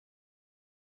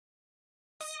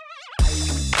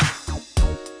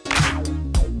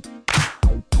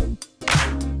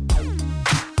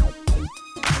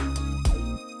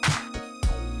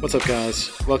What's up,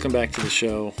 guys? Welcome back to the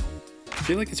show. I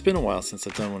feel like it's been a while since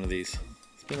I've done one of these.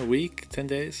 It's been a week, 10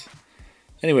 days.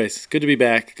 Anyways, good to be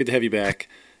back. Good to have you back.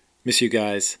 Miss you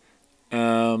guys.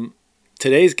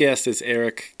 Today's guest is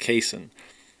Eric Kaysen.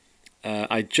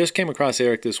 I just came across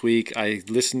Eric this week. I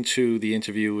listened to the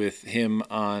interview with him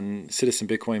on Citizen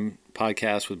Bitcoin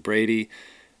podcast with Brady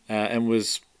and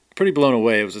was pretty blown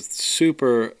away. It was a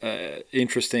super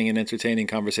interesting and entertaining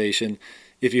conversation.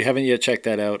 If you haven't yet checked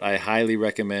that out, I highly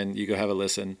recommend you go have a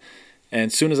listen.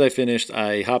 And as soon as I finished,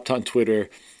 I hopped on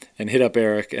Twitter and hit up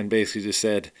Eric and basically just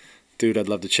said, dude, I'd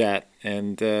love to chat.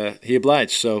 And he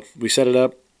obliged. So we set it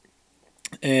up.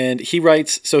 And he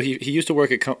writes, so he used to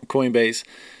work at Coinbase,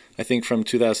 I think from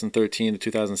 2013 to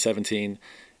 2017.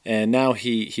 And now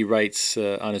he writes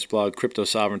on his blog,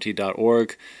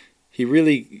 cryptosovereignty.org. He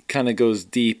really kind of goes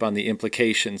deep on the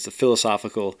implications, the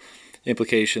philosophical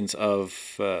implications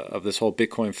of this whole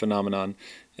Bitcoin phenomenon.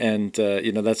 And,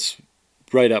 that's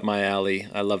right up my alley.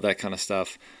 I love that kind of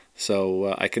stuff.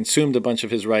 So I consumed a bunch of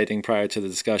his writing prior to the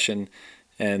discussion.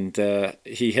 And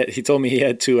he told me he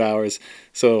had 2 hours.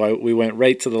 So we went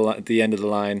right to the end of the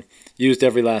line, used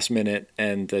every last minute,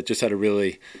 and just had a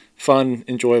really fun,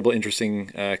 enjoyable, interesting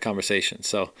conversation.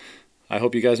 So I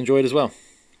hope you guys enjoyed as well.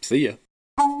 See ya.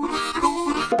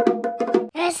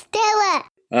 Let's do it.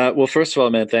 Well, first of all,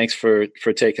 man, thanks for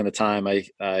taking the time.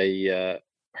 I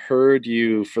heard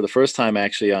you for the first time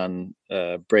actually on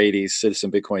Brady's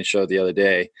Citizen Bitcoin show the other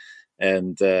day,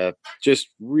 and just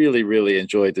really, really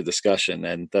enjoyed the discussion.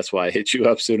 And that's why I hit you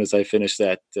up as soon as I finished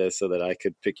that so that I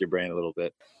could pick your brain a little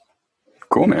bit.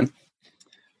 Cool, man.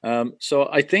 So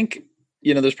I think,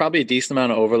 there's probably a decent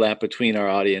amount of overlap between our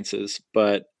audiences,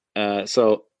 but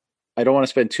so I don't want to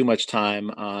spend too much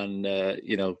time on,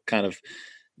 kind of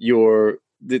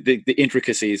the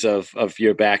intricacies of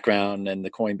your background and the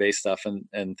Coinbase stuff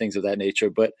and things of that nature.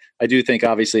 But I do think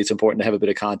obviously it's important to have a bit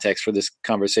of context for this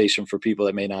conversation for people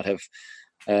that may not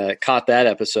have caught that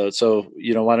episode. So,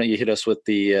 why don't you hit us with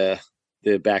the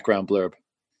background blurb?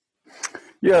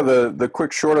 Yeah, the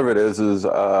quick short of it is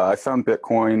I found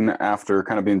Bitcoin after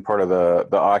kind of being part of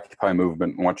the Occupy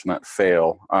movement and watching that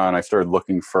fail. And I started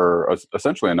looking for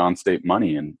essentially a non-state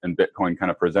money, and Bitcoin kind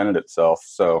of presented itself.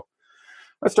 So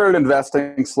I started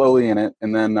investing slowly in it.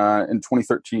 And then in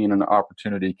 2013, an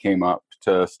opportunity came up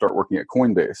to start working at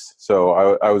Coinbase.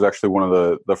 So I was actually one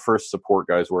of the first support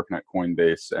guys working at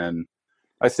Coinbase. And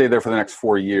I stayed there for the next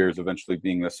 4 years, eventually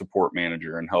being the support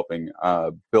manager and helping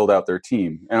build out their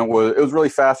team. And it was really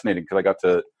fascinating because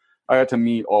I got to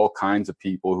meet all kinds of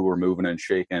people who were moving and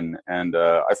shaking, and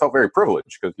I felt very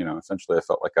privileged because essentially I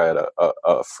felt like I had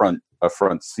a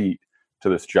front seat to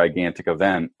this gigantic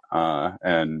event,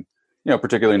 and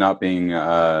particularly not being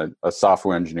a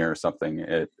software engineer or something,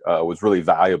 it was really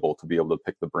valuable to be able to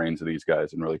pick the brains of these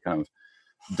guys and really kind of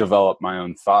develop my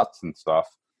own thoughts and stuff.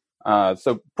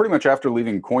 So pretty much after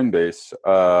leaving Coinbase,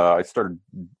 I started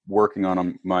working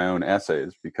on my own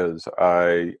essays because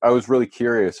I was really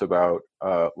curious about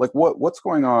what's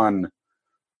going on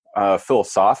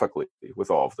philosophically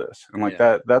with all of this, and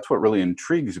that's what really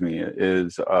intrigues me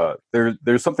is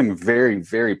there's something very,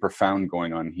 very profound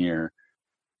going on here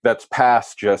that's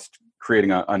past just creating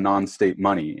a non-state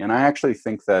money. And I actually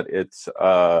think that it's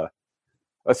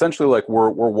essentially like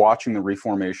we're watching the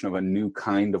reformation of a new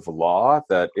kind of law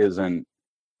that isn't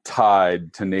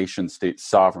tied to nation state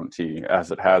sovereignty as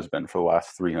it has been for the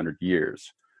last 300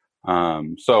 years.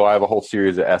 So I have a whole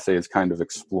series of essays kind of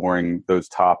exploring those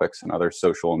topics and other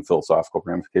social and philosophical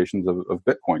ramifications of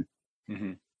Bitcoin.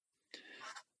 Mm-hmm.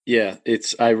 Yeah,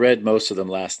 I read most of them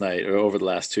last night or over the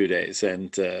last 2 days,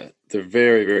 and they're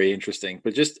very, very interesting.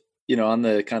 But just on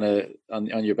the kind of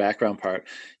on your background part,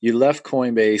 you left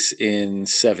Coinbase in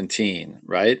 2017,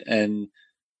 right? And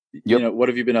Yep. What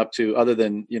have you been up to other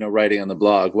than writing on the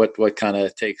blog? What kind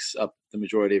of takes up the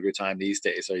majority of your time these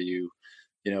days? Are you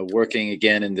working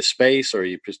again in the space, or are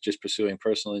you just pursuing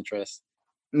personal interests?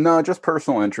 No, just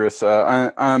personal interests.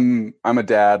 I'm a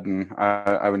dad, and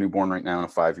I have a newborn right now and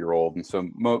a 5-year-old, and so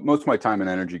most of my time and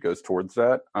energy goes towards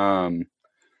that. And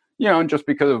just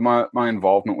because of my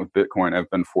involvement with Bitcoin, I've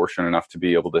been fortunate enough to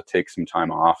be able to take some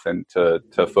time off and to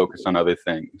focus on other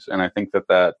things. And I think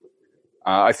that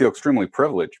I feel extremely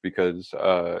privileged because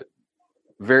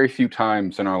very few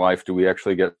times in our life do we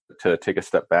actually get to take a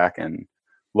step back and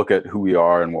look at who we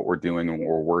are and what we're doing and what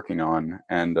we're working on.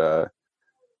 And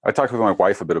I talked with my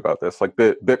wife a bit about this. Like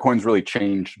Bitcoin's really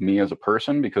changed me as a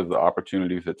person because of the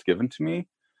opportunities it's given to me.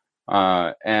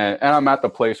 And I'm at the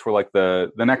place where like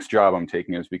the next job I'm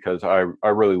taking is because I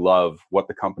really love what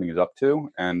the company is up to.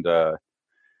 And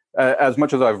as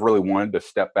much as I've really wanted to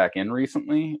step back in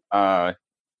recently, I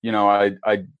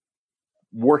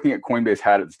working at Coinbase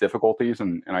had its difficulties,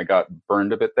 and I got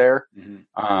burned a bit there.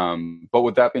 But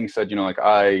with that being said, like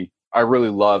I really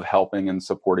love helping and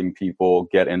supporting people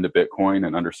get into Bitcoin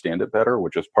and understand it better,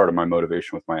 which is part of my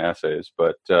motivation with my essays.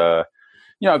 But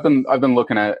I've been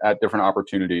looking at different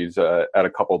opportunities at a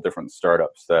couple of different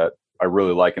startups that I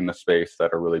really like in the space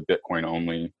that are really Bitcoin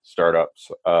only startups,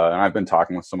 and I've been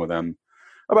talking with some of them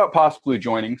about possibly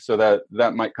joining. So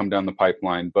that might come down the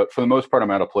pipeline. But for the most part,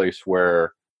 I'm at a place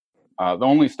where the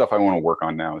only stuff I want to work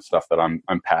on now is stuff that I'm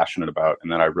passionate about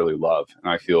and that I really love, and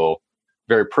I feel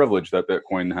very privileged that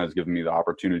Bitcoin has given me the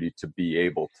opportunity to be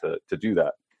able to do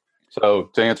that. So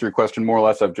to answer your question, more or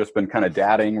less, I've just been kind of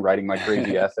dadding, writing my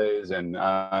crazy essays, and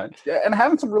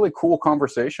having some really cool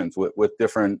conversations with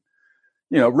different,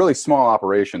 really small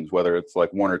operations, whether it's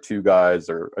like one or two guys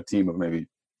or a team of maybe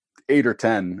 8 or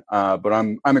 10. But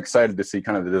I'm excited to see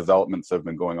kind of the developments that have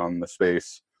been going on in the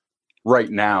space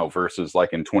right now versus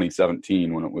like in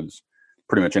 2017 when it was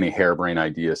pretty much any harebrained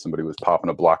idea somebody was popping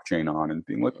a blockchain on and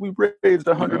being like, we raised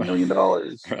 $100 million.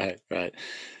 Right.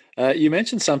 You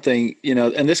mentioned something,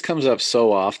 and this comes up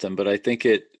so often, but I think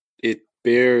it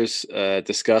bears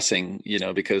discussing,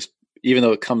 because even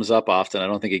though it comes up often, I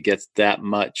don't think it gets that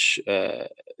much.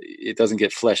 It doesn't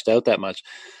get fleshed out that much.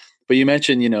 But you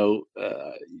mentioned,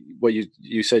 what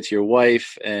you said to your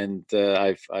wife, and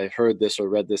I've heard this or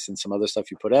read this in some other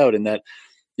stuff you put out, and that,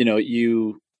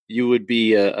 you would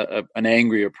be an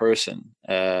angrier person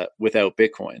without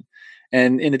Bitcoin.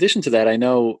 And in addition to that, I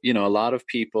know, a lot of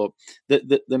people,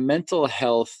 the mental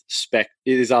health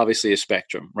is obviously a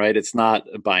spectrum, right? It's not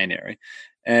a binary.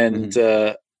 And,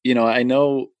 I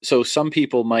know, so some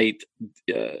people might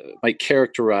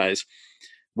characterize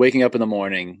waking up in the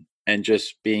morning and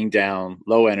just being down,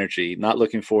 low energy, not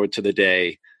looking forward to the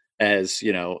day as,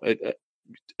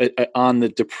 on the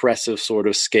depressive sort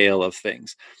of scale of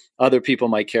things. Other people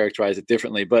might characterize it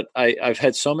differently, but I've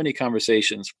had so many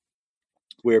conversations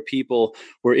where people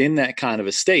were in that kind of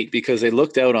a state because they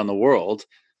looked out on the world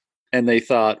and they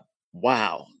thought,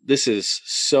 wow, this is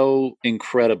so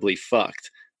incredibly fucked.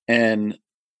 And,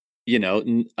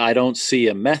 I don't see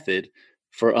a method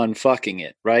for unfucking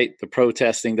it, right? The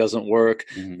protesting doesn't work.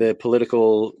 The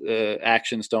political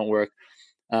actions don't work.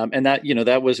 And that,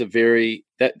 that was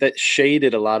that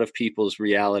shaded a lot of people's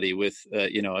reality with,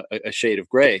 a shade of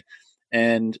gray.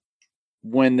 And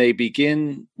when they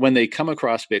come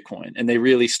across Bitcoin and they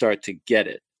really start to get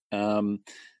it,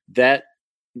 that,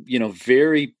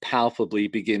 very palpably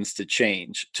begins to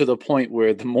change to the point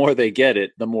where the more they get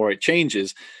it, the more it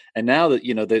changes. And now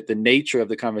that, the nature of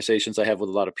the conversations I have with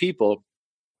a lot of people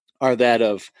are that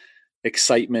of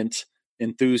excitement,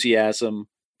 enthusiasm,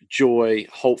 joy,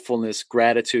 hopefulness,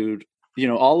 gratitude,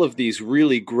 all of these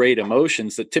really great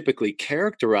emotions that typically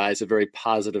characterize a very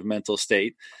positive mental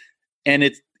state. And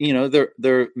it's, there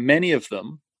are many of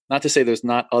them, not to say there's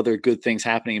not other good things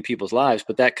happening in people's lives,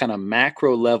 but that kind of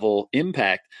macro level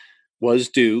impact was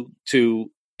due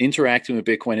to interacting with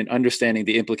Bitcoin and understanding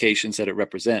the implications that it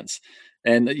represents.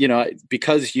 And,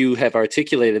 because you have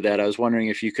articulated that, I was wondering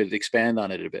if you could expand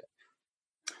on it a bit.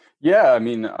 Yeah, I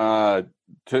mean, to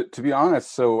be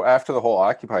honest, so after the whole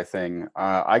Occupy thing,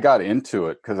 I got into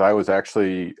it because I was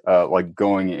actually like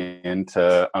going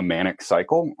into a manic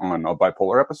cycle on a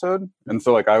bipolar episode, and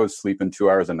so like I was sleeping 2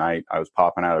 hours a night. I was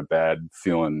popping out of bed,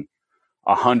 feeling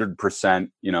 100%.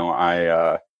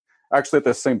 I actually at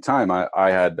the same time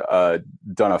I had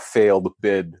done a failed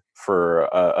bid for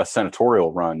a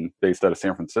senatorial run based out of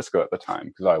San Francisco at the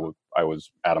time because I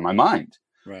was out of my mind.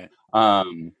 Right.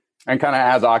 And kind of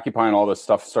as Occupy and all this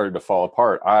stuff started to fall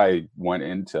apart, I went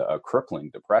into a crippling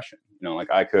depression.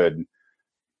 Like I could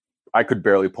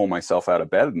barely pull myself out of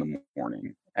bed in the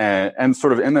morning. And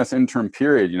sort of in this interim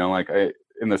period,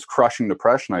 in this crushing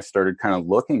depression, I started kind of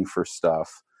looking for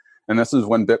stuff. And this is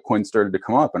when Bitcoin started to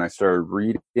come up, and I started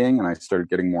reading and I started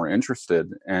getting more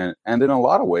interested. And in a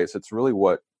lot of ways, it's really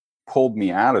what pulled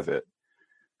me out of it.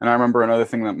 And I remember another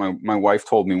thing that my wife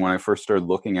told me when I first started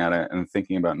looking at it and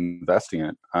thinking about investing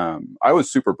it. I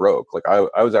was super broke. Like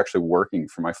I was actually working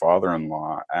for my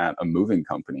father-in-law at a moving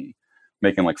company,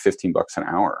 making like $15 an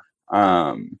hour.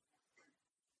 And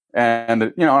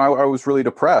I was really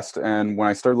depressed. And when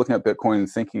I started looking at Bitcoin and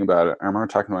thinking about it, I remember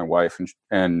talking to my wife,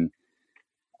 and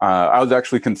I was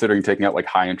actually considering taking out like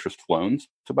high interest loans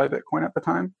to buy Bitcoin at the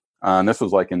time. And this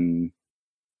was like in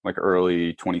like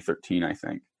early 2013, I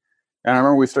think. And I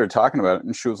remember we started talking about it,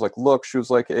 and she was like, look,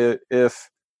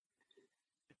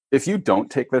 if you don't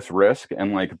take this risk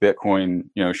and like Bitcoin,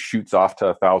 shoots off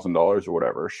to $1,000 or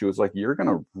whatever, she was like, you're going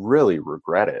to really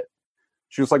regret it.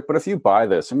 She was like, but if you buy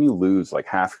this and you lose like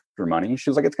half your money, she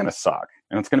was like, it's going to suck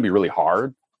and it's going to be really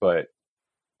hard, but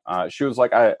She was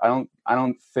like, I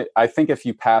think if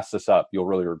you pass this up, you'll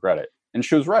really regret it. And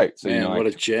she was right. So, Man, I what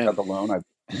a got gem. the loan. I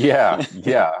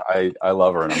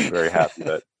love her, and I'm very happy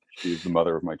that she's the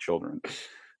mother of my children.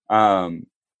 Um,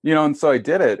 and so I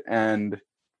did it. And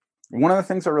one of the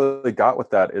things I really got with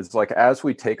that is like, as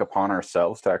we take upon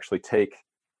ourselves to actually take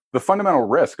the fundamental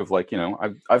risk of like,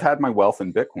 I've had my wealth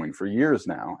in Bitcoin for years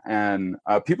now, and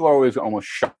people are always almost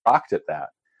shocked at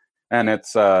that. And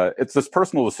it's this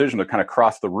personal decision to kind of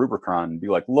cross the Rubicon and be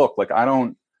like, look, like I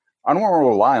don't want to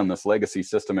rely on this legacy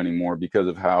system anymore because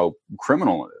of how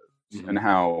criminal it is and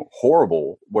how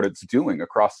horrible what it's doing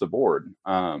across the board.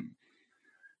 And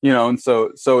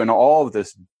so in all of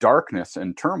this darkness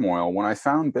and turmoil, when I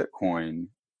found Bitcoin,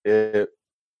 it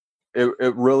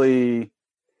really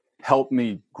helped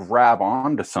me grab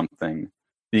onto something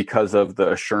because of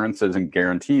the assurances and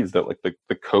guarantees that like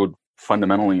the code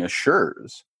fundamentally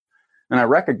assures. And I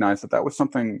recognized that was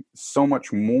something so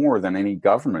much more than any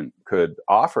government could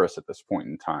offer us at this point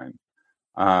in time.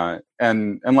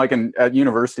 And like at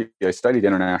university, I studied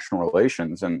international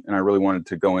relations, and I really wanted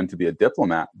to go in to be a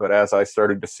diplomat. But as I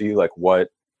started to see like what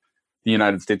the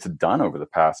United States had done over the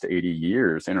past 80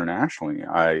 years internationally,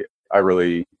 I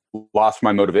really lost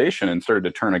my motivation and started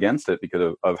to turn against it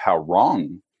because of how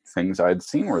wrong things I'd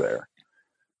seen were there.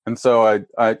 And so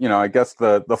I guess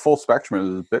the full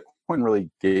spectrum is Bitcoin really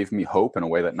gave me hope in a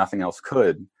way that nothing else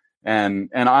could. And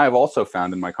I've also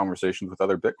found in my conversations with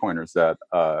other Bitcoiners that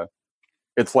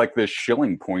it's like this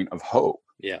shilling point of hope.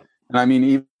 Yeah. And I mean,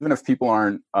 even if people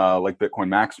aren't like Bitcoin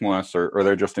maximalists or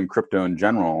they're just in crypto in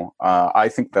general, I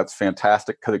think that's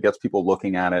fantastic because it gets people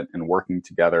looking at it and working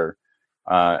together.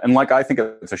 And like, I think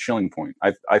it's a shilling point.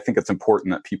 I think it's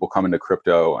important that people come into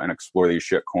crypto and explore these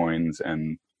shit coins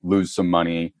and lose some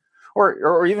money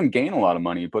or even gain a lot of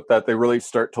money, but that they really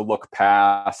start to look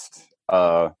past,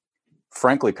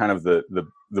 frankly, kind of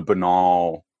the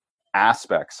banal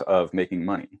aspects of making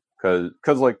money.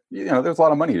 Because like, there's a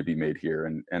lot of money to be made here,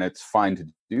 and it's fine to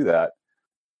do that.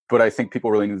 But I think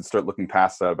people really need to start looking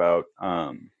past that about,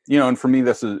 and for me,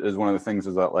 this is one of the things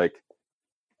is that like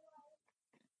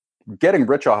getting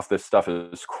rich off this stuff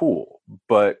is cool,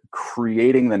 but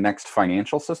creating the next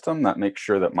financial system that makes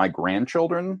sure that my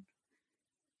grandchildren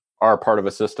are part of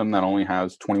a system that only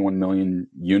has 21 million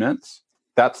units,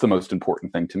 that's the most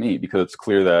important thing to me, because it's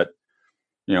clear that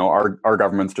our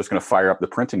government's just going to fire up the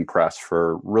printing press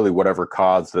for really whatever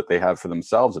cause that they have for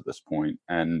themselves at this point.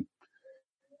 And,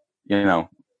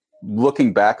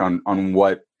 looking back on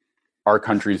what our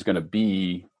country is going to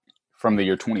be from the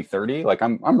year 2030, like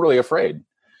I'm really afraid.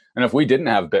 And if we didn't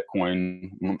have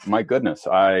Bitcoin, my goodness,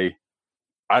 I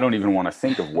don't even want to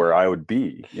think of where I would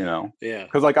be, Yeah.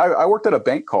 Because like I worked at a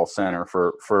bank call center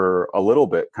for a little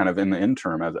bit, kind of in the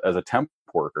interim as a temp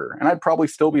worker, and I'd probably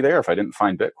still be there if I didn't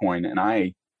find Bitcoin. And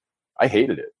I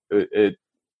hated it.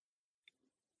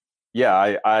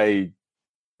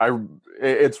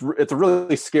 It's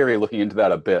really scary looking into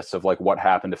that abyss of like what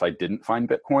happened if I didn't find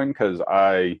Bitcoin, because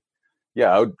I'd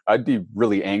be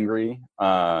really angry.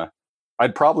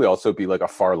 I'd probably also be like a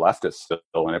far leftist still,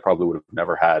 and I probably would have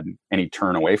never had any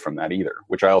turn away from that either,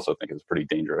 which I also think is pretty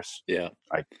dangerous. Yeah.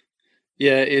 I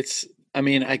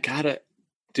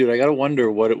gotta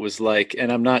wonder what it was like.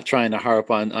 And I'm not trying to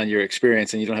harp on your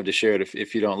experience, and you don't have to share it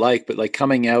if you don't like, but like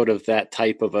coming out of that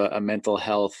type of a mental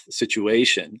health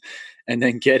situation and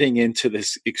then getting into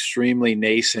this extremely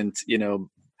nascent,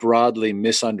 broadly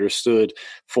misunderstood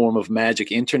form of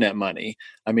magic internet money.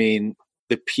 I mean,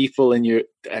 the people did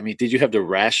you have to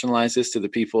rationalize this to the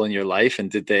people in your life?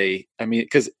 And did they,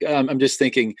 because I'm just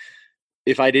thinking,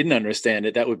 if I didn't understand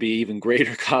it, that would be even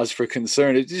greater cause for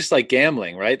concern. It's just like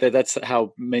gambling, right? That's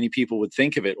how many people would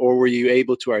think of it. Or were you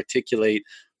able to articulate,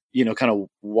 kind of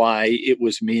why it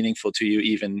was meaningful to you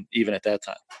even at that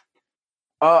time?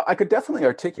 I could definitely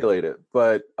articulate it,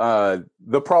 but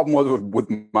the problem was with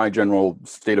my general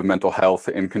state of mental health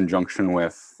in conjunction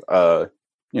with,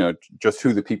 just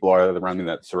who the people are around me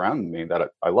that surround me that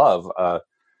I love.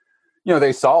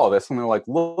 They saw all this and they're like,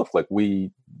 look, like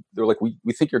we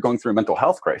think you're going through a mental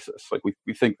health crisis. Like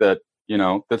we think that,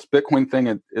 this Bitcoin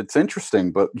thing, it's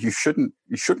interesting, but you shouldn't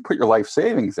put your life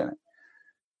savings in it.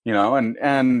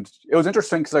 And it was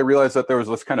interesting because I realized that there was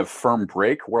this kind of firm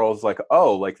break where I was like,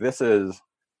 oh, like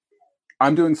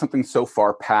I'm doing something so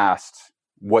far past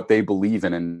what they believe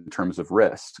in terms of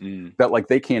risk that like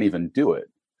they can't even do it.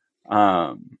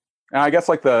 And I guess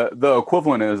like the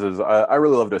equivalent is I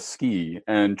really love to ski,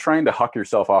 and trying to huck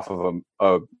yourself off of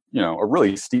a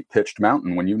really steep pitched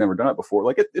mountain when you've never done it before,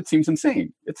 like it seems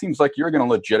insane. It seems like you're going to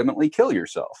legitimately kill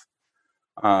yourself.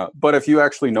 But if you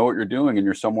actually know what you're doing and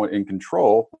you're somewhat in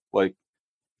control, like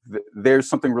there's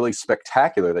something really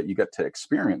spectacular that you get to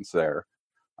experience there.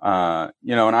 And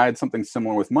I had something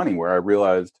similar with money where I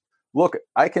realized, look,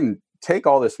 I can take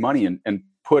all this money and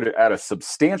put it at a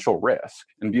substantial risk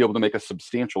and be able to make a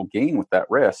substantial gain with that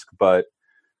risk. But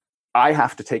I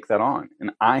have to take that on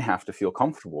and I have to feel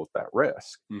comfortable with that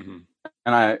risk. Mm-hmm.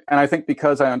 And I think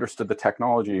because I understood the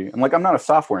technology, and like, I'm not a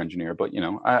software engineer, but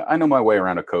I know my way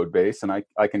around a code base, and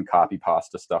I can copy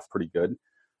pasta stuff pretty good.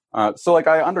 So like,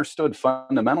 I understood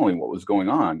fundamentally what was going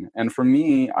on. And for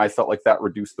me, I felt like that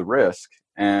reduced the risk.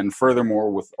 And furthermore,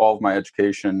 with all of my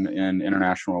education in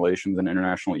international relations and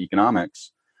international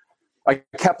economics, I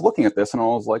kept looking at this and I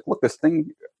was like, look, this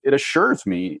thing, it assures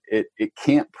me it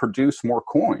can't produce more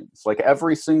coins. Like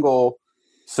every single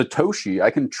Satoshi,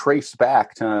 I can trace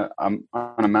back to an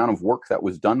amount of work that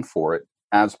was done for it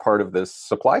as part of this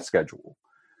supply schedule.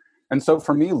 And so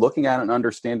for me, looking at it and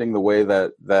understanding the way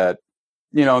that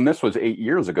and this was 8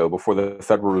 years ago before the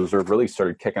Federal Reserve really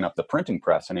started kicking up the printing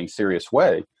press in a serious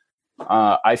way,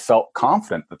 I felt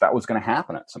confident that was going to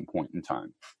happen at some point in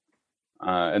time.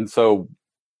 And so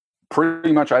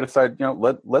pretty much I decided,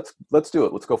 let's do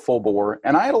it. Let's go full bore.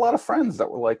 And I had a lot of friends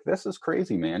that were like, this is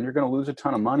crazy, man. You're going to lose a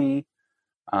ton of money.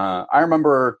 I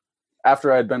remember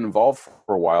after I had been involved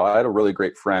for a while, I had a really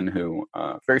great friend who,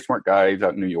 very smart guy. He's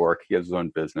out in New York. He has his own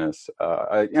business.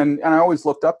 And I always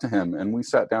looked up to him, and we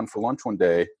sat down for lunch one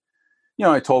day.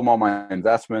 I told him all my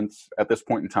investments. At this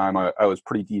point in time, I was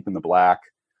pretty deep in the black.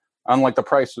 Unlike the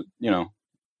price,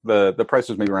 the price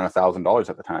was maybe around $1,000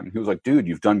 at the time. He was like, dude,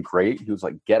 you've done great. He was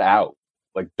like, get out.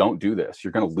 Like, don't do this.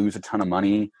 You're going to lose a ton of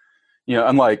money.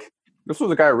 And like, this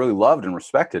was a guy I really loved and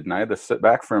respected. And I had to sit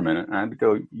back for a minute and I had to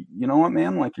go, you know what,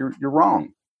 man, like you're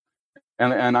wrong.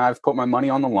 And I've put my money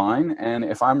on the line. And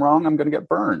if I'm wrong, I'm going to get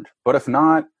burned. But if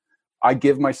not, I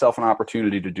give myself an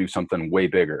opportunity to do something way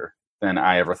bigger than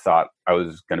I ever thought I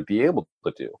was going to be able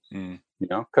to do.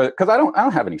 Cause I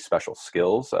don't have any special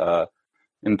skills,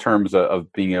 in terms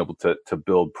of being able to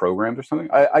build programs or something.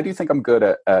 I do think I'm good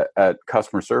at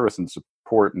customer service and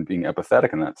support and being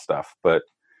empathetic and that stuff, but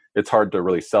it's hard to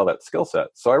really sell that skill set.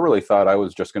 So I really thought I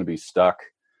was just going to be stuck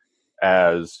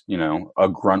as, a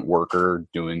grunt worker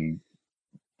doing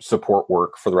support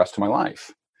work for the rest of my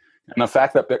life. And the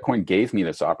fact that Bitcoin gave me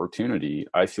this opportunity,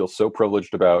 I feel so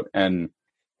privileged about. And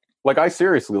like, I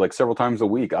seriously, like several times a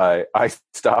week, I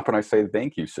stop and I say,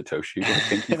 thank you, Satoshi. Like,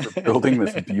 thank you for building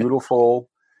this beautiful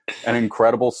and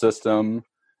incredible system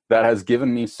that has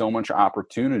given me so much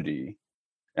opportunity.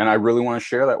 And I really want to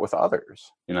share that with others,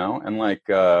 and like,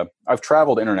 I've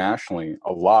traveled internationally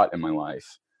a lot in my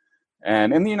life,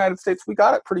 and in the United States, we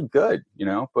got it pretty good,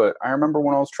 but I remember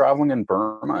when I was traveling in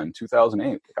Burma in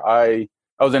 2008, I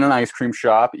was in an ice cream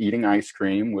shop eating ice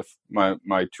cream with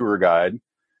my tour guide,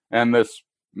 and this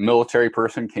military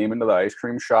person came into the ice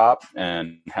cream shop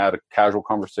and had a casual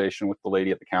conversation with the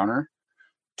lady at the counter,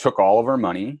 took all of her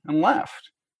money and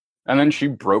left. And then she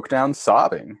broke down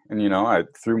sobbing. And,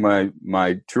 through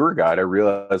my tour guide, I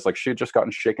realized like she had just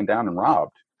gotten shaken down and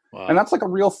robbed. Wow. And that's like a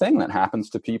real thing that happens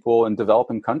to people in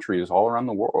developing countries all around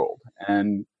the world.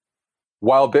 And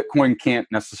while Bitcoin can't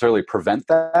necessarily prevent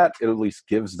that, it at least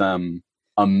gives them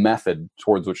a method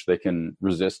towards which they can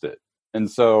resist it. And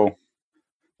so,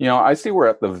 I see we're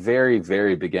at the very,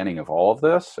 very beginning of all of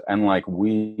this. And like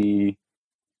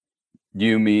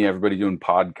you, me, everybody doing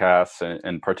podcasts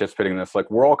and participating in this,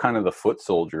 like we're all kind of the foot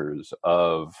soldiers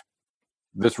of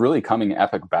this really coming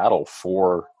epic battle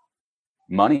for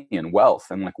money and wealth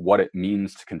and like what it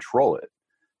means to control it.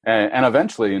 And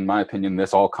eventually, in my opinion,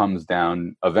 this all comes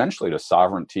down eventually to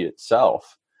sovereignty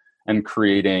itself and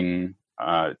creating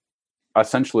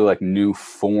essentially like new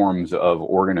forms of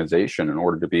organization in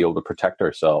order to be able to protect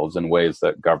ourselves in ways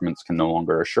that governments can no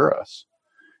longer assure us.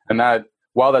 And that,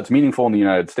 while that's meaningful in the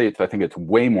United States, I think it's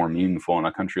way more meaningful in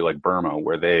a country like Burma,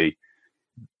 where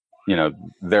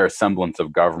their semblance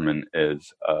of government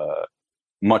is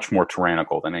much more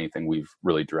tyrannical than anything we've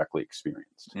really directly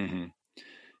experienced. Mm-hmm.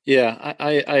 Yeah,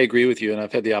 I agree with you. And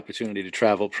I've had the opportunity to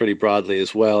travel pretty broadly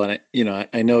as well. And,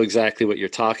 I know exactly what you're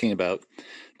talking about.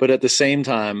 But at the same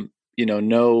time,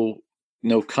 no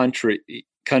country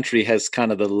has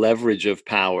kind of the leverage of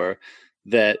power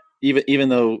that even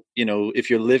though, if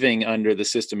you're living under the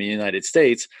system in the United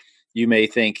States, you may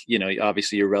think,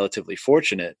 obviously you're relatively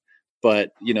fortunate,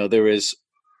 but,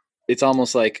 it's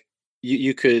almost like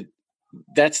you could,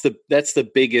 that's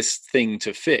the biggest thing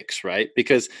to fix, right?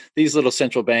 Because these little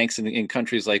central banks in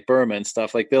countries like Burma and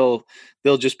stuff, like they'll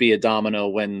just be a domino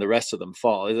when the rest of them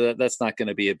fall. That's not going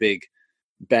to be a big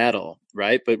battle,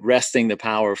 right? But wresting the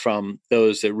power from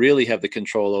those that really have the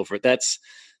control over it, that's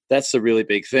the really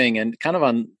big thing. And kind of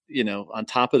on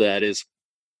top of that is,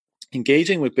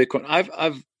 engaging with Bitcoin,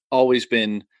 I've always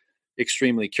been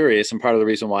extremely curious, and part of the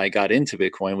reason why I got into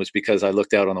Bitcoin was because I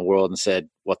looked out on the world and said,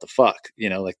 "What the fuck?"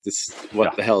 Like this,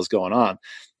 what Yeah. the hell is going on?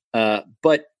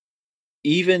 But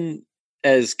even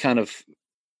as kind of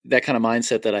that kind of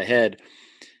mindset that I had,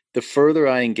 the further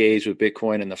I engage with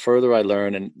Bitcoin and the further I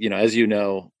learn, and as you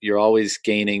know, you're always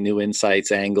gaining new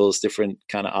insights, angles, different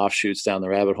kind of offshoots down the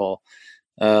rabbit hole.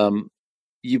 Um,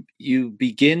 you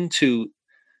begin to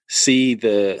see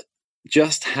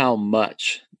just how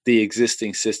much the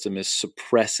existing system is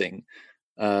suppressing,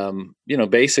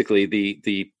 basically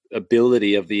the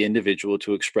ability of the individual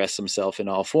to express himself in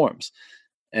all forms.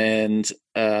 And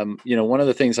one of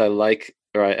the things I like,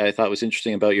 or I thought was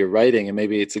interesting about your writing, and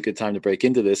maybe it's a good time to break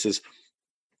into this, is,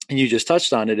 and you just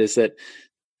touched on it, is that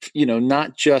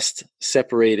not just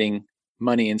separating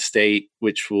money and state,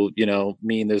 which will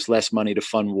mean there's less money to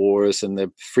fund wars and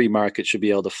the free market should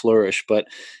be able to flourish, but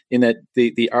in that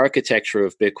the architecture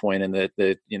of Bitcoin and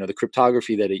the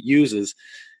cryptography that it uses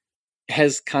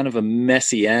has kind of a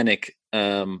messianic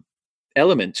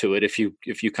element to it if you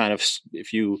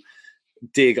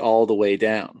dig all the way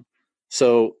down.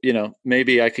 So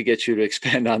maybe I could get you to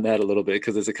expand on that a little bit,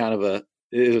 because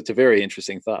it's a very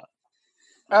interesting thought.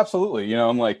 Absolutely.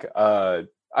 I'm like,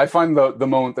 I find the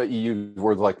moment that you use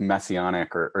words like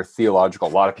messianic or theological, a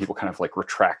lot of people kind of like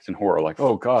retract in horror, like,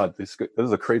 oh God, this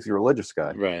is a crazy religious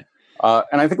guy. Right.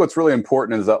 And I think what's really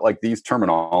important is that like these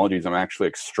terminologies I'm actually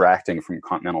extracting from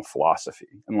continental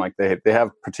philosophy, and like they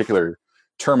have particular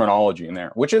terminology in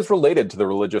there, which is related to the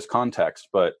religious context.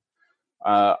 But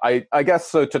I guess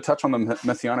so, to touch on the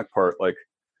messianic part, like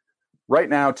right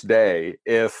now today,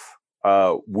 if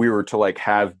we were to like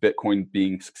have Bitcoin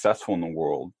being successful in the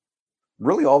world,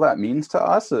 really all that means to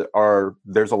us are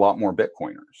there's a lot more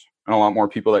Bitcoiners and a lot more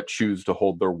people that choose to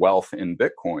hold their wealth in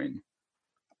Bitcoin.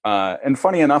 And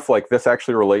funny enough, like this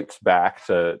actually relates back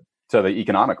to the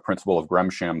economic principle of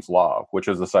Gramsci's law, which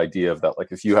is this idea of that,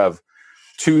 like if you have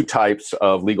two types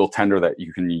of legal tender that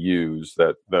you can use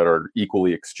that are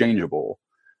equally exchangeable,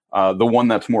 the one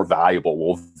that's more valuable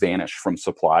will vanish from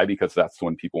supply, because that's the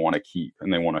one people want to keep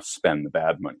and they want to spend the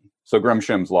bad money. So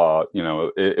Gramsci's law,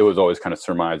 it was always kind of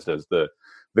surmised as the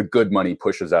good money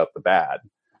pushes out the bad.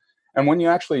 And when you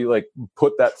actually like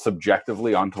put that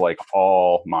subjectively onto like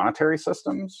all monetary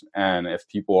systems, and if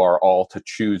people are all to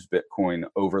choose Bitcoin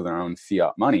over their own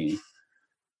fiat money,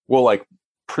 well, like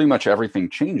pretty much everything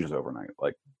changes overnight.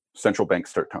 Like central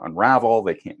banks start to unravel,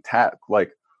 they can't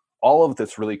like all of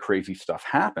this really crazy stuff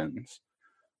happens.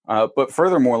 But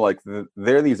furthermore, like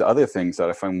there are these other things that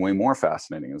I find way more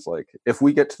fascinating. Is like if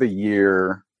we get to the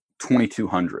year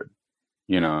 2200,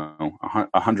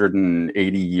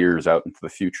 180 years out into the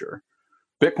future,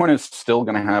 Bitcoin is still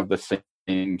going to have the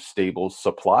same stable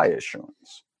supply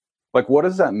issuance. Like, what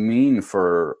does that mean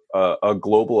for a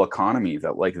global economy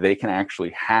that like they can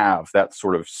actually have that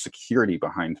sort of security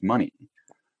behind money?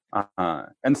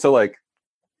 And so like,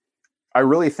 I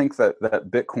really think that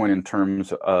Bitcoin, in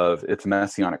terms of its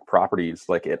messianic properties,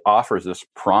 like it offers this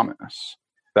promise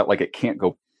that like it can't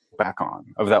go back on,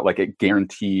 of that like it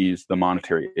guarantees the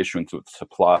monetary issuance of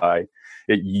supply.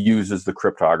 It uses the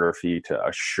cryptography to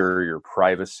assure your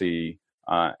privacy,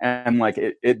 and like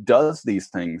it does these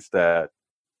things that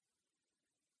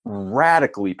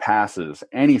radically passes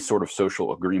any sort of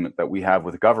social agreement that we have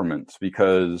with governments,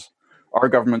 because our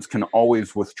governments can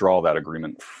always withdraw that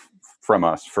agreement from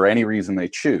us for any reason they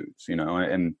choose,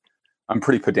 and I'm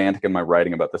pretty pedantic in my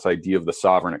writing about this idea of the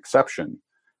sovereign exception.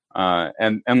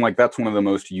 And like that's one of the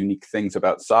most unique things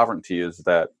about sovereignty, is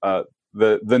that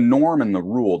the norm and the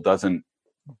rule doesn't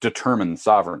determine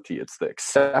sovereignty. It's the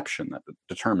exception that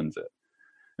determines it.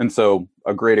 And so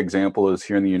a great example is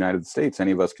here in the United States,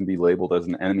 any of us can be labeled as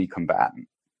an enemy combatant.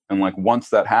 And like once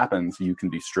that happens, you can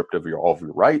be stripped of all of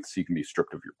your rights, you can be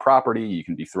stripped of your property, you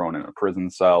can be thrown in a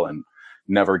prison cell and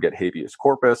never get habeas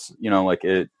corpus. Like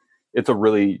it's a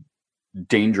really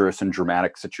dangerous and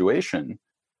dramatic situation.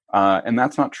 And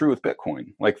that's not true with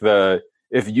Bitcoin. Like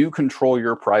if you control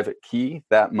your private key,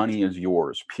 that money is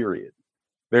yours, period.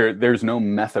 There's no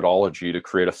methodology to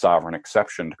create a sovereign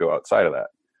exception to go outside of that.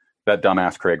 That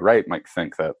dumbass Craig Wright might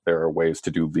think that there are ways to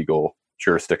do legal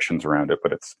jurisdictions around it,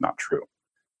 but it's not true.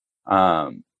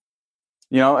 And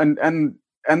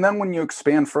then when you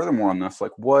expand furthermore on this,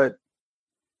 like what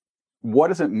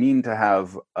does it mean to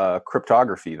have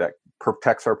cryptography that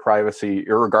protects our privacy,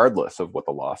 irregardless of what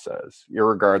the law says,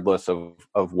 irregardless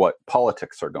of what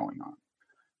politics are going on?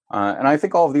 And I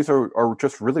think all of these are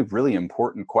just really, really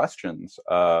important questions.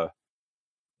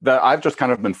 that I've just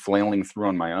kind of been flailing through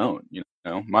on my own. You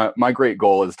know, my great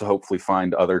goal is to hopefully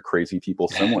find other crazy people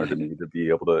similar to me to be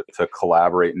able to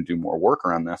collaborate and do more work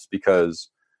around this, because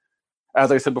as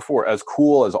I said before, as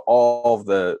cool as all of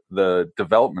the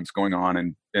developments going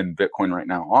on in Bitcoin right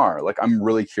now are, like, I'm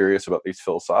really curious about these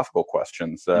philosophical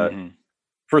questions that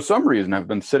for some reason have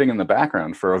been sitting in the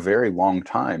background for a very long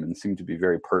time and seem to be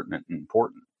very pertinent and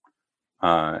important.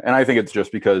 And I think it's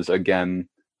just because, again,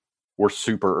 we're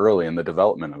super early in the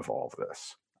development of all of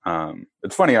this.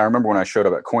 It's funny, I remember when I showed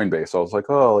up at Coinbase, I was like,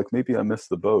 oh, like maybe I missed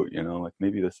the boat, you know, like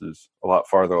maybe this is a lot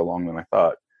farther along than I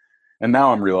thought. And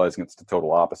now I'm realizing it's the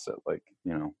total opposite. Like,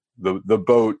 you know, the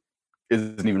boat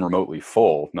isn't even remotely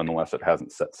full. Nonetheless, it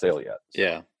hasn't set sail yet.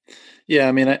 Yeah. Yeah.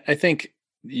 I mean, I think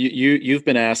you've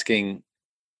been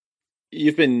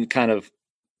kind of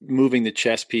moving the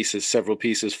chess pieces, several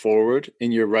pieces forward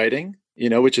in your writing, you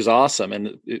know, which is awesome.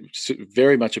 And it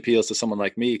very much appeals to someone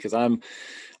like me, because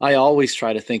I always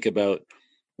try to think about,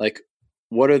 like,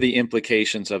 what are the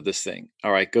implications of this thing?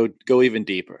 All right, go even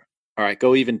deeper. All right,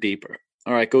 go even deeper.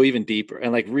 All right, go even deeper,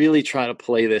 and like really try to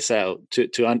play this out to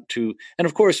and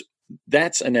of course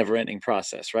that's a never ending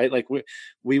process, right? Like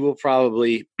we will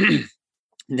probably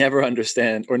never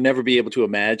understand or never be able to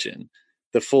imagine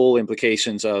the full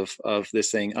implications of this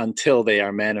thing until they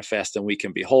are manifest and we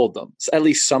can behold them. So at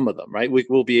least some of them, right?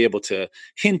 We'll be able to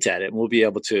hint at it and we'll be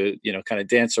able to, you know, kind of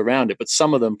dance around it, but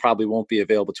some of them probably won't be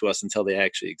available to us until they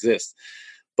actually exist.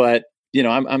 But, you know,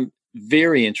 I'm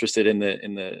very interested in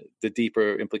the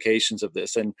deeper implications of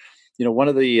this. And, you know, one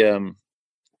of the,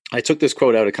 I took this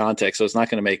quote out of context, so it's not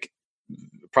going to make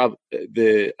it's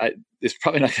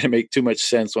probably not going to make too much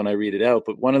sense when I read it out.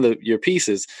 But one of your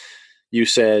pieces, you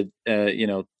said, you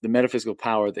know, the metaphysical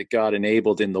power that God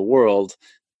enabled in the world,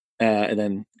 and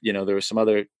then, you know, there was some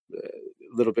other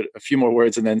a few more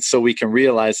words, and then so we can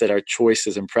realize that our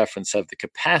choices and preference have the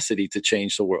capacity to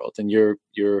change the world. And you're,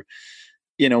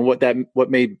 you know, what that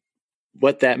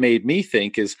made me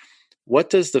think is, what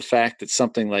does the fact that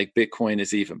something like Bitcoin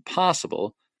is even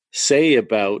possible say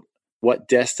about what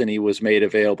destiny was made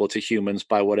available to humans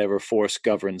by whatever force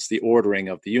governs the ordering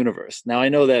of the universe? Now, I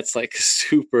know that's like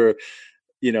super,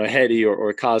 you know, heady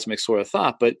or cosmic sort of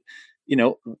thought, but, you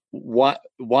know,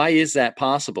 why is that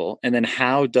possible? And then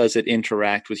how does it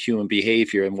interact with human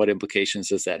behavior, and what implications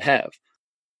does that have?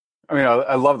 I mean,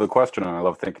 I love the question, and I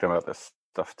love thinking about this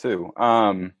stuff too.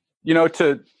 You know,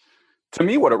 to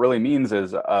me, what it really means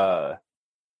is,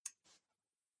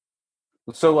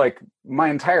 so like my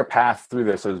entire path through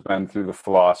this has been through the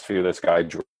philosophy of this guy,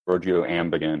 Giorgio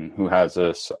Agamben, who has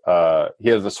this, he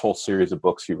has this whole series of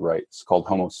books he writes called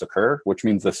Homo Sacer, which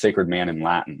means the sacred man in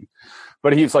Latin.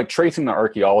 But he's like tracing the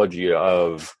archaeology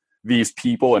of these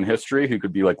people in history who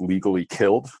could be like legally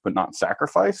killed, but not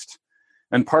sacrificed.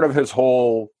 And part of his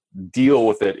whole deal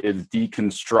with it is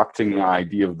deconstructing the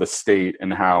idea of the state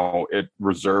and how it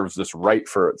reserves this right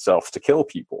for itself to kill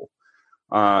people.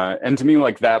 And to me,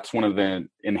 like, that's one of the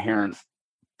inherent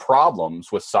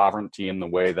problems with sovereignty in the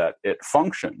way that it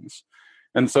functions.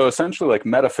 And so essentially, like,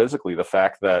 metaphysically, the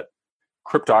fact that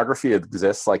cryptography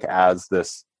exists like as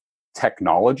this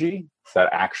technology that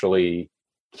actually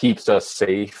keeps us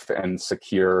safe and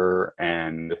secure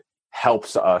and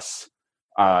helps us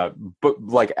but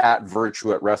like at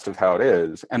virtue at rest of how it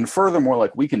is. And furthermore,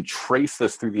 like, we can trace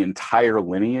this through the entire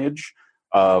lineage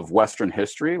of Western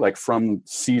history, like from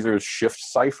Caesar's shift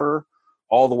cipher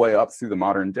all the way up through the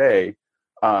modern day,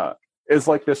 is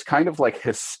like this kind of like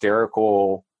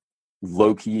hysterical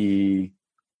Loki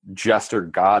jester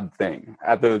god thing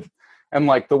and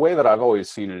like the way that I've always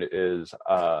seen it is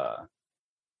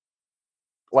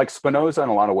like Spinoza in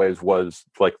a lot of ways was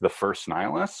like the first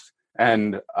nihilist.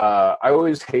 And I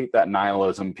always hate that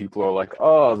nihilism. People are like,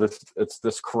 oh, it's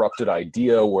this corrupted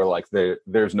idea where like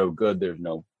there's no good, there's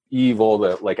no evil,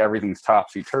 that like everything's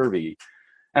topsy-turvy.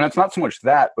 And it's not so much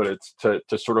that, but it's to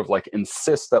sort of like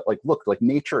insist that like, look, like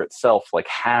nature itself like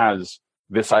has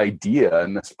this idea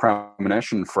and this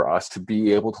premonition for us to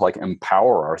be able to like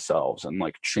empower ourselves and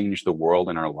like change the world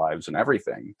in our lives and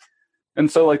everything.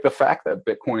 And so like the fact that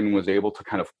Bitcoin was able to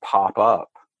kind of pop up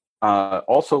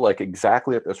also like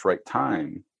exactly at this right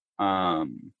time,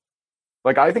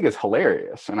 like I think is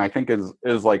hilarious. And I think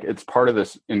is like, it's part of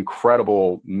this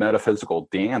incredible metaphysical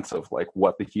dance of like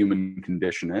what the human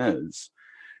condition is.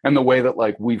 And the way that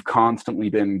like we've constantly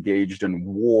been engaged in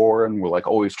war and we're like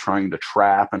always trying to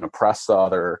trap and oppress the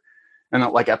other. And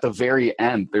that like at the very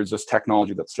end, there's this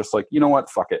technology that's just like, you know what,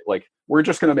 fuck it. Like we're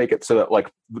just going to make it so that like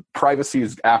the privacy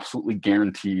is absolutely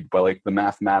guaranteed by like the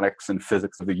mathematics and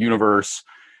physics of the universe.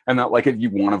 And that like if you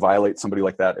want to violate somebody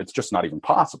like that, it's just not even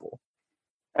possible.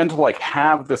 And to like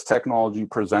have this technology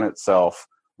present itself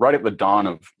right at the dawn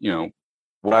of,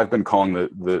 what I've been calling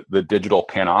the digital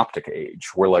panoptic age,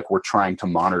 where like we're trying to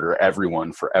monitor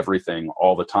everyone for everything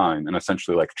all the time and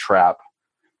essentially like trap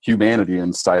humanity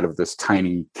inside of this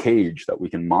tiny cage that we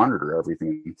can monitor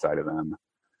everything inside of them.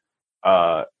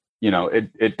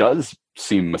 It does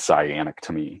seem messianic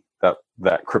to me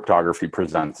that cryptography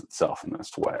presents itself in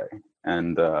this way.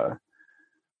 And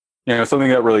something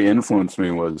that really influenced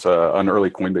me was an early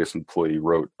Coinbase employee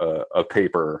wrote a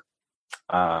paper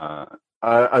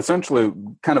essentially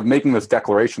kind of making this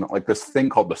declaration that like this thing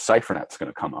called the CipherNet is going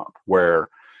to come up, where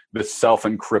this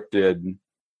self-encrypted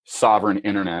sovereign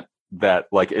internet that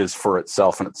like is for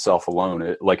itself and itself alone,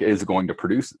 it like is going to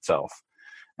produce itself.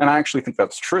 And I actually think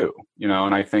that's true,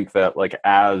 and I think that like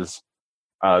as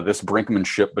this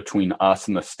brinkmanship between us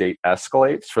and the state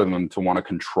escalates for them to want to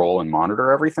control and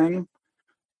monitor everything,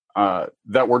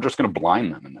 that we're just going to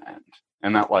blind them in the end.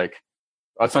 And that like,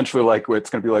 essentially like it's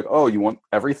going to be like, oh, you want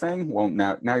everything? Well,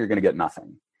 now you're going to get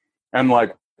nothing. And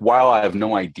like, while I have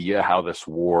no idea how this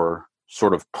war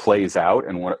sort of plays out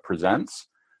and what it presents,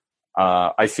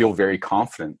 I feel very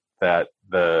confident that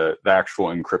the actual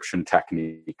encryption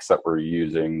techniques that we're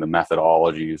using, the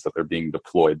methodologies that they're being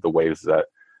deployed, the ways that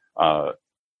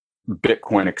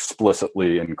Bitcoin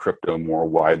explicitly and crypto more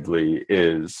widely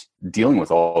is dealing with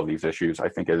all of these issues, I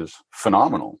think is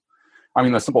phenomenal. I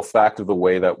mean, the simple fact of the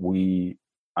way that we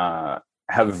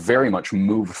have very much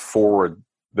moved forward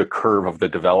the curve of the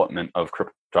development of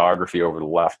cryptography over the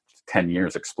last 10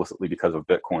 years explicitly because of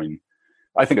Bitcoin,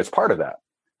 I think it's part of that.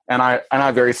 And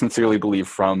I very sincerely believe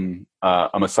from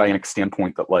a messianic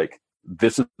standpoint that like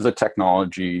this is a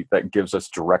technology that gives us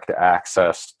direct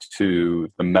access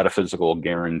to the metaphysical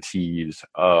guarantees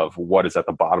of what is at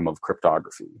the bottom of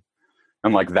cryptography.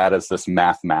 And like that is this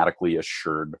mathematically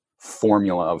assured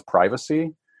formula of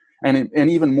privacy. And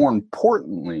even more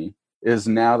importantly is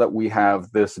now that we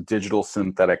have this digital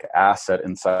synthetic asset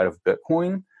inside of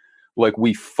Bitcoin, like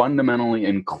we fundamentally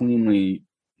and cleanly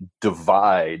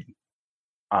divide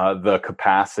the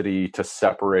capacity to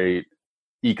separate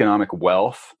economic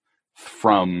wealth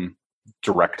from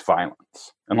direct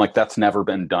violence. And like that's never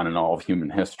been done in all of human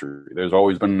history. There's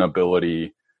always been an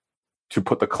ability to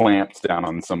put the clamps down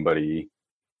on somebody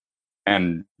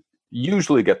and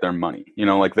usually get their money.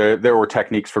 Like there were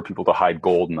techniques for people to hide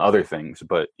gold and other things,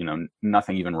 but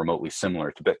nothing even remotely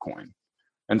similar to Bitcoin.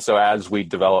 And so as we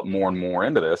develop more and more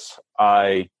into this,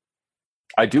 I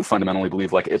do fundamentally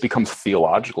believe like it becomes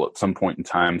theological at some point in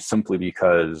time, simply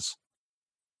because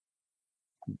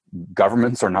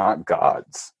governments are not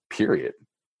gods, period.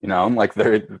 Like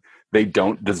they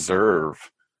don't deserve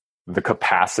the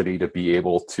capacity to be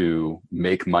able to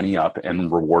make money up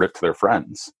and reward it to their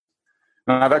friends.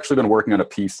 And I've actually been working on a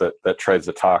piece that tries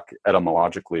to talk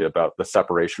etymologically about the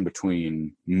separation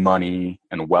between money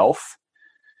and wealth.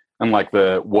 And like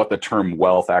what the term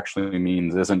wealth actually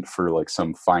means isn't for like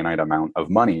some finite amount of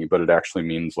money, but it actually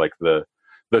means like the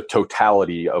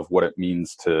totality of what it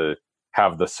means to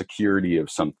have the security of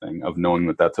something, of knowing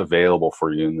that that's available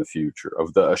for you in the future,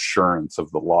 of the assurance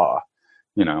of the law,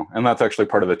 and that's actually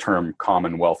part of the term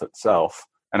commonwealth itself.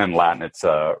 And in Latin, it's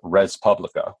res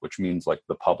publica, which means like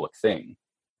the public thing,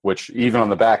 which even on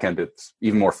the back end, it's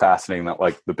even more fascinating that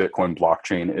like the Bitcoin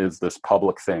blockchain is this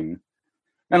public thing.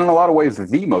 And in a lot of ways,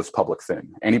 the most public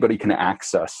thing. Anybody can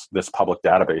access this public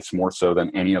database more so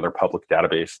than any other public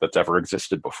database that's ever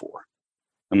existed before.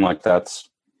 And like that's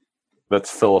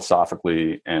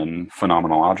philosophically and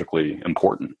phenomenologically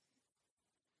important.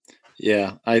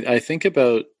 Yeah, I think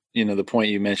about the point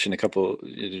you mentioned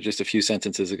just a few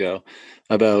sentences ago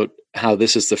about how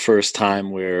this is the first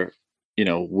time where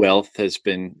wealth has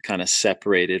been kind of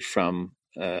separated from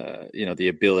the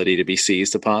ability to be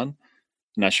seized upon.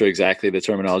 I'm not sure exactly the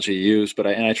terminology you use, but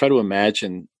I try to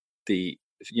imagine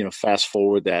fast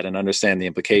forward that and understand the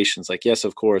implications. Like, yes,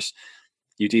 of course,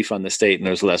 you defund the state and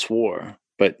there's less war.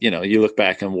 But, you look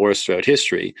back on wars throughout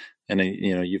history, and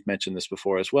you've mentioned this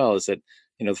before as well, is that,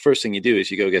 the first thing you do is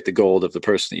you go get the gold of the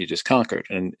person that you just conquered.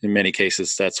 And in many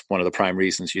cases, that's one of the prime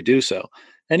reasons you do so.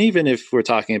 And even if we're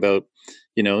talking about,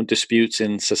 disputes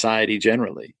in society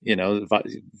generally,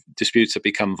 disputes that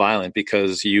become violent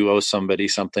because you owe somebody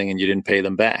something and you didn't pay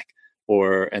them back,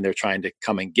 and they're trying to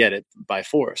come and get it by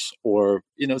force, or,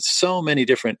 so many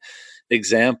different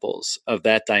examples of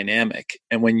that dynamic.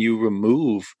 And when you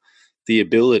remove the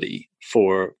ability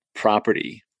for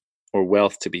property or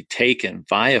wealth to be taken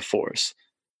via force,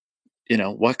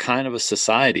 what kind of a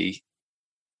society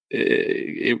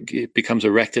it becomes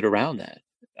erected around that?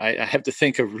 I have to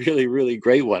think a really, really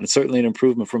great one. It's certainly an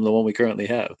improvement from the one we currently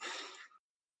have.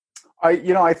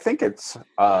 I think it's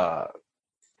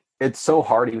it's so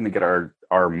hard even to get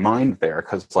our mind there,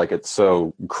 because like it's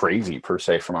so crazy per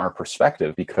se from our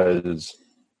perspective, because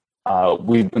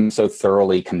we've been so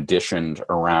thoroughly conditioned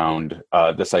around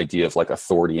this idea of like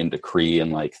authority and decree,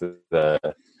 and like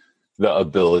the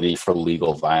ability for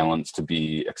legal violence to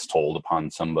be extolled upon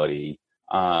somebody.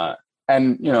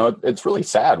 And you know, it's really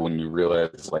sad when you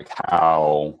realize like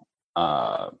how,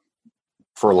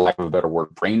 for lack of a better word,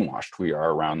 brainwashed we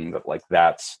are around that. Like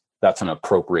that's an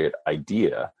appropriate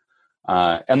idea.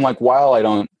 And like, while I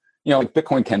don't, you know, like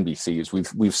Bitcoin can be seized.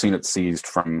 We've seen it seized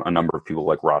from a number of people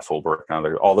like Ross Ulbricht and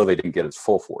others, although they didn't get his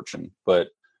full fortune. But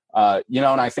you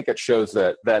know, and I think it shows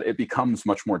that it becomes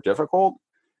much more difficult.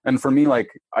 And for me,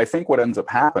 like, I think what ends up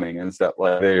happening is that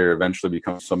like they eventually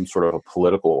become some sort of a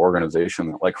political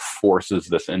organization that like forces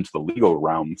this into the legal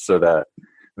realm, so that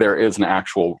there is an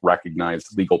actual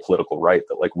recognized legal political right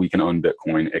that like we can own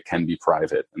Bitcoin, it can be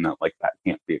private, and that like that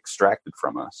can't be extracted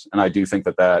from us. And I do think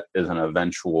that that is an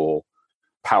eventual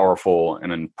powerful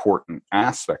and important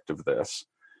aspect of this.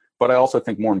 But I also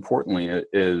think more importantly, it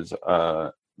is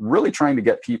really trying to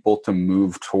get people to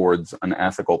move towards an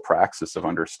ethical praxis of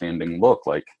understanding, look,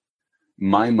 like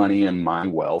my money and my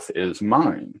wealth is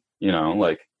mine. You know,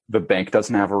 like the bank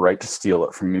doesn't have a right to steal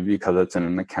it from me because it's in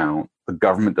an account. The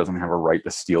government doesn't have a right to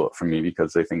steal it from me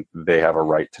because they think they have a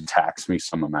right to tax me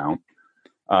some amount.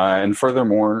 And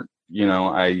furthermore, you know,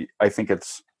 I think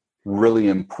it's really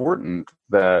important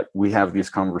that we have these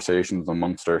conversations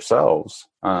amongst ourselves,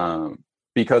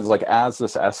 because like as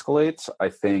this escalates, I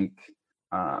think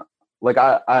like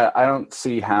I don't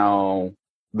see how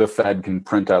the Fed can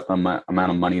print out the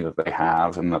amount of money that they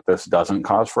have and that this doesn't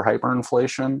cause for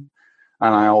hyperinflation.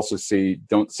 And I also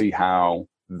don't see how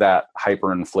that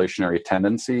hyperinflationary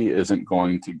tendency isn't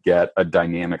going to get a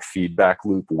dynamic feedback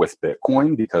loop with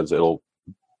Bitcoin, because it'll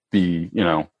be, you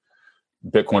know,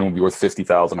 Bitcoin will be worth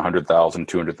 50,000, 100,000,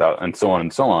 200,000, and so on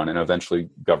and so on. And eventually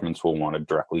governments will want to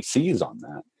directly seize on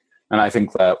that. And I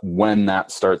think that when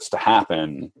that starts to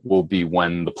happen will be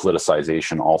when the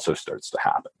politicization also starts to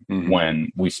happen. Mm-hmm.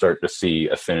 When we start to see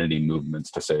affinity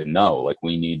movements to say, no, like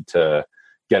we need to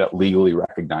get it legally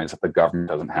recognized that the government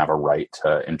doesn't have a right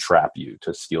to entrap you,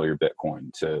 to steal your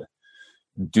Bitcoin, to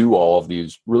do all of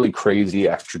these really crazy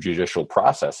extrajudicial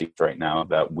processes right now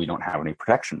that we don't have any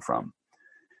protection from.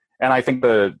 And I think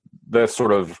the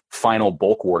sort of final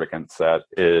bulk word against that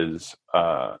is,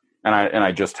 and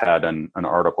I just had an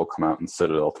article come out in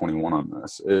Citadel 21 on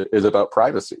this, is about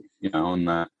privacy, you know, and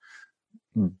that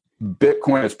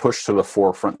Bitcoin has pushed to the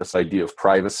forefront this idea of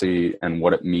privacy and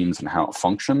what it means and how it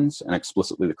functions, and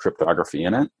explicitly the cryptography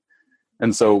in it.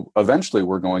 And so eventually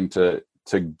we're going to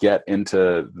get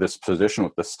into this position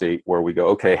with the state where we go,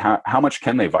 okay, how much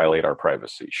can they violate our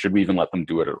privacy? Should we even let them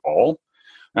do it at all?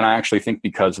 And I actually think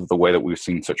because of the way that we've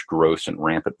seen such gross and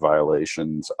rampant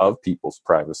violations of people's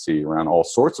privacy around all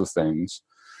sorts of things,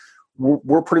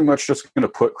 we're pretty much just going to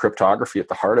put cryptography at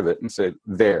the heart of it and say,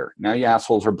 there, now you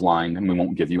assholes are blind and we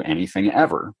won't give you anything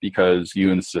ever because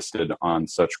you insisted on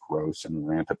such gross and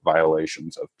rampant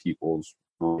violations of people's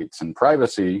rights and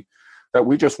privacy that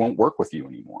we just won't work with you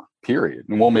anymore, period.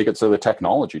 And we'll make it so the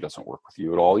technology doesn't work with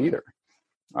you at all either.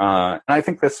 And I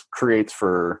think this creates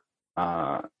for...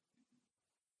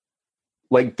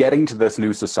 like getting to this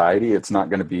new society, it's not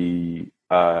going to be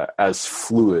as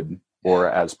fluid or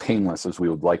as painless as we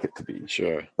would like it to be.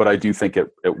 Sure. But I do think it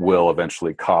will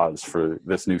eventually cause for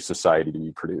this new society to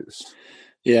be produced.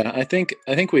 Yeah, I think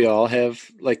we all have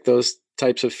like those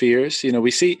types of fears. You know,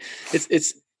 we see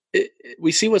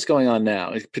we see what's going on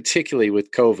now, particularly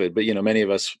with COVID. But you know, many of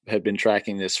us have been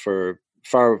tracking this for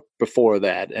far before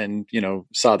that, and you know,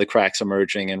 saw the cracks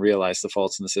emerging and realized the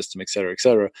faults in the system, et cetera, et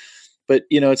cetera. But,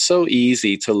 you know, it's so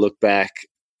easy to look back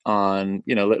on,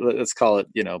 you know, let's call it,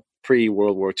 you know,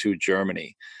 pre-World War II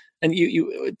Germany. And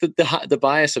the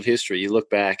bias of history, you look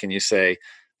back and you say,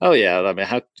 oh, yeah, I mean,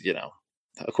 how, you know,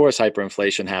 of course,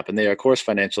 hyperinflation happened there. Of course,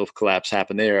 financial collapse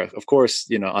happened there. Of course,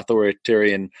 you know,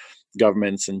 authoritarian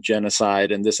governments and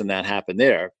genocide and this and that happened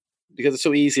there, because it's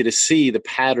so easy to see the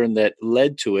pattern that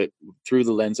led to it through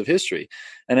the lens of history.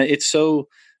 And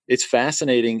it's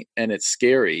fascinating and it's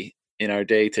scary in our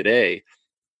day today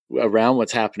around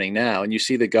what's happening now. And you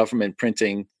see the government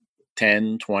printing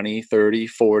 10, 20, 30,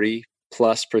 40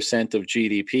 plus % of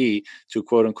GDP to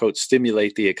quote unquote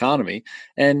stimulate the economy.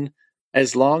 And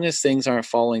as long as things aren't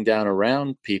falling down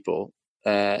around people,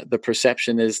 the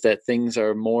perception is that things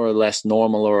are more or less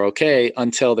normal or okay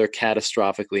until they're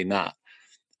catastrophically not.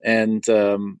 And,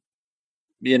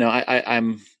 you know,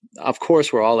 I'm, of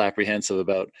course, we're all apprehensive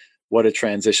about what a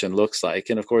transition looks like.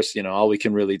 And of course, you know, all we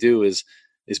can really do is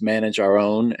is manage our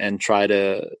own and try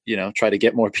to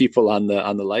get more people on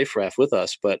the life raft with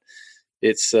us. But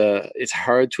it's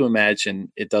hard to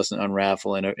imagine it doesn't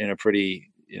unravel in a pretty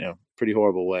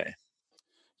horrible way.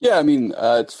 Yeah, I mean,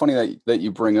 it's funny that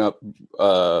you bring up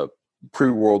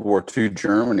pre-World War II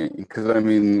Germany, because I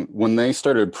mean, when they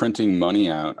started printing money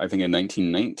out, I think in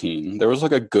 1919, there was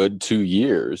like a good 2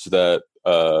 years that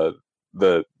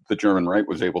the German Reich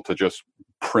was able to just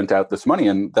print out this money,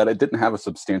 and that it didn't have a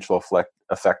substantial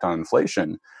effect on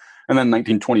inflation. And then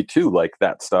 1922, like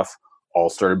that stuff all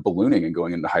started ballooning and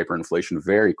going into hyperinflation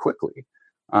very quickly.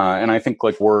 And I think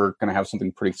like we're going to have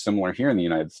something pretty similar here in the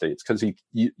United States, because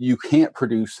you can't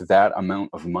produce that amount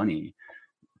of money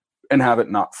and have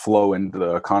it not flow into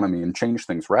the economy and change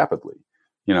things rapidly.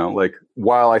 You know, like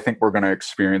while I think we're going to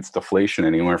experience deflation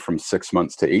anywhere from 6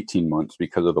 months to 18 months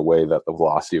because of the way that the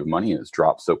velocity of money has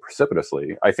dropped so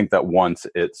precipitously, I think that once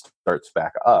it starts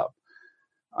back up,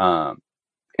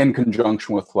 in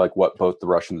conjunction with like what both the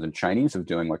Russians and Chinese are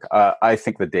doing, like I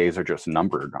think the days are just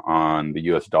numbered on the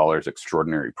U.S. dollar's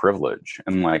extraordinary privilege,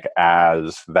 and like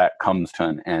as that comes to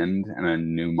an end and a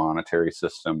new monetary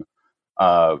system,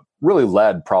 really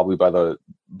led probably by the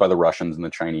Russians and the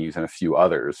Chinese and a few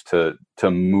others to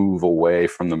move away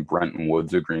from the Bretton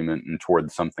Woods Agreement and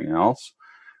towards something else.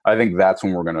 I think that's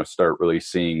when we're going to start really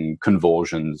seeing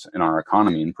convulsions in our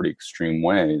economy in pretty extreme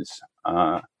ways.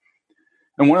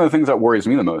 And one of the things that worries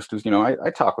me the most is, you know,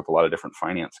 I talk with a lot of different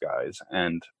finance guys,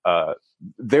 and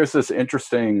there's this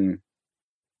interesting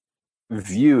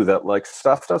view that like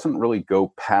stuff doesn't really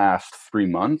go past 3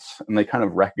 months, and they kind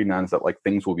of recognize that like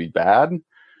things will be bad,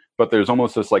 but there's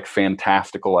almost this like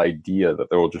fantastical idea that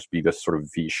there will just be this sort of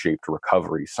V-shaped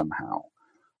recovery somehow.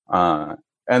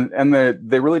 And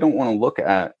they really don't want to look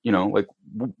at, you know, like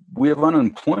we have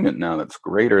unemployment now that's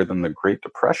greater than the Great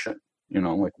Depression. You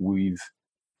know, like we've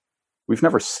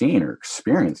never seen or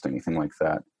experienced anything like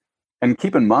that. And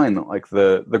keep in mind that like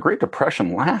the Great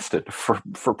Depression lasted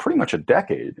for pretty much a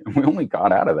decade. And we only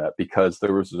got out of that because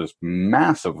there was this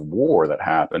massive war that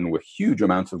happened with huge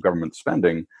amounts of government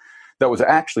spending that was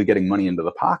actually getting money into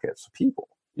the pockets of people.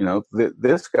 You know,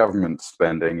 this government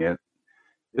spending,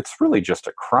 it's really just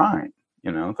a crime.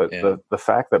 You know, the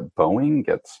fact that Boeing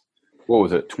gets, what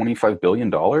was it, $25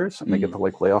 billion, and they get to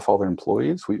like lay off all their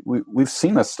employees. We've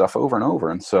seen this stuff over and over.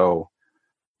 And so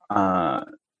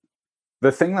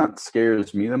the thing that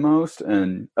scares me the most,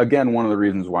 and again, one of the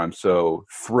reasons why I'm so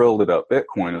thrilled about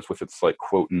Bitcoin is with its like,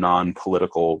 quote,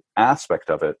 non-political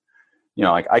aspect of it. You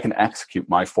know, like I can execute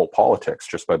my full politics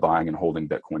just by buying and holding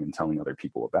Bitcoin and telling other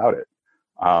people about it.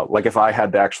 Like if I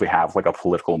had to actually have like a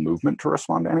political movement to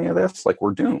respond to any of this, like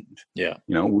we're doomed. Yeah.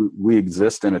 You know, we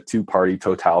exist in a two-party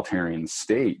totalitarian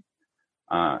state.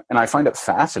 And I find it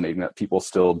fascinating that people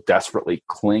still desperately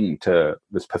cling to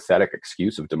this pathetic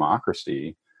excuse of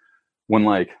democracy when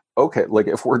like, okay, like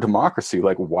if we're a democracy,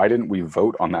 like why didn't we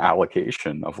vote on the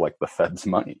allocation of like the Fed's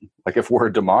money? Like if we're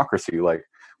a democracy, like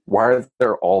why are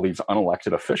there all these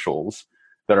unelected officials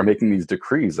that are making these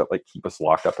decrees that like keep us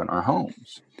locked up in our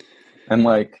homes? And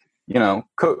like, you know,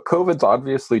 COVID's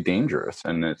obviously dangerous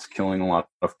and it's killing a lot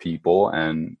of people.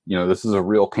 And, you know, this is a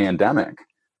real pandemic.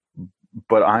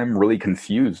 But I'm really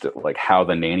confused at like how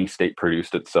the nanny state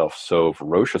produced itself so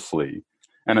ferociously.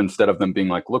 And instead of them being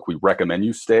like, look, we recommend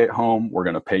you stay at home. We're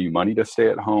going to pay you money to stay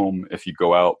at home. If you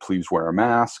go out, please wear a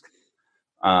mask.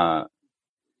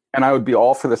 And I would be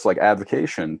all for this like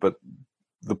advocation. But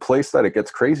the place that it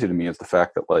gets crazy to me is the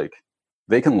fact that like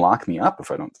they can lock me up if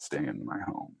I don't stay in my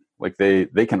home. Like they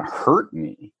can hurt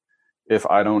me if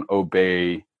I don't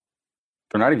obey.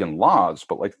 They're not even laws,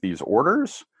 but like these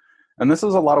orders. And this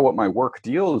is a lot of what my work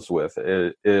deals with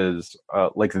is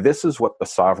like, this is what the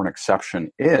sovereign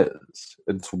exception is.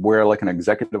 It's where like an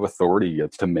executive authority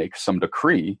gets to make some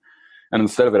decree. And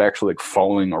instead of it actually like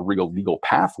following a real legal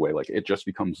pathway, like it just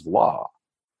becomes law.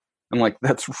 And like,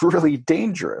 that's really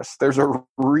dangerous. There's a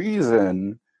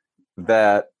reason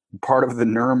that part of the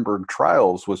Nuremberg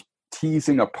trials was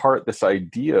teasing apart this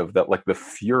idea of that like the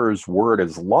Fuhrer's word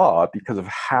is law because of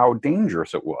how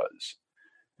dangerous it was.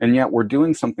 And yet we're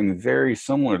doing something very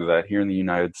similar to that here in the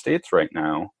United States right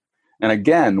now. And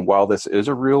again, while this is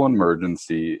a real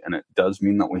emergency and it does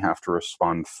mean that we have to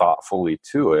respond thoughtfully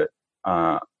to it,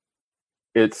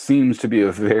 it seems to be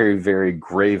a very, very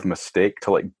grave mistake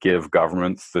to like give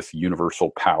governments this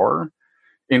universal power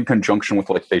in conjunction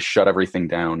with like they shut everything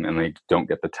down and they don't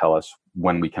get to tell us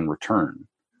when we can return.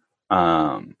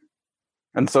 And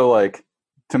so like,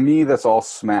 to me, this all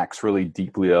smacks really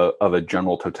deeply of a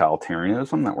general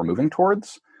totalitarianism that we're moving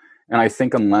towards. And I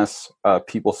think unless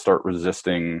people start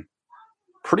resisting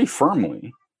pretty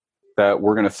firmly, that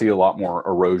we're going to see a lot more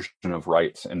erosion of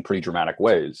rights in pretty dramatic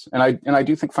ways. And I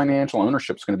do think financial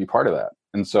ownership is going to be part of that.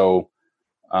 And so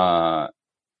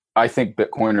I think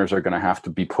Bitcoiners are going to have to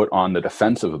be put on the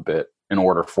defensive a bit in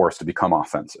order for us to become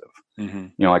offensive.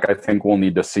 Mm-hmm. Like I think we'll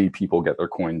need to see people get their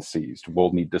coins seized.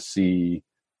 We'll need to see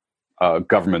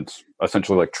governments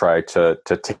essentially like try to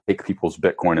take people's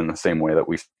Bitcoin in the same way that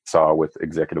we saw with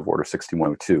Executive Order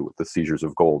 6102 with the seizures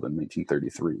of gold in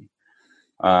 1933.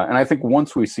 And I think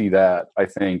once we see that, I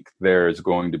think there's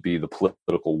going to be the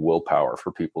political willpower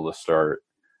for people to start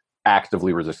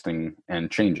actively resisting and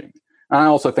changing. And I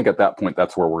also think at that point,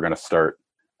 that's where we're going to start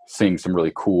seeing some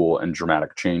really cool and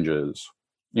dramatic changes,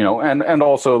 and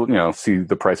also, see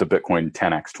the price of Bitcoin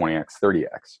 10x, 20x,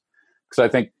 30x. Because I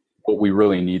think what we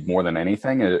really need more than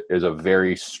anything is a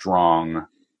very strong,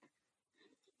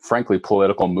 frankly,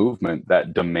 political movement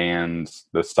that demands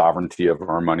the sovereignty of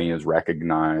our money is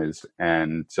recognized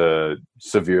and to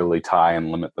severely tie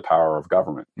and limit the power of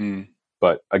government. Mm.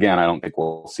 But again, I don't think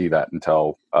we'll see that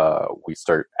until we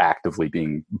start actively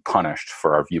being punished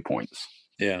for our viewpoints.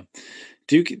 Yeah.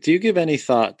 Do you give any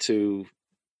thought to,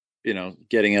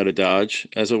 getting out of Dodge,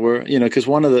 as it were? Because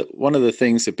one of the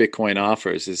things that Bitcoin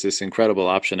offers is this incredible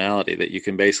optionality that you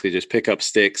can basically just pick up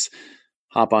sticks,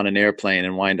 hop on an airplane,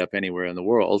 and wind up anywhere in the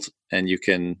world, and you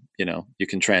can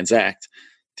transact.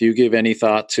 Do you give any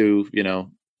thought to,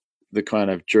 the kind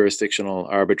of jurisdictional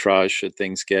arbitrage should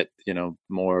things get,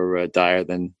 more dire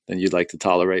than you'd like to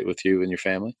tolerate with you and your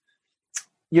family?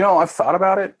 I've thought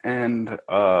about it, and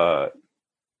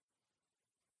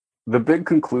the big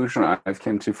conclusion I've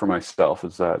came to for myself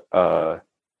is that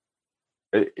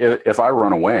if I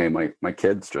run away, my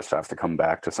kids just have to come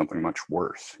back to something much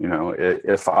worse.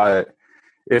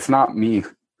 If not me,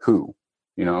 who?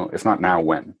 If not now,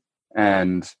 when?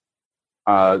 And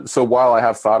so while I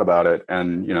have thought about it,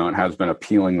 and it has been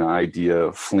appealing, the idea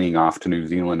of fleeing off to New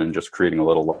Zealand and just creating a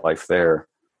little life there,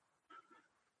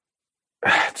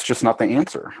 it's just not the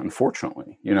answer,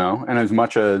 unfortunately. And as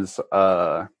much as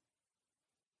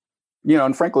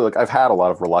and frankly, like I've had a lot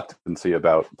of reluctancy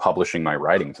about publishing my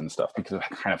writings and stuff because of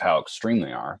kind of how extreme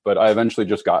they are. But I eventually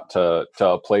just got to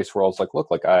a place where I was like,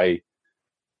 look, like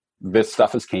this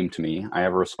stuff has came to me. I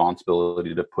have a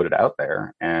responsibility to put it out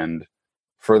there. And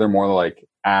furthermore, like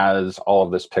as all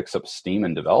of this picks up steam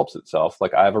and develops itself,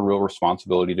 like I have a real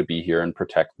responsibility to be here and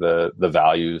protect the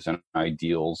values and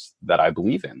ideals that I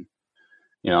believe in.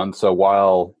 And so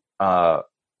while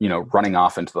running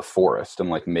off into the forest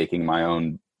and like making my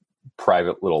own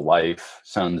private little life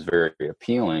sounds very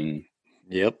appealing.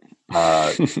 Yep.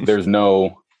 There's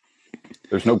no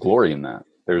glory in that.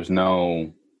 There's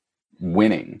no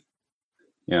winning.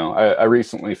 I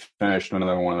recently finished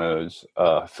another one of those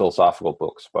philosophical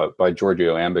books by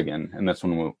Giorgio Agamben, and this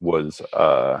one was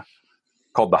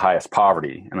called The Highest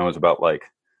Poverty, and it was about like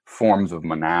forms of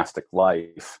monastic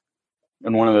life.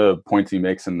 And one of the points he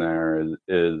makes in there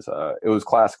is it was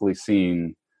classically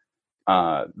seen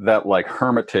that like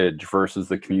hermitage versus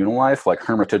the communal life, like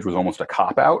hermitage was almost a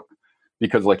cop-out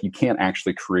because like you can't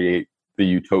actually create the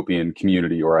utopian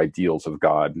community or ideals of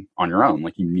God on your own.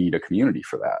 Like you need a community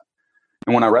for that.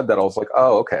 And when I read that, I was like,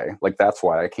 oh, okay. Like that's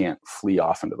why I can't flee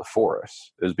off into the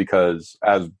forest, is because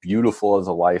as beautiful as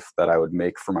a life that I would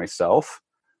make for myself,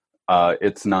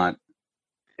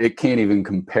 it can't even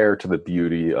compare to the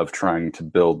beauty of trying to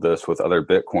build this with other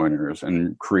Bitcoiners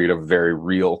and create a very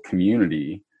real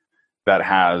community that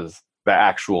has the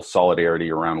actual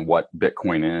solidarity around what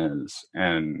Bitcoin is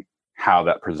and how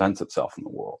that presents itself in the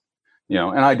world.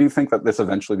 And I do think that this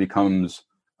eventually becomes,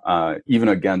 even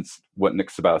against what Nick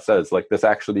Sabao says, like this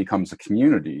actually becomes a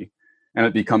community, and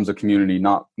it becomes a community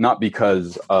not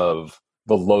because of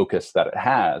the locus that it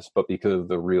has, but because of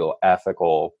the real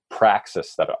ethical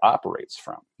praxis that it operates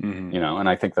from. Mm-hmm. And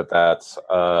I think that that's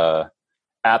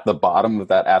at the bottom of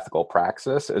that ethical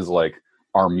praxis is like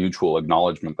our mutual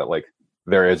acknowledgement that like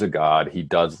there is a God, he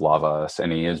does love us,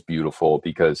 and he is beautiful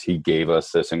because he gave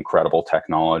us this incredible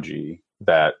technology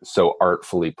that so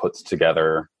artfully puts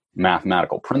together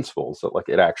mathematical principles that like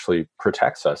it actually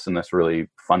protects us in this really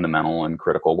fundamental and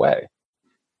critical way.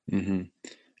 Mm-hmm.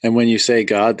 And when you say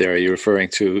God there, are you referring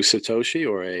to Satoshi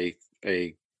or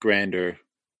a grander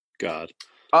God?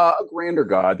 A grander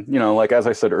God. Like as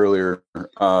I said earlier,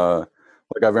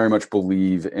 like I very much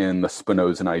believe in the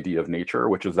Spinozan idea of nature,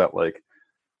 which is that like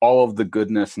all of the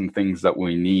goodness and things that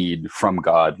we need from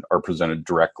God are presented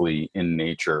directly in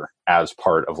nature as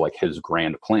part of like his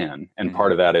grand plan. And Mm-hmm.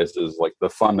 part of that is like the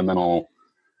fundamental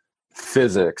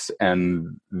physics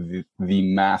and the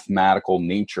mathematical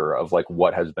nature of like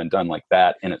what has been done. Like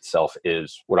that in itself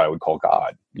is what I would call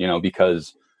God,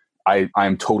 because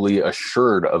I'm totally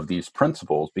assured of these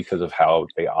principles because of how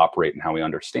they operate and how we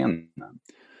understand them.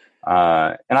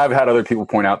 And I've had other people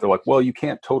point out, they're like, well, you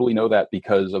can't totally know that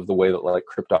because of the way that like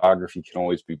cryptography can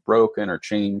always be broken or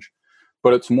change.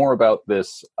 But it's more about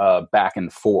this back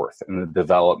and forth and the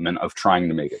development of trying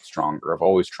to make it stronger, of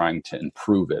always trying to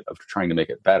improve it, of trying to make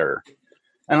it better.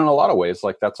 And in a lot of ways,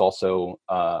 like that's also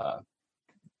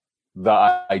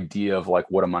the idea of like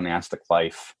what a monastic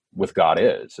life with God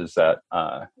is that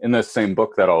in this same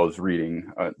book that I was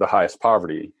reading, The Highest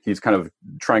Poverty, he's kind of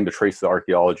trying to trace the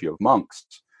archaeology of monks.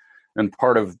 And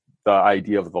part of the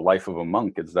idea of the life of a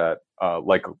monk is that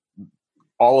like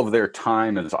all of their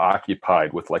time is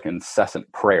occupied with like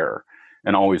incessant prayer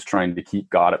and always trying to keep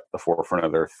God at the forefront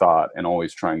of their thought and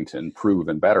always trying to improve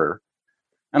and better.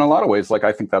 In a lot of ways, like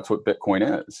I think that's what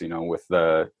Bitcoin is, you know, with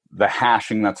the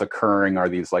hashing that's occurring are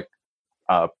these like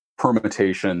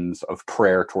permutations of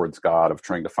prayer towards God, of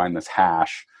trying to find this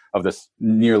hash of this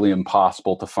nearly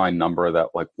impossible to find number that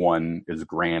like one is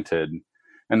granted.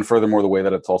 And furthermore, the way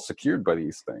that it's all secured by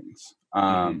these things.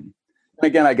 And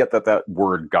again, I get that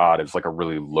word God is like a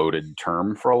really loaded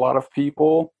term for a lot of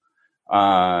people.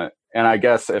 And I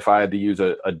guess if I had to use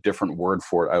a different word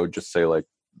for it, I would just say like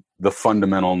the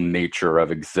fundamental nature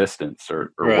of existence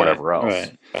or Right, whatever else.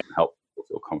 right. And help people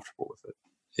feel comfortable with it.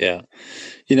 Yeah.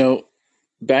 You know,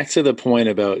 back to the point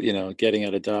about, you know, getting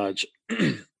out of Dodge.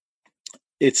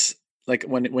 It's like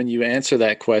when you answer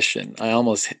that question, I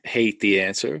almost hate the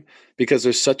answer because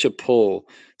there's such a pull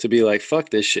to be like, fuck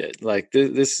this shit. Like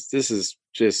this is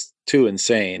just too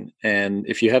insane. And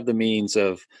if you have the means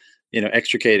of, you know,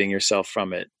 extricating yourself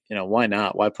from it, you know, why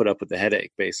not? Why put up with the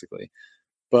headache, basically?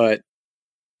 But,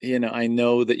 you know, I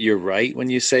know that you're right when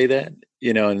you say that,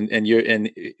 you know, and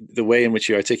the way in which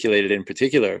you articulate it in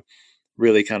particular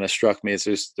really kind of struck me as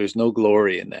there's no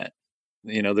glory in that.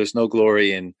 You know, there's no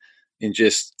glory in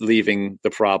just leaving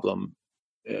the problem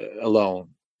alone,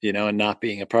 you know, and not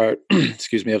being a part,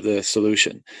 excuse me, of the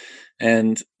solution.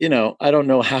 And, you know, I don't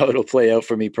know how it'll play out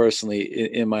for me personally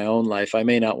in my own life. I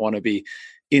may not want to be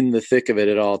in the thick of it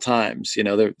at all times. You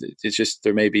know,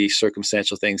 there may be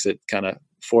circumstantial things that kind of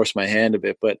force my hand a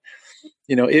bit, but,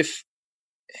 you know, if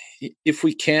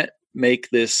we can't make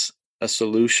this a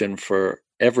solution for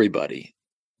everybody,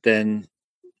 then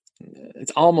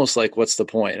it's almost like, what's the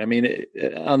point? I mean,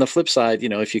 on the flip side, you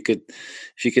know, if you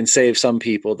can save some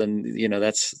people, then, you know,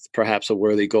 that's perhaps a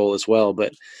worthy goal as well.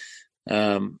 But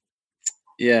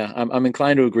yeah, I'm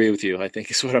inclined to agree with you, I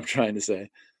think is what I'm trying to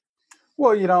say.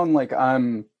 Well, you know, and like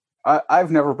I've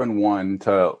never been one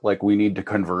to like, we need to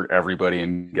convert everybody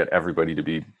and get everybody to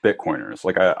be Bitcoiners.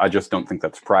 Like, I just don't think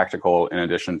that's practical, in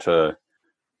addition to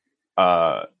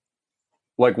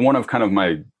like one of kind of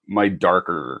my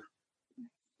darker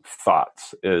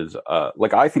thoughts is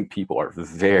like, I think people are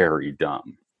very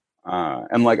dumb.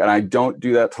 And I don't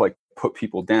do that to like put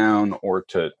people down or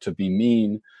to be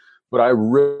mean, but I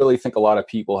really think a lot of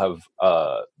people have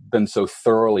been so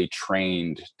thoroughly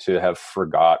trained to have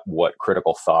forgot what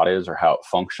critical thought is or how it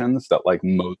functions that like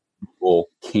most people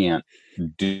can't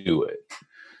do it.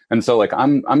 And so like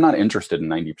I'm not interested in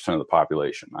 90% of the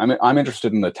population. I'm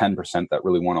interested in the 10% that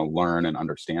really want to learn and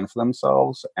understand for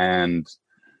themselves. And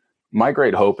my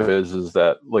great hope is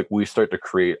that like we start to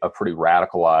create a pretty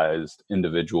radicalized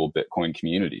individual Bitcoin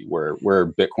community where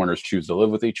Bitcoiners choose to live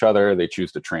with each other, they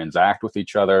choose to transact with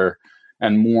each other,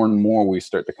 and more we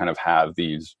start to kind of have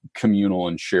these communal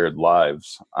and shared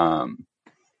lives. You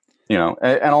know,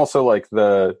 and also like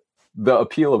the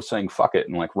appeal of saying fuck it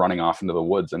and like running off into the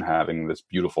woods and having this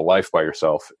beautiful life by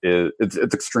yourself it's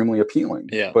extremely appealing.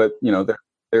 Yeah. But you know,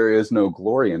 there is no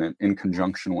glory in it in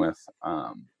conjunction with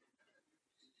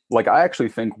like, I actually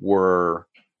think we're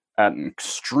at an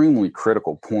extremely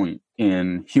critical point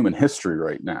in human history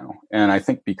right now. And I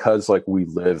think because like we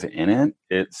live in it,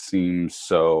 it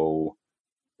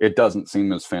doesn't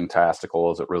seem as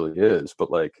fantastical as it really is.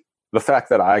 But like the fact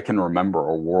that I can remember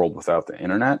a world without the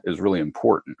internet is really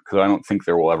important, because I don't think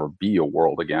there will ever be a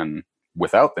world again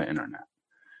without the internet.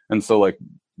 And so like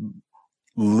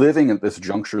living at this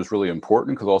juncture is really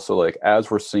important, because also like as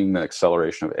we're seeing the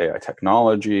acceleration of AI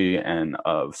technology and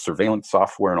of surveillance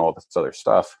software and all this other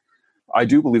stuff, I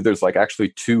do believe there's like actually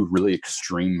two really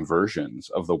extreme versions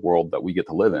of the world that we get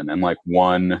to live in. And like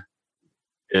one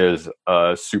is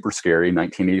a super scary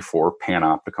 1984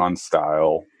 panopticon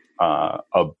style,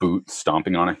 a boot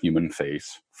stomping on a human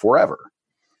face forever.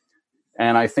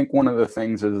 And I think one of the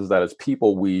things is that as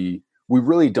people, we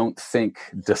really don't think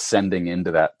descending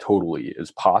into that totally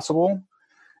is possible.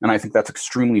 And I think that's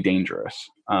extremely dangerous.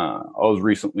 I was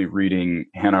recently reading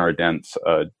Hannah Arendt's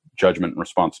Judgment and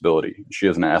Responsibility. She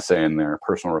has an essay in there,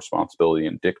 Personal Responsibility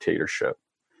and Dictatorship.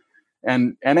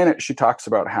 And in it, she talks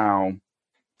about how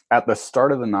at the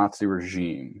start of the Nazi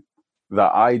regime,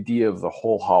 the idea of the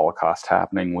whole Holocaust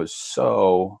happening was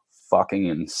so fucking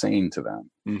insane to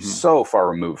them, so far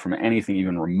removed from anything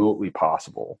even remotely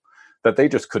possible, that they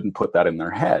just couldn't put that in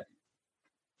their head.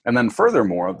 And then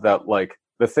furthermore, that like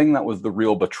the thing that was the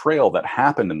real betrayal that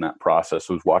happened in that process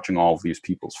was watching all of these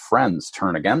people's friends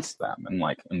turn against them and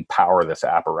like empower this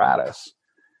apparatus.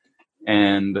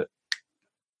 And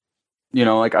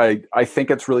like I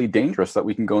think it's really dangerous that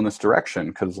we can go in this direction,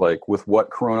 because like with what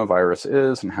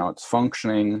coronavirus is and how it's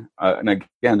functioning, and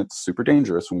again, it's super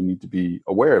dangerous and we need to be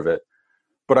aware of it.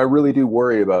 But I really do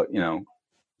worry about,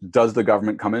 does the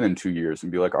government come in 2 years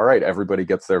and be like, all right, everybody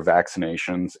gets their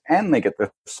vaccinations and they get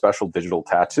the special digital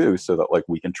tattoo so that like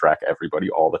we can track everybody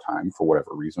all the time for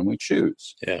whatever reason we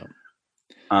choose. Yeah.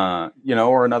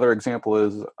 Or another example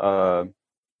is,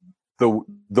 the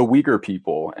Uyghur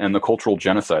people and the cultural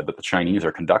genocide that the Chinese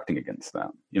are conducting against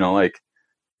them. Like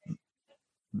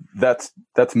that's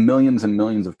millions and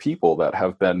millions of people that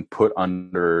have been put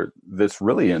under this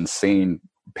really insane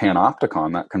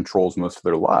panopticon that controls most of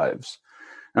their lives.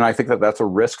 And I think that that's a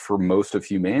risk for most of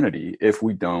humanity if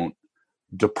we don't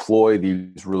deploy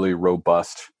these really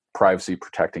robust privacy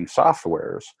protecting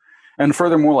softwares. And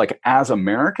furthermore, like as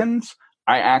Americans,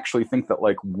 I actually think that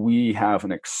like we have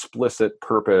an explicit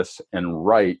purpose and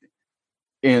right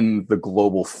in the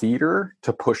global theater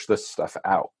to push this stuff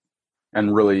out.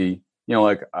 And really,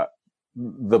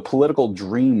 the political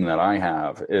dream that I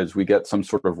have is we get some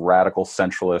sort of radical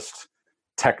centralist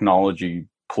technology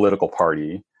political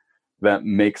party that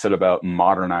makes it about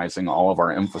modernizing all of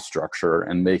our infrastructure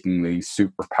and making these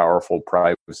super powerful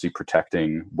privacy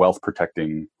protecting, wealth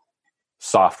protecting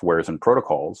softwares and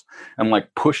protocols, and like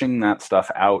pushing that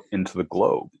stuff out into the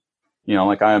globe.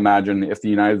 Like I imagine if the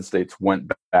United States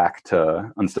went back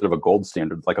to, instead of a gold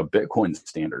standard, like a Bitcoin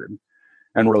standard,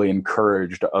 and really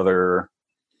encouraged other,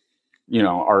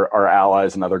 our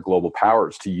allies and other global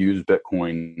powers to use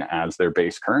Bitcoin as their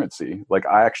base currency. Like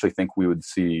I actually think we would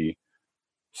see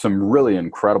some really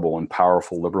incredible and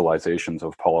powerful liberalizations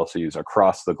of policies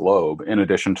across the globe, in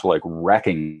addition to like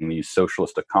wrecking these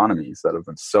socialist economies that have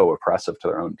been so oppressive to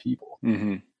their own people.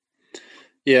 Mm-hmm.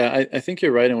 Yeah, I think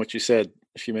you're right in what you said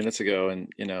a few minutes ago. And,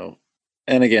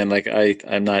 and again, like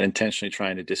I'm not intentionally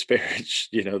trying to disparage,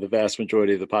 the vast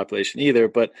majority of the population either.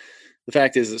 But the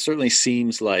fact is, it certainly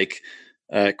seems like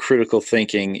critical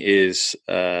thinking is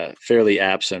fairly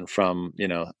absent from,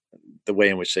 the way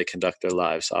in which they conduct their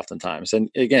lives oftentimes. And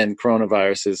again,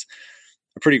 coronavirus is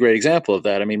a pretty great example of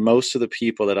that. I mean, most of the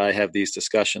people that I have these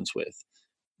discussions with,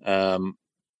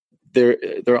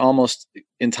 they're almost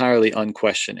entirely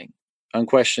unquestioning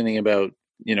about,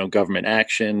 government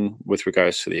action with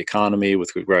regards to the economy,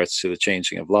 with regards to the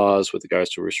changing of laws, with regards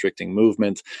to restricting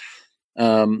movement.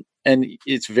 And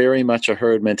it's very much a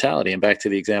herd mentality. And back to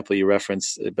the example you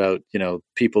referenced about,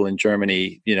 people in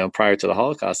Germany, prior to the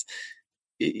Holocaust,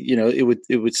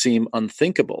 it would seem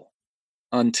unthinkable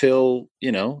until,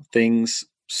 things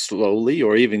slowly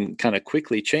or even kind of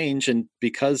quickly change. And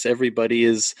because everybody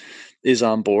is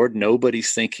on board,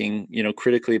 nobody's thinking,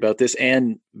 critically about this.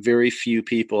 And very few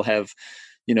people have,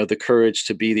 the courage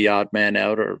to be the odd man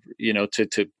out or,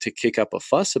 to kick up a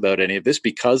fuss about any of this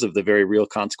because of the very real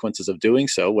consequences of doing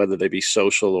so, whether they be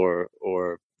social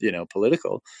or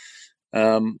political.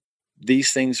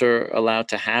 These things are allowed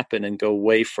to happen and go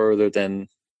way further than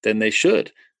they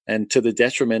should, and to the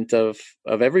detriment of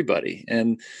everybody.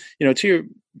 And to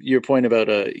your point about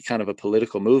a kind of a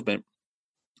political movement,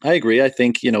 I agree. I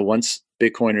think once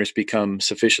Bitcoiners become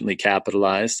sufficiently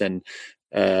capitalized and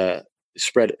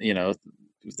spread,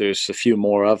 there's a few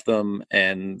more of them,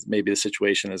 and maybe the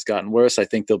situation has gotten worse, I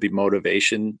think there'll be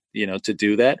motivation, to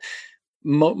do that.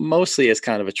 Mostly as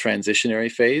kind of a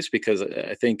transitionary phase, because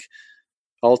I think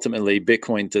ultimately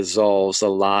Bitcoin dissolves a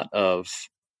lot of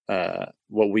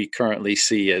what we currently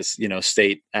see as,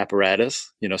 state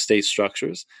apparatus, state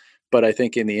structures. But I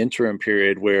think in the interim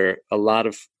period where a lot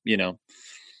of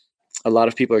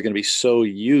people are going to be so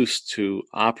used to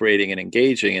operating and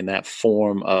engaging in that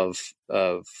form of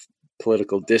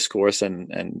political discourse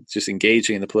and just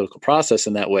engaging in the political process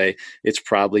in that way, it's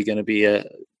probably going to be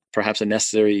perhaps a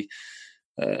necessary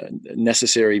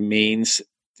means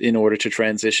in order to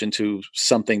transition to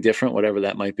something different, whatever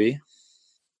that might be.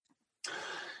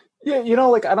 Yeah,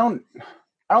 I don't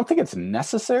think it's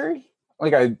necessary.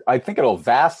 Like, I think it'll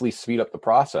vastly speed up the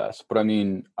process. But I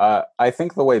mean, I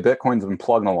think the way Bitcoin's been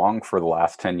plugging along for the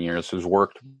last 10 years has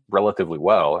worked relatively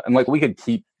well. And like, we could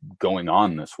keep going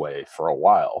on this way for a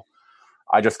while.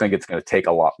 I just think it's going to take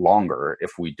a lot longer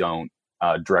if we don't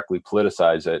directly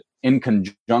politicize it in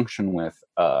conjunction with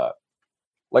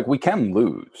like we can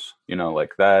lose, you know,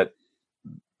 like that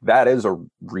is a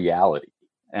reality.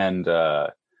 And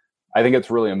I think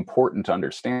it's really important to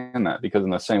understand that, because in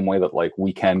the same way that like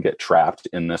we can get trapped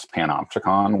in this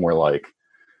panopticon where like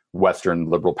Western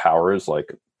liberal powers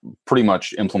like pretty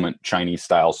much implement Chinese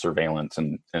style surveillance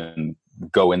and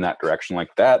go in that direction,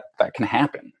 like that can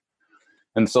happen.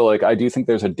 And so like I do think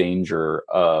there's a danger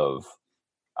of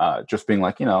just being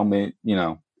like,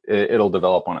 it'll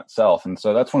develop on itself. And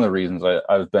so that's one of the reasons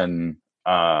I've been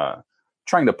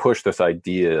trying to push this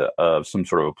idea of some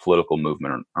sort of a political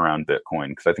movement around Bitcoin,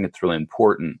 because I think it's really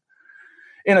important.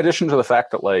 In addition to the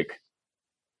fact that like,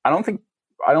 I don't think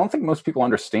most people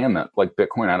understand that like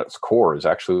Bitcoin at its core is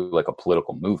actually like a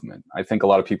political movement. I think a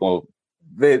lot of people,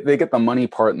 they get the money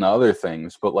part and the other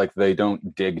things, but like they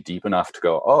don't dig deep enough to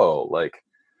go, oh, like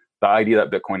the idea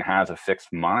that Bitcoin has a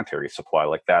fixed monetary supply,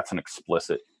 like that's an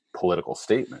explicit political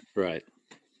statement. Right.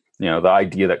 You know, the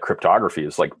idea that cryptography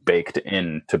is like baked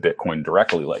into Bitcoin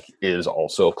directly, like is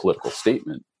also a political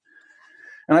statement.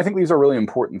 And I think these are really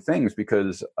important things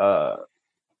because,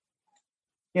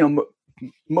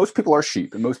 most people are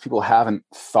sheep and most people haven't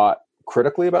thought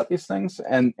critically about these things.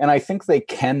 And I think they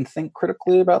can think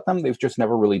critically about them. They've just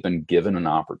never really been given an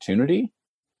opportunity.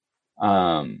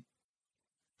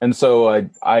 And so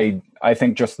I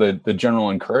think just the general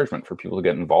encouragement for people to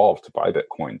get involved, to buy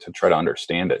Bitcoin, to try to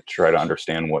understand it, to try to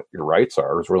understand what your rights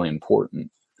are is really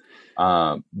important.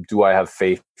 Do I have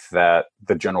faith that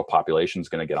the general population is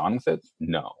going to get on with it?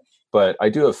 No. But I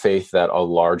do have faith that a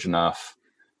large enough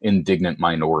indignant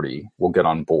minority will get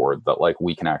on board, that like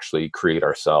we can actually create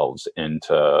ourselves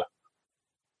into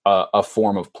a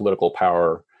form of political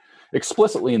power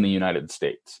explicitly in the United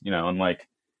States, and like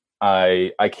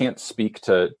I can't speak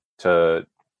to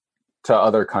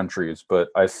other countries, but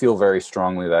I feel very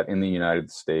strongly that in the United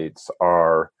States,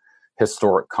 our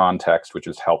historic context, which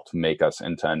has helped make us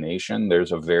into a nation,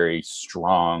 there's a very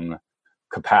strong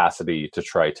capacity to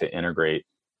try to integrate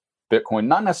Bitcoin,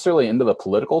 not necessarily into the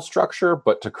political structure,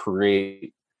 but to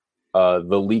create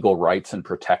the legal rights and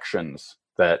protections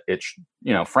that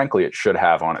frankly, it should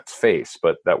have on its face,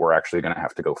 but that we're actually going to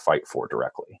have to go fight for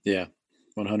directly. Yeah.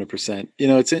 100%.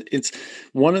 It's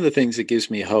one of the things that gives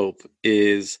me hope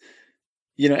is,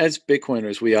 as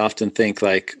Bitcoiners, we often think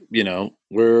like,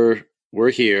 we're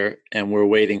here and we're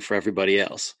waiting for everybody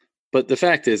else. But the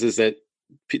fact is that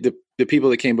the people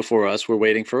that came before us were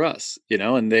waiting for us,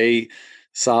 and they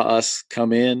saw us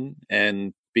come in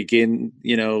and begin,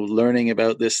 learning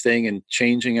about this thing and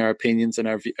changing our opinions and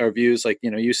our views. Like,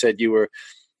 you said you were,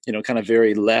 kind of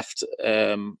very left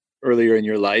earlier in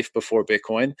your life before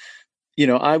Bitcoin.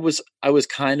 I was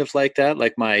kind of like that.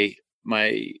 Like my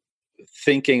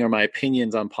thinking or my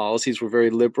opinions on policies were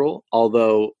very liberal,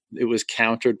 although it was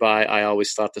countered by, I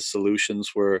always thought the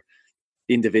solutions were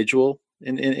individual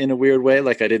in a weird way.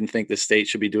 Like I didn't think the state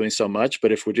should be doing so much,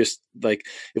 but if we just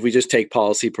take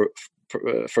policy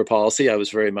for policy, I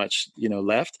was very much,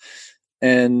 left.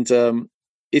 And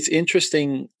it's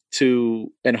interesting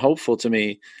and hopeful to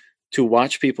me to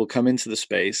watch people come into the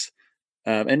space.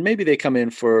 And maybe they come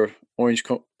in for orange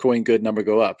coin good, number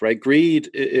go up, right? Greed,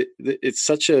 it's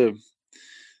such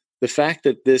the fact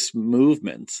that this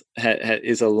movement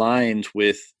is aligned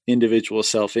with individual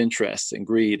self-interest and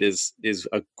greed is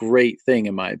a great thing,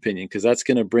 in my opinion, because that's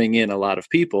going to bring in a lot of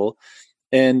people.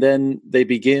 And then they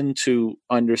begin to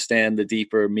understand the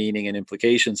deeper meaning and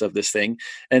implications of this thing.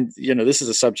 And, this is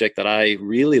a subject that I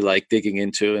really like digging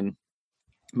into, and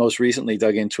most recently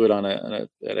dug into it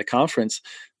at a conference.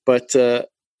 But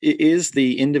it is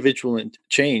the individual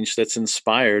change that's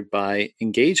inspired by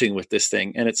engaging with this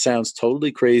thing. And it sounds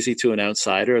totally crazy to an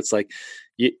outsider. It's like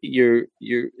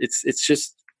it's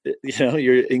just,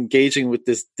 you're engaging with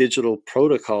this digital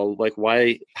protocol. Like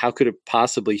how could it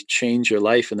possibly change your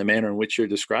life in the manner in which you're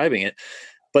describing it?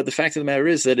 But the fact of the matter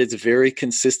is that it's very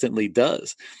consistently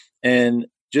does. And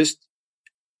just,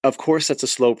 of course, that's a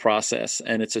slow process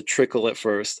and it's a trickle at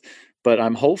first, but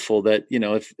I'm hopeful that,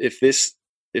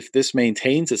 if this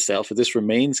maintains itself, if this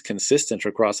remains consistent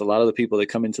across a lot of the people that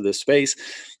come into this space,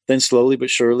 then slowly but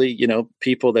surely,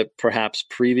 people that perhaps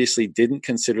previously didn't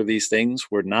consider these things,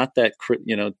 were not that,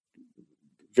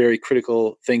 very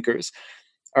critical thinkers,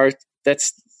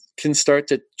 can start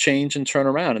to change and turn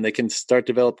around, and they can start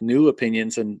to develop new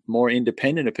opinions and more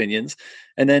independent opinions,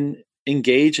 and then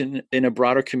engage in a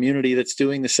broader community that's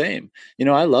doing the same.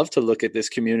 I love to look at this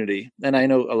community, and I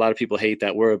know a lot of people hate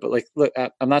that word, but look,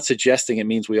 I'm not suggesting it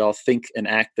means we all think and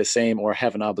act the same or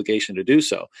have an obligation to do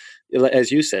so.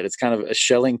 As you said, it's kind of a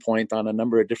Schelling point on a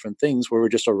number of different things where we're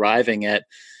just arriving at,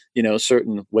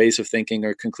 certain ways of thinking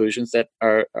or conclusions that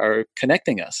are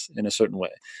connecting us in a certain way.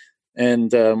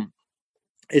 And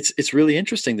it's really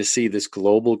interesting to see this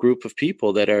global group of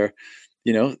people that are,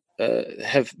 you know,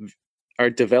 have are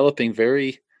developing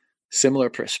very similar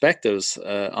perspectives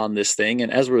on this thing,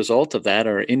 and as a result of that,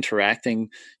 are interacting,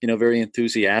 very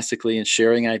enthusiastically and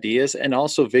sharing ideas, and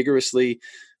also vigorously,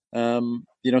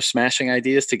 smashing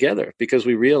ideas together because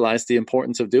we realize the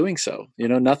importance of doing so.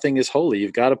 Nothing is holy.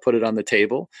 You've got to put it on the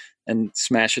table and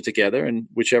smash it together. And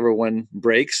whichever one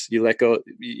breaks, you let go,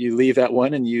 you leave that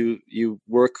one and you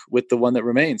work with the one that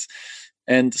remains.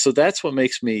 And so that's what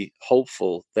makes me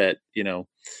hopeful that,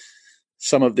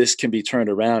 some of this can be turned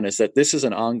around, is that this is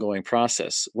an ongoing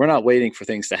process. We're not waiting for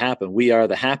things to happen. We are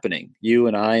the happening, you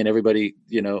and I and everybody,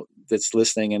 that's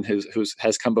listening and who's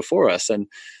has come before us. And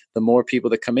the more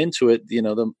people that come into it,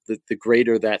 the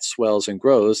greater that swells and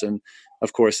grows. And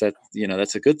of course that,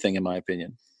 that's a good thing in my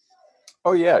opinion.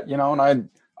 Oh yeah. And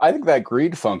I think that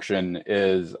greed function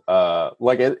is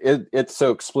like it's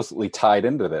so explicitly tied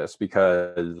into this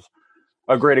because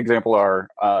a great example are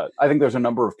I think there's a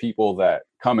number of people that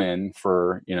come in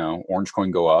for, Orange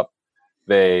Coin go up,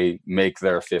 they make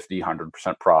their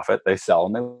 50-100% profit, they sell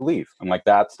and they leave, and like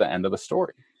that's the end of the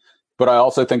story. But I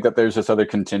also think that there's this other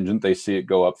contingent, they see it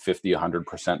go up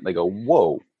 50-100%, they go,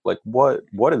 whoa, like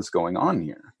what is going on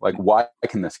here? Like why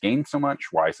can this gain so much?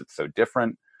 Why is it so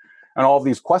different? And all of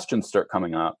these questions start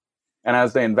coming up. And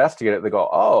as they investigate it, they go,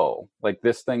 oh, like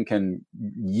this thing can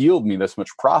yield me this much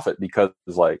profit because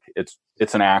like it's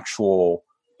an actual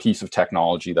piece of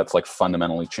technology that's like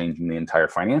fundamentally changing the entire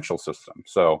financial system.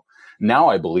 So now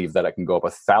I believe that it can go up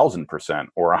 1,000%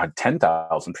 or 10,000%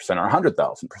 or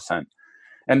 100,000%.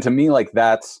 And to me, like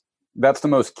that's the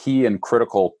most key and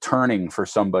critical turning for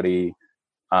somebody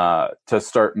to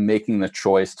start making the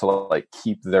choice to like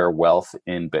keep their wealth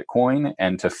in Bitcoin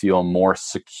and to feel more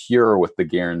secure with the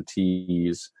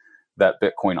guarantees that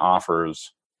Bitcoin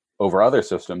offers over other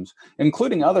systems,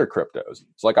 including other cryptos.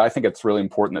 It's like I think it's really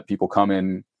important that people come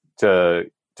in to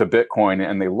Bitcoin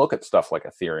and they look at stuff like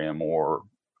Ethereum or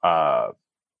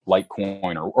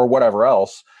Litecoin or whatever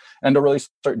else, and to really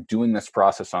start doing this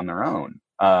process on their own.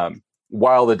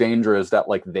 While the danger is that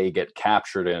like they get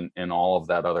captured in all of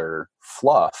that other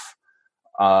fluff,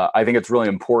 I think it's really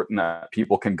important that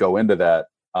people can go into that,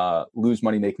 lose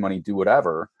money, make money, do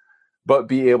whatever, but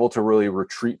be able to really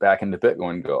retreat back into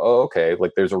Bitcoin and go, oh, okay,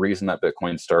 like there's a reason that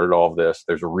Bitcoin started all of this.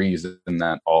 There's a reason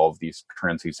that all of these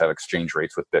currencies have exchange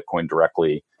rates with Bitcoin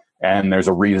directly. And there's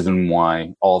a reason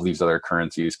why all of these other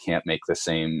currencies can't make the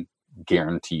same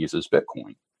guarantees as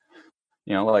Bitcoin.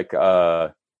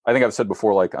 I think I've said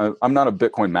before, like I'm not a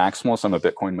Bitcoin maximalist, I'm a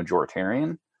Bitcoin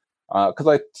majoritarian.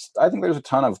 Because I think there's a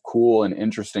ton of cool and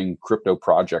interesting crypto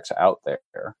projects out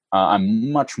there.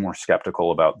 I'm much more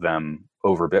skeptical about them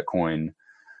over Bitcoin,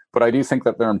 but I do think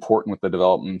that they're important with the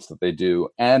developments that they do,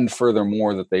 and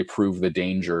furthermore that they prove the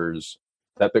dangers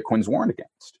that Bitcoin's warned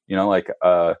against.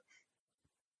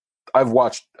 I've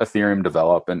watched Ethereum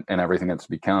develop and everything it's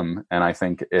become, and I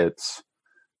think it's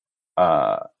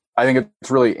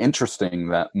really interesting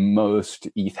that most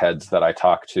ETH heads that I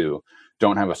talk to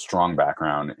don't have a strong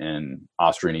background in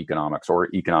Austrian economics or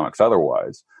economics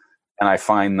otherwise. And I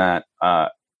find that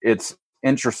it's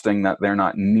interesting that they're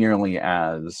not nearly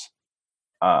as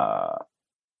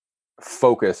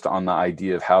focused on the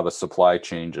idea of how the supply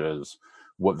changes,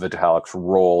 what Vitalik's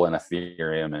role in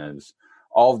Ethereum is,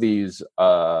 all these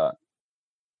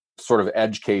sort of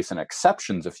edge case and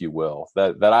exceptions, if you will,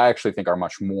 that I actually think are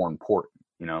much more important.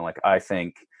 I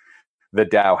think the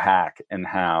DAO hack and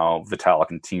how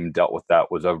Vitalik and team dealt with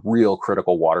that was a real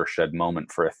critical watershed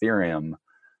moment for Ethereum.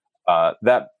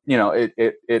 That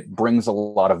it brings a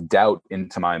lot of doubt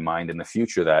into my mind in the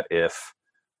future that if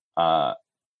there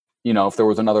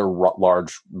was another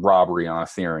large robbery on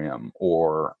Ethereum,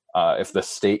 or if the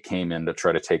state came in to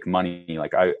try to take money,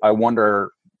 like I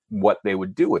wonder what they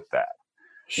would do with that.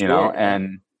 Sure.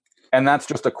 And that's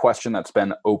just a question that's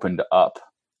been opened up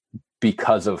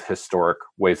because of historic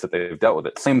ways that they've dealt with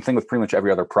it. Same thing with pretty much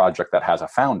every other project that has a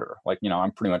founder. Like,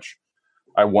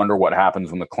 I wonder what happens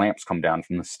when the clamps come down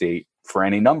from the state for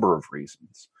any number of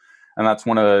reasons. And that's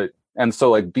and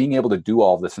so like being able to do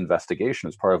all of this investigation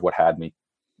is part of what had me,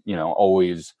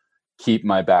 always keep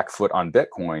my back foot on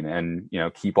Bitcoin and,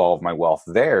 keep all of my wealth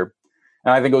there.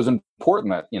 And I think it was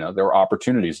important that, there were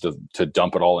opportunities to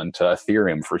dump it all into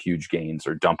Ethereum for huge gains,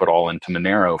 or dump it all into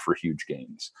Monero for huge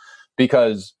gains.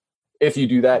 Because if you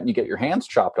do that and you get your hands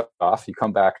chopped off, you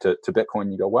come back to Bitcoin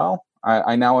and you go, well,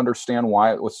 I now understand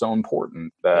why it was so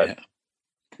important that,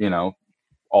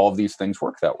 all of these things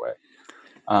work that way.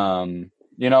 And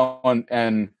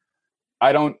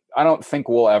I don't think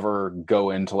we'll ever go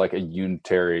into like a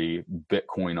unitary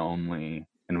Bitcoin only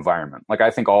environment. Like,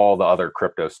 I think all the other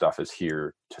crypto stuff is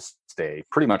here to stay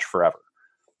pretty much forever.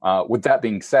 With that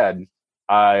being said,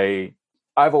 I've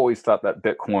always thought that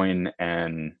Bitcoin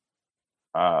and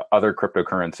other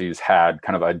cryptocurrencies had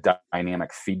kind of a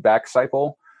dynamic feedback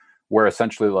cycle where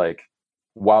essentially, like,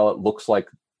 while it looks like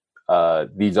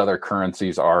these other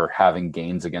currencies are having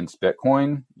gains against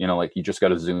Bitcoin, you know, like, you just got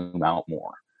to zoom out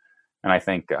more. And I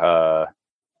think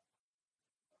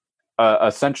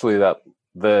essentially that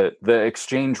the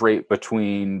exchange rate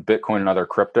between Bitcoin and other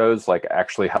cryptos, like,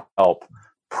 actually help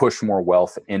push more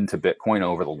wealth into Bitcoin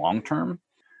over the long term.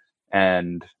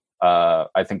 And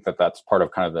I think that that's part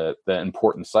of kind of the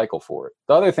important cycle for it.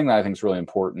 The other thing that I think is really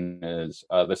important is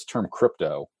this term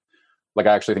crypto. Like,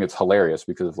 I actually think it's hilarious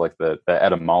because of, like, the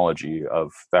etymology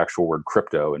of the actual word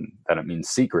crypto, and that it means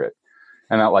secret.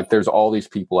 And that, like, there's all these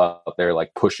people out there,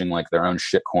 like, pushing, like, their own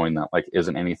shitcoin that, like,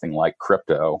 isn't anything like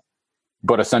crypto.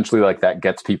 But essentially, like, that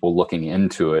gets people looking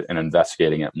into it and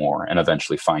investigating it more and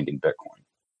eventually finding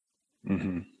Bitcoin.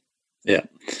 Mm-hmm. Yeah.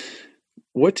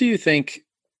 What do you think,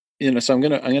 so I'm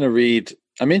gonna read,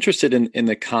 I'm interested in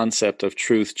the concept of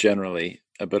truth generally,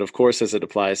 but of course, as it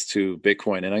applies to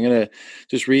Bitcoin. And I'm going to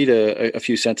just read a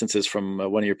few sentences from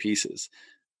one of your pieces.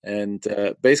 And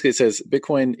basically it says,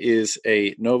 Bitcoin is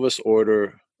a novus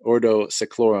ordo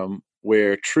seclorum,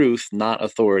 where truth, not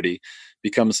authority,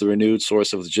 becomes the renewed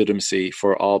source of legitimacy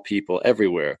for all people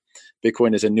everywhere.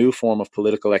 Bitcoin is a new form of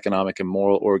political, economic, and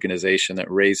moral organization that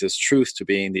raises truth to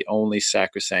being the only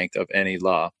sacrosanct of any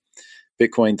law.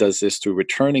 Bitcoin does this through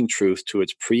returning truth to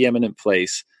its preeminent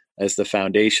place as the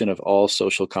foundation of all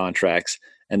social contracts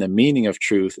and the meaning of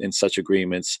truth in such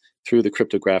agreements through the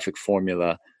cryptographic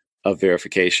formula of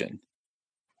verification.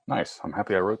 Nice. I'm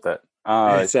happy I wrote that.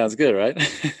 It sounds good,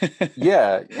 right?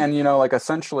 Yeah. And, you know, like,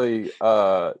 essentially,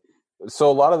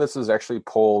 so a lot of this is actually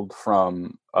pulled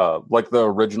from like the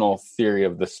original theory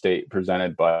of the state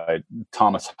presented by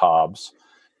Thomas Hobbes.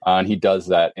 And he does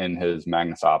that in his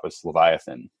Magnus Opus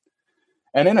Leviathan.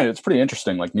 And in it, it's pretty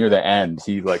interesting. Like, near the end,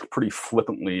 he, like, pretty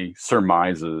flippantly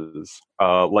surmises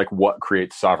like, what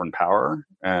creates sovereign power.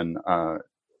 And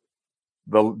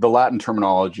the Latin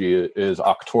terminology is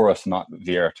auctorus not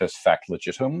veritas fact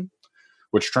legitimum,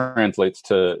 which translates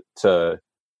to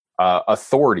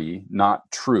authority,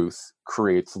 not truth,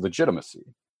 creates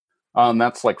legitimacy.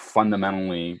 That's, like,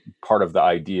 fundamentally part of the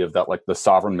idea of that, like, the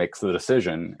sovereign makes the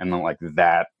decision, and then, like,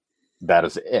 that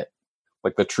is it.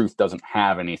 Like, the truth doesn't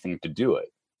have anything to do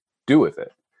with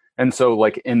it. And so,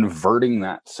 like, inverting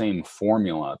that same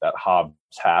formula that Hobbes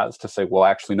has to say, well,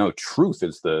 actually, no, truth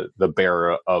is the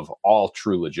bearer of all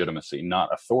true legitimacy, not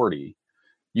authority.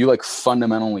 You, like,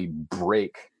 fundamentally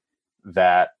break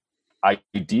that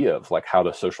idea of, like, how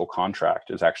the social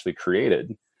contract is actually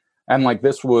created. And, like,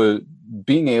 this was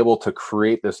being able to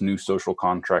create this new social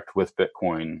contract with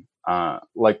Bitcoin.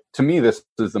 Like, to me, this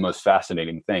is the most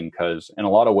fascinating thing, because in a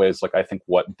lot of ways, like, I think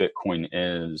what Bitcoin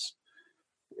is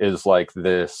like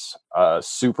this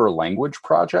super language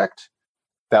project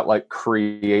that, like,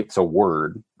 creates a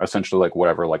word, essentially, like,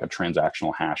 whatever, like, a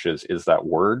transactional hash is that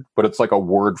word, but it's like a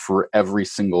word for every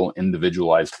single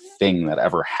individualized thing that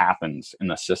ever happens in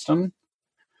the system.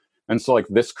 And so, like,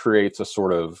 this creates a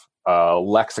sort of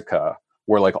lexica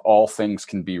where, like, all things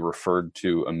can be referred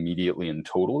to immediately and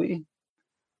totally.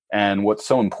 And what's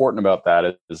so important about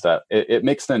that is that it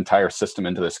makes the entire system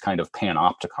into this kind of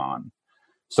panopticon,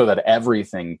 so that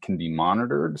everything can be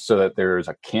monitored, so that there's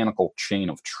a canonical chain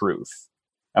of truth.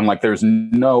 And, like, there's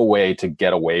no way to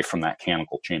get away from that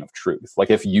canonical chain of truth. Like,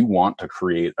 if you want to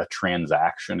create a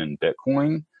transaction in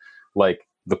Bitcoin, like,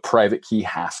 the private key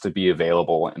has to be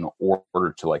available in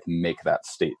order to, like, make that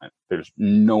statement. There's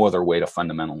no other way to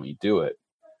fundamentally do it.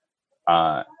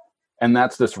 And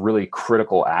that's this really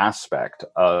critical aspect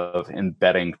of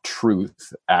embedding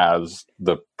truth as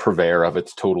the purveyor of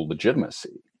its total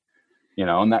legitimacy. You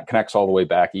know, and that connects all the way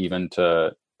back even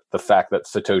to the fact that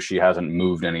Satoshi hasn't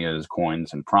moved any of his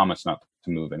coins and promised not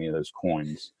to move any of those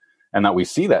coins. And that we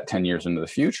see that 10 years into the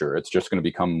future, it's just going to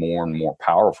become more and more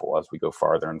powerful as we go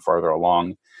farther and farther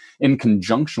along, in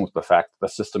conjunction with the fact that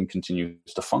the system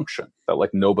continues to function, that,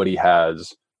 like, nobody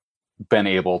has been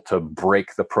able to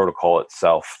break the protocol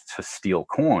itself to steal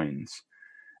coins.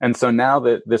 And so now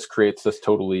that this creates this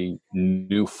totally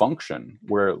new function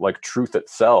where, like, truth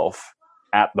itself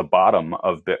at the bottom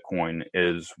of Bitcoin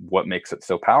is what makes it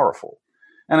so powerful.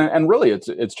 And really,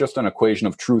 it's just an equation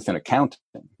of truth and accounting.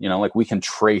 You know, like, we can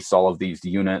trace all of these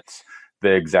units,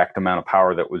 the exact amount of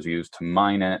power that was used to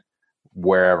mine it,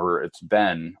 wherever it's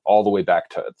been, all the way back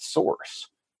to its source.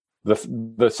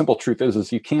 The simple truth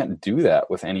is you can't do that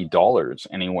with any dollars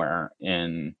anywhere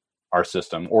in our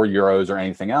system, or euros, or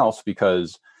anything else,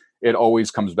 because it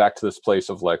always comes back to this place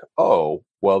of like, oh,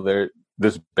 well,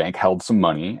 this bank held some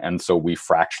money, and so we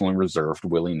fractionally reserved,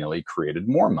 willy-nilly created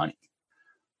more money.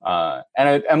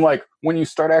 And like when you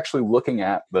start actually looking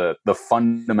at the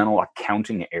fundamental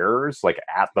accounting errors, like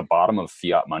at the bottom of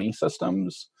fiat money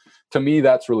systems, to me,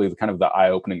 that's really kind of the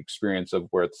eye-opening experience of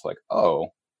where it's like, oh,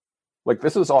 like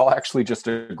this is all actually just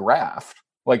a graph.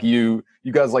 Like you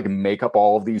guys like make up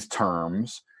all of these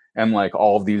terms and like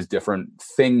all of these different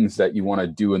things that you want to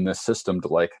do in this system to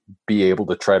like be able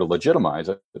to try to legitimize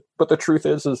it. But the truth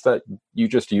is that you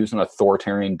just use an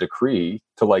authoritarian decree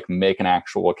to like make an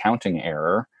actual accounting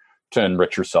error to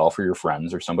enrich yourself or your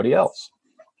friends or somebody else.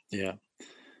 Yeah.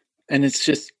 And it's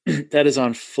just, that is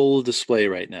on full display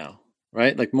right now,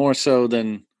 right? Like more so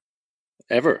than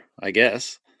ever, I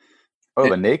guess. Oh,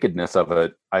 the nakedness of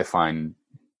it, I find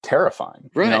terrifying.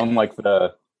 Right. You know, I'm like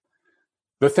the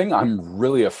thing I'm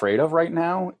really afraid of right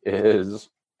now is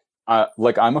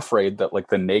like I'm afraid that like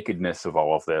the nakedness of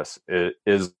all of this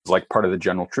is like part of the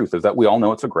general truth is that we all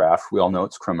know it's a graph, we all know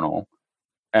it's criminal,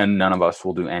 and none of us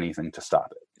will do anything to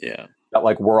stop it. Yeah. That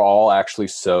like we're all actually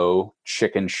so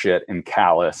chicken shit and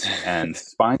callous and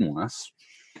spineless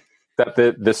that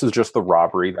this is just the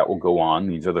robbery that will go on.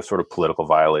 These are the sort of political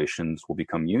violations we'll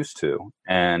become used to.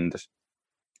 And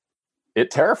it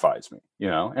terrifies me, you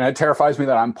know, and it terrifies me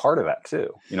that I'm part of that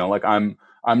too. You know, like I'm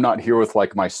not here with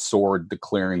like my sword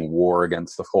declaring war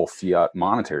against the whole fiat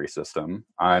monetary system.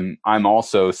 I'm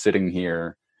also sitting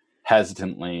here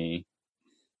hesitantly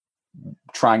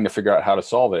trying to figure out how to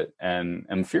solve it and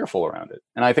am fearful around it.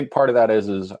 And I think part of that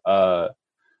is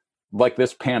like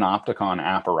this panopticon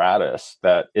apparatus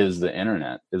that is the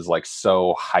internet is like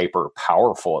so hyper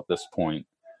powerful at this point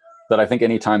that I think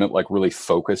anytime it like really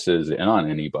focuses in on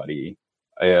anybody,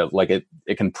 like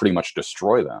it can pretty much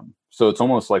destroy them. So it's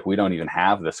almost like we don't even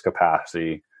have this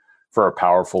capacity for a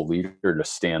powerful leader to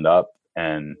stand up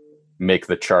and make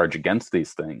the charge against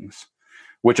these things,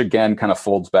 which again kind of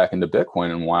folds back into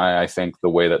Bitcoin and why I think the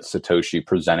way that Satoshi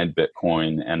presented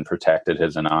Bitcoin and protected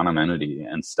his anonymity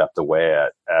and stepped away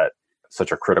at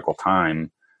such a critical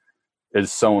time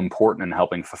is so important in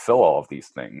helping fulfill all of these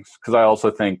things. Because I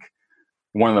also think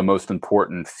one of the most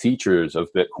important features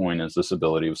of Bitcoin is this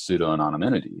ability of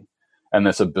pseudo-anonymity and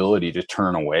this ability to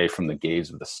turn away from the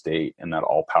gaze of the state and that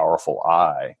all-powerful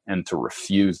eye and to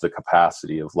refuse the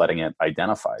capacity of letting it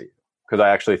identify you. Because I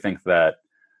actually think that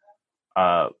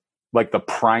like the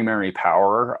primary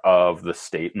power of the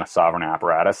state and the sovereign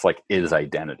apparatus like is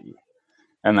identity,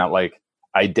 and that like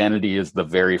identity is the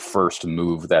very first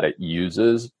move that it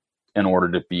uses in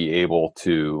order to be able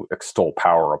to extol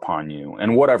power upon you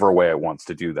in whatever way it wants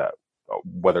to do that,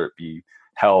 whether it be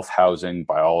health, housing,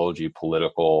 biology,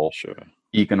 political, sure,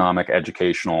 economic,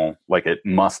 educational. Like it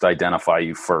must identify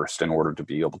you first in order to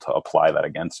be able to apply that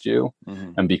against you.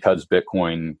 Mm-hmm. And because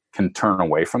Bitcoin can turn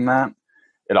away from that,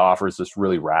 it offers this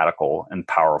really radical and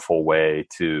powerful way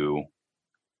to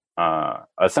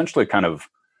essentially kind of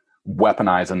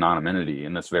weaponize anonymity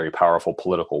in this very powerful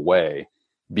political way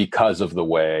because of the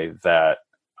way that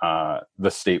the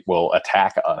state will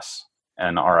attack us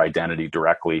and our identity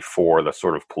directly for the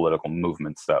sort of political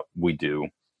movements that we do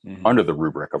under the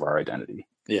rubric of our identity.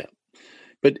 Yeah.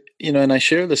 But, you know, and I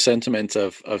share the sentiment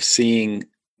of seeing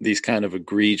these kind of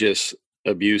egregious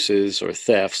abuses or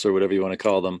thefts or whatever you want to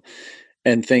call them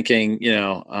and thinking, you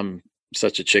know, I'm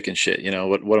such a chicken shit, you know,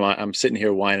 what am I, I'm sitting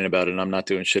here whining about it and I'm not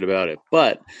doing shit about it.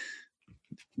 But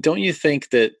don't you think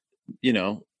that, you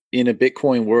know, in a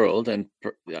Bitcoin world, and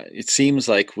it seems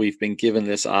like we've been given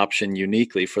this option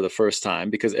uniquely for the first time,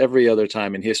 because every other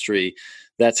time in history,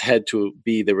 that's had to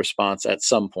be the response at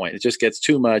some point. It just gets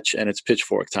too much and it's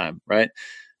pitchfork time, right?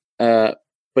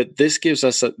 But this gives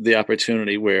us the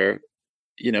opportunity where,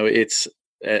 you know, it's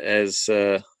as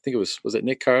I think it was it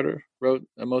Nick Carter wrote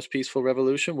A Most Peaceful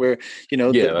Revolution, where, you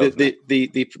know,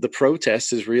 the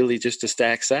protest is really just to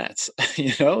stack sats.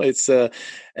 You know, it's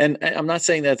and I'm not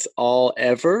saying that's all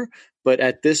ever, but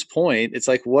at this point, it's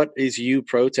like, what is you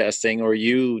protesting or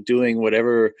you doing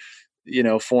whatever, you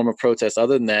know, form of protest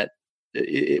other than that?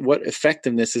 What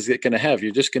effectiveness is it going to have?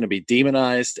 You're just going to be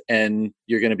demonized and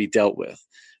you're going to be dealt with,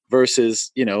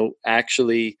 versus, you know,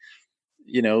 actually,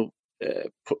 you know,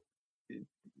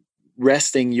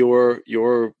 resting your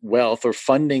wealth or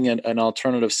funding an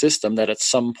alternative system that at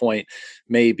some point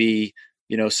may be,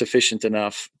 you know, sufficient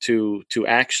enough to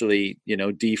actually, you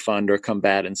know, defund or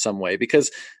combat in some way. Because,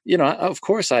 you know, of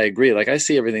course I agree. Like I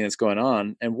see everything that's going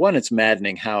on, and one, it's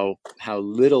maddening how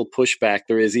little pushback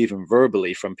there is even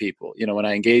verbally from people. You know, when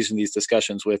I engage in these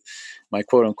discussions with my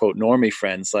quote unquote normie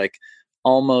friends, like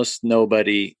almost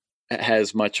nobody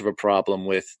has much of a problem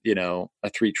with, you know, a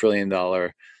 $3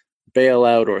 trillion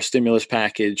bailout or stimulus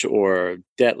package or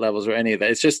debt levels or any of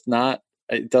that. It's just not.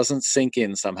 It doesn't sink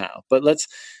in somehow. But let's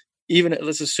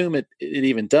assume it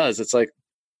even does. It's like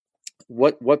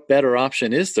what better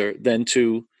option is there than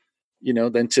to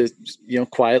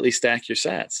quietly stack your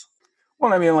sats?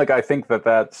 Well, I mean, like, I think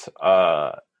that's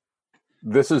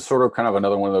this is sort of kind of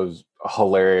another one of those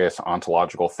hilarious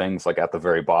ontological things, like at the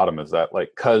very bottom, is that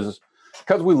like, because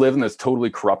we live in this totally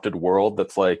corrupted world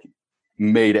that's like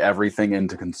made everything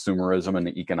into consumerism and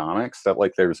economics, that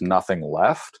like there's nothing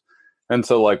left. And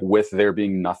so like with there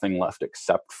being nothing left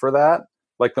except for that,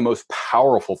 like the most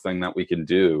powerful thing that we can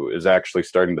do is actually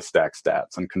starting to stack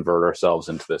stats and convert ourselves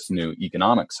into this new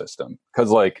economic system. Because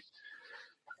like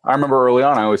I remember early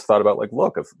on, I always thought about like,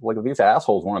 look, if these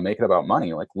assholes want to make it about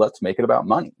money, like let's make it about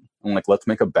money. And like, let's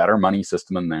make a better money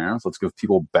system than theirs. Let's give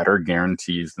people better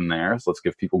guarantees than theirs. Let's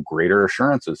give people greater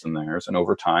assurances than theirs. And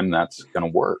over time, that's going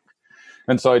to work.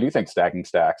 And so I do think stacking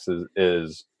stacks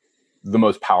is the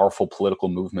most powerful political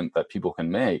movement that people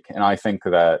can make. And I think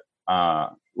that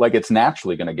like it's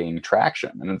naturally going to gain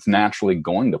traction, and it's naturally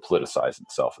going to politicize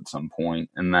itself at some point.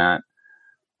 And that,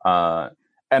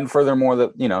 and furthermore,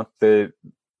 that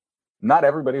not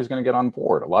everybody is going to get on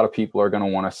board. A lot of people are going to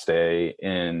want to stay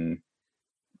in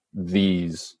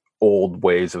these old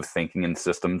ways of thinking and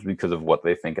systems because of what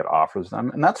they think it offers them.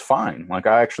 And that's fine. Like,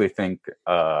 I actually think,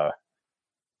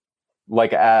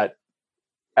 like at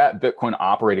Bitcoin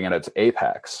operating at its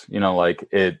apex, like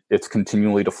it's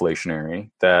continually deflationary,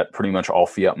 that pretty much all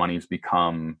fiat monies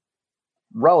become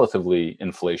relatively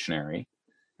inflationary.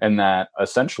 And that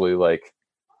essentially, like,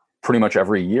 pretty much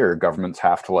every year governments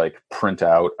have to like print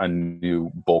out a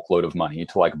new bulk load of money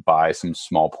to like buy some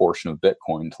small portion of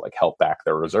Bitcoin to like help back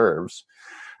their reserves.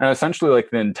 And essentially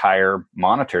like the entire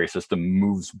monetary system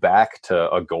moves back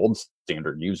to a gold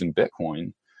standard using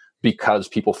Bitcoin because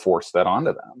people force that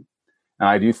onto them. And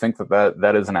I do think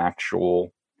that is an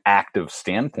actual active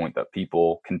standpoint that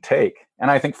people can take. And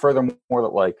I think furthermore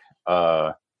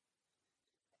that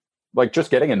like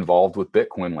just getting involved with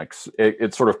Bitcoin, like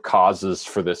it sort of causes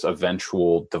for this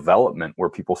eventual development where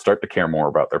people start to care more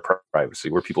about their privacy,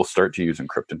 where people start to use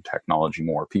encrypted technology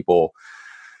more,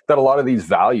 that a lot of these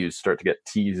values start to get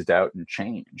teased out and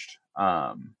changed.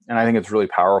 And I think it's really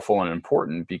powerful and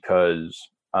important because,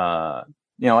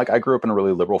 like I grew up in a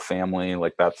really liberal family.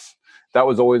 Like that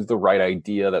was always the right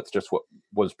idea. That's just what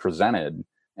was presented.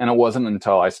 And it wasn't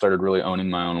until I started really owning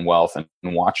my own wealth and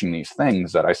watching these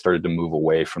things that I started to move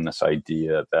away from this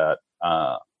idea that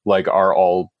like our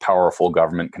all-powerful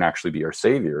government can actually be our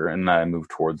savior. And I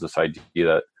moved towards this idea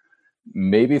that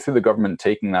maybe through the government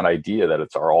taking that idea that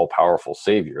it's our all-powerful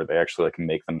savior, they actually like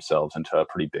make themselves into a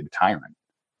pretty big tyrant.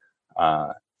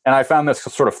 And I found this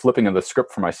sort of flipping of the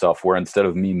script for myself, where instead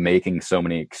of me making so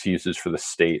many excuses for the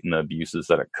state and the abuses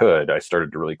that it could, I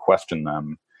started to really question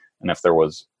them. And if there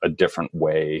was a different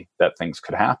way that things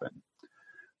could happen,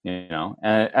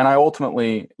 and I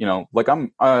ultimately, like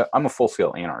I'm a full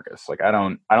scale anarchist. Like I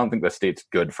don't think the state's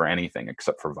good for anything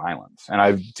except for violence. And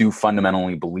I do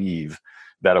fundamentally believe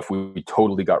that if we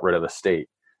totally got rid of the state,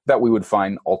 that we would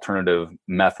find alternative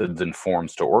methods and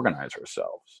forms to organize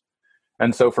ourselves.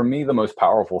 And so for me, the most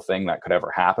powerful thing that could ever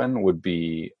happen would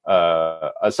be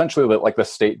essentially like the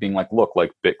state being like, look,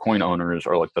 like Bitcoin owners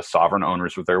are like the sovereign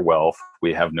owners of their wealth.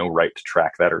 We have no right to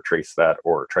track that or trace that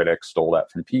or try to extol that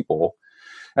from people.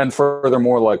 And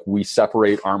furthermore, like we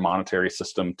separate our monetary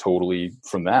system totally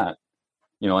from that.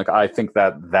 Like I think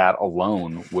that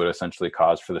alone would essentially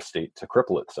cause for the state to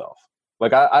cripple itself.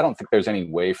 Like I don't think there's any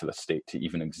way for the state to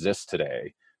even exist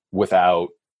today without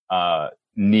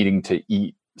needing to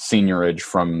eat seigniorage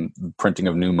from printing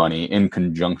of new money in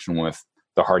conjunction with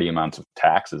the hardy amounts of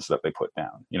taxes that they put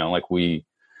down. Like we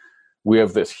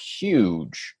have this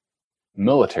huge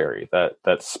military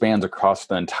that spans across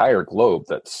the entire globe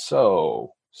that's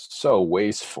so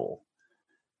wasteful.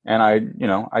 And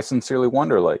I sincerely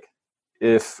wonder, like,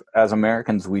 if as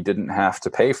Americans we didn't have to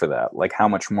pay for that, like how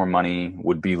much more money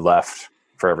would be left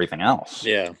for everything else.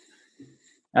 Yeah.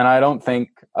 And I don't think,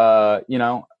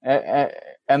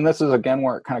 and this is again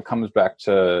where it kind of comes back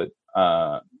to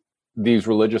these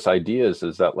religious ideas,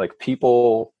 is that like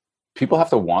people have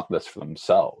to want this for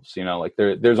themselves. Like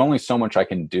there's only so much I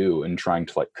can do in trying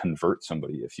to like convert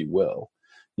somebody, if you will.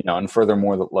 And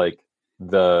furthermore, that like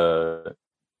the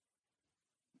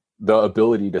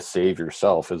ability to save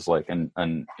yourself is like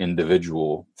an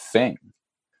individual thing.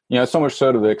 So much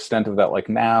so to the extent of that, like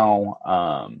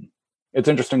now, it's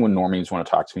interesting when normies want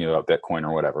to talk to me about Bitcoin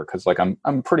or whatever, because like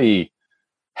I'm pretty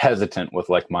hesitant with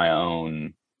like my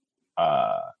own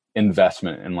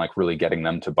investment in like really getting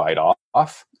them to bite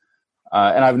off.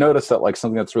 And I've noticed that like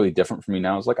something that's really different for me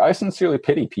now is like I sincerely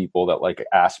pity people that like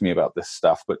ask me about this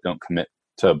stuff but don't commit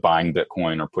to buying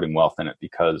Bitcoin or putting wealth in it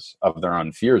because of their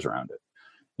own fears around it.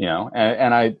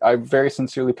 And I very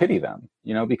sincerely pity them,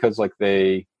 because like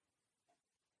they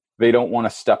don't want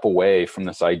to step away from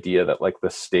this idea that like the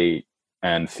state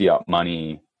and fiat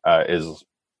money is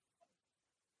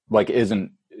like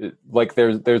isn't like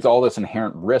there's all this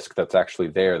inherent risk that's actually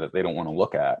there that they don't want to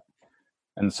look at.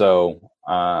 And so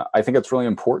I think it's really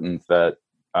important that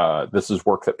this is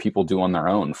work that people do on their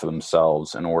own for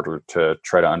themselves in order to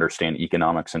try to understand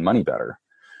economics and money better.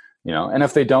 And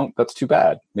if they don't, that's too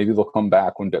bad. Maybe they'll come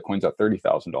back when Bitcoin's at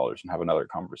 $30,000 and have another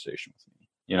conversation with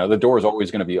me. The door is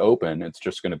always going to be open. It's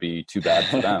just going to be too bad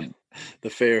for them. The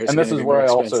fare is and this is where I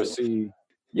expensive. also see,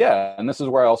 and this is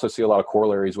where I also see a lot of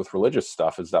corollaries with religious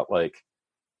stuff. Is that like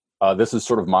this is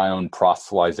sort of my own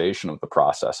proselytization of the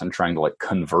process and trying to like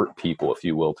convert people, if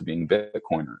you will, to being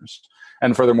Bitcoiners,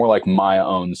 and furthermore, like my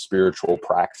own spiritual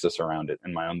praxis around it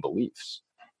and my own beliefs.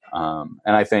 And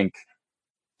I think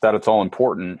that it's all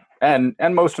important, and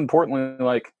most importantly,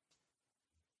 like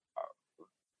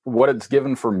what it's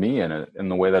given for me in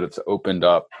the way that it's opened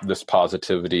up this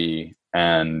positivity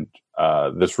and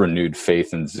this renewed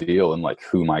faith and zeal in like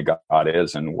who my God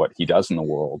is and what he does in the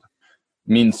world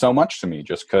means so much to me,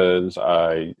 just because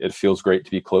it feels great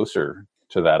to be closer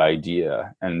to that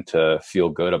idea and to feel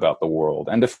good about the world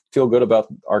and to feel good about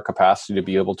our capacity to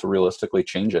be able to realistically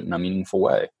change it in a meaningful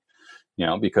way.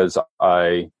 Because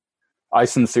I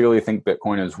sincerely think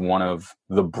Bitcoin is one of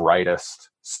the brightest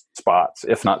spots,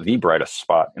 if not the brightest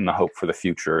spot, in the hope for the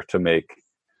future to make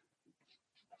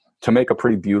a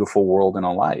pretty beautiful world and a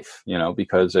life,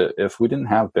 because if we didn't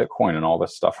have Bitcoin and all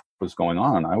this stuff was going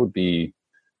on, I would be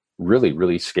really,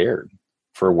 really scared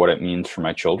for what it means for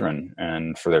my children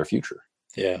and for their future.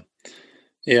 Yeah.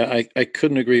 I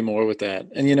couldn't agree more with that.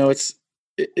 And,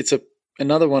 it's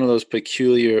another one of those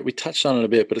peculiar, we touched on it a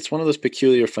bit, but it's one of those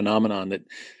peculiar phenomenon that,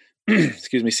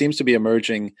 excuse me, seems to be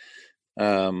emerging,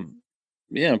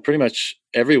 pretty much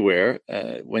everywhere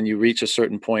when you reach a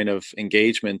certain point of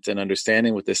engagement and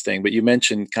understanding with this thing. But you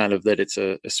mentioned kind of that it's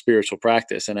a spiritual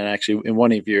practice, and then actually in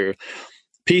one of your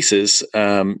pieces,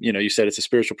 you said it's a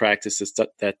spiritual practice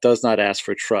that does not ask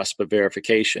for trust but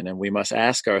verification, and we must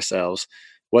ask ourselves,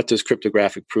 what does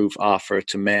cryptographic proof offer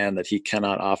to man that he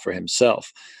cannot offer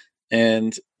himself?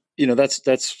 And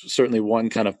that's certainly one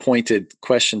kind of pointed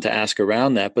question to ask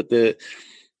around that. But the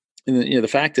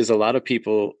fact is, a lot of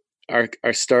people are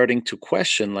starting to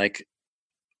question, like,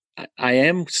 I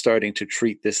am starting to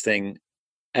treat this thing,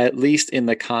 at least in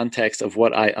the context of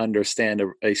what I understand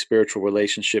a spiritual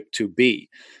relationship to be.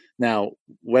 Now,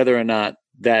 whether or not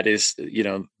that is,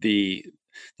 the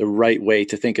right way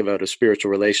to think about a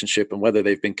spiritual relationship, and whether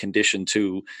they've been conditioned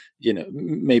to,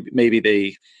 maybe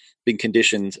they been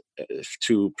conditioned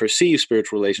to perceive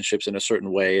spiritual relationships in a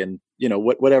certain way, and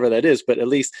whatever that is, but at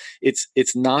least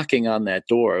it's knocking on that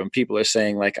door, and people are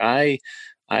saying, like, I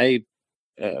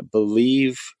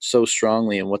believe so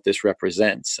strongly in what this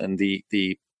represents, and the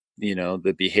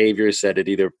the behaviors that it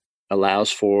either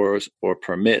allows for or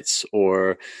permits,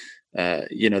 or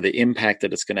the impact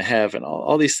that it's going to have, and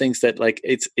all these things, that like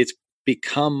it's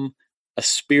become a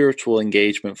spiritual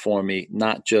engagement for me,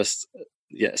 not just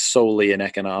solely an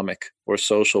economic or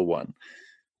social one.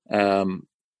 And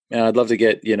I'd love to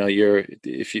get your,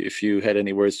 if you had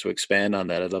any words to expand on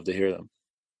that, I'd love to hear them.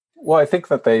 Well, I think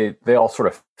that they all sort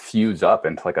of fuse up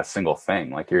into like a single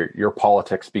thing. Like your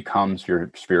politics becomes your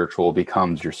spiritual,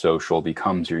 becomes your social,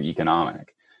 becomes your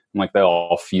economic, and like they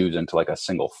all fuse into like a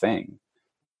single thing.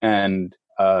 And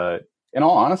in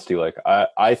all honesty, like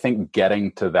I think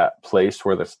getting to that place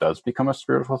where this does become a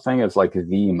spiritual thing is like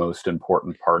the most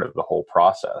important part of the whole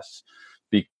process,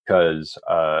 because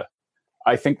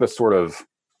I think the sort of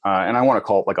and I want to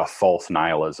call it like a false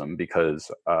nihilism, because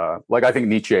like I think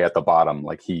Nietzsche at the bottom,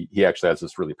 like he actually has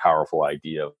this really powerful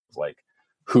idea of like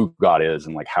who God is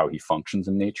and like how he functions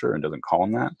in nature, and doesn't call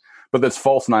him that. But this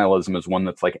false nihilism is one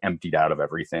that's like emptied out of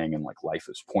everything, and like life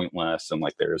is pointless, and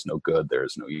like there is no good, there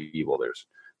is no evil,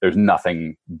 there's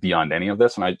nothing beyond any of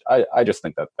this. And I just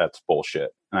think that that's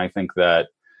bullshit. And I think that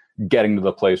getting to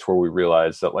the place where we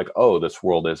realize that like, oh, this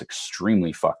world is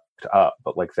extremely fucked up,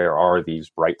 but like there are these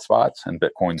bright spots, and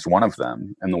Bitcoin's one of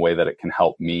them, and the way that it can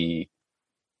help me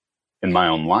in my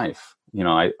own life,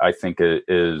 I think it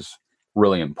is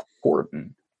really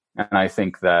important. And I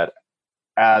think that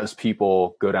as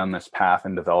people go down this path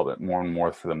and develop it more and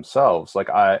more for themselves, like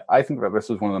I think that this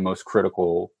is one of the most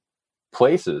critical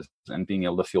places, and being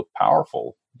able to feel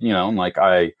powerful, and like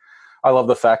I love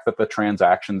the fact that the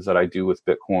transactions that I do with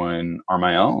Bitcoin are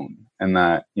my own, and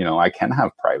that, I can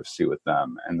have privacy with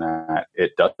them and that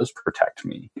it does protect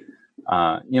me.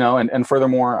 And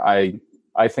furthermore, I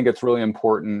think it's really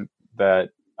important that,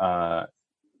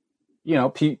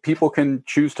 people can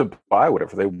choose to buy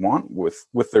whatever they want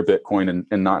with their Bitcoin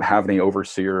and not have any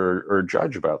overseer or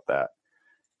judge about that.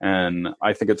 And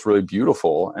I think it's really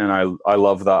beautiful. And I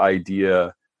love the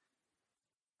idea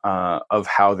of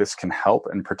how this can help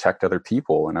and protect other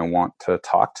people. And I want to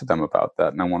talk to them about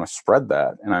that. And I want to spread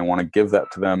that. And I want to give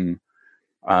that to them,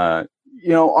 on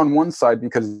one side,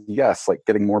 because yes, like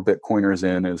getting more Bitcoiners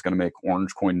in is going to make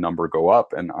Orange Coin number go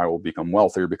up and I will become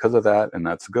wealthier because of that. And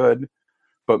that's good.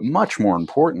 But much more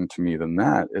important to me than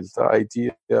that is the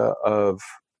idea of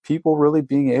people really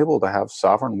being able to have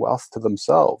sovereign wealth to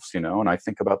themselves, and I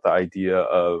think about the idea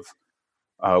of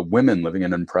women living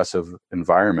in impressive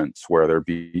environments where they're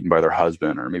beaten by their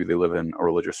husband, or maybe they live in a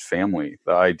religious family,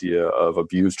 the idea of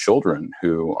abused children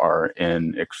who are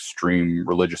in extreme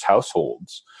religious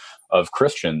households, of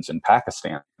Christians in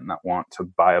Pakistan that want to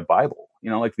buy a Bible.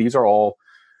 Like these are all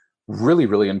really,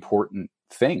 really important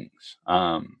things.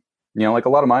 Like a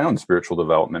lot of my own spiritual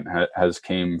development has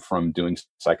came from doing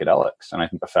psychedelics. And I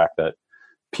think the fact that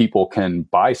people can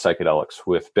buy psychedelics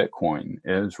with Bitcoin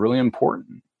is really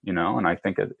important, and I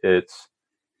think it's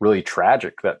really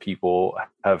tragic that people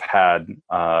have had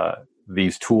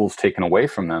these tools taken away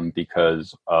from them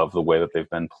because of the way that they've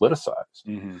been politicized.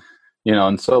 Mm-hmm.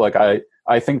 And so like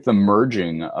I think the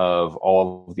merging of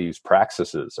all of these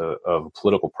practices of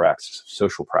political practice, of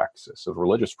social practice, of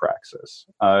religious practice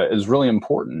is really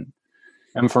important.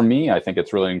 And for me, I think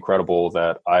it's really incredible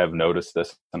that I have noticed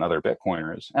this in other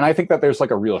Bitcoiners. And I think that there's like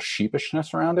a real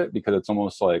sheepishness around it, because it's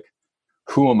almost like,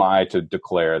 who am I to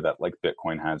declare that like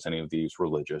Bitcoin has any of these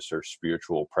religious or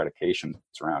spiritual predications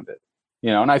around it?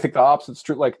 And I think the opposite's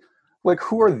true. Like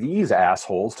who are these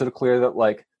assholes to declare that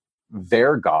like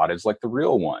their God is like the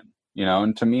real one?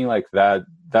 And to me, like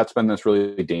that's been this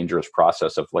really dangerous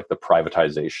process of like the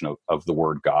privatization of the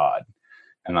word God.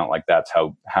 And that like, that's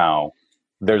how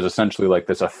there's essentially like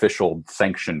this official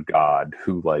sanctioned God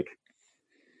who like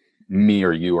me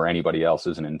or you or anybody else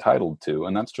isn't entitled to.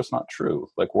 And that's just not true.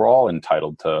 Like we're all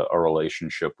entitled to a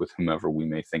relationship with whomever we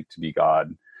may think to be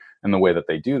God, and the way that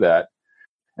they do that.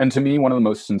 And to me, one of the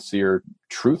most sincere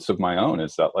truths of my own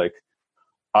is that like,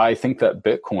 I think that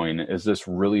Bitcoin is this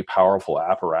really powerful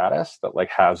apparatus that like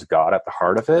has God at the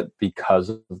heart of it because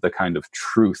of the kind of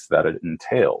truth that it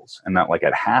entails, and that like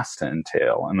it has to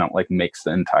entail, and that like makes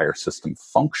the entire system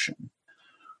function.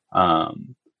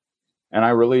 And I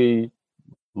really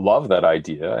love that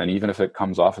idea. And even if it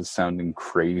comes off as sounding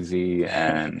crazy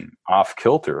and off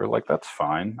kilter, like that's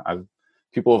fine.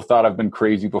 People have thought I've been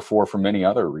crazy before for many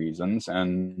other reasons,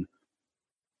 and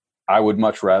I would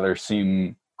much rather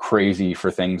seem crazy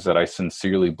for things that I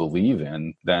sincerely believe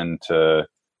in than to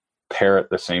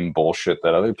parrot the same bullshit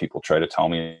that other people try to tell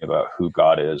me about who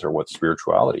God is or what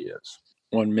spirituality is.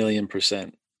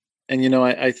 1,000,000%. And,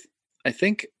 I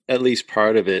think at least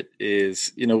part of it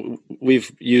is,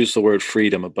 we've used the word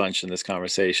freedom a bunch in this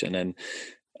conversation, and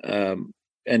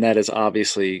that is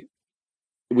obviously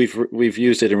we've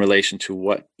used it in relation to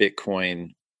what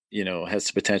Bitcoin, has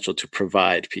the potential to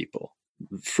provide people.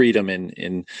 Freedom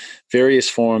in various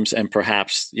forms, and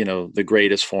perhaps the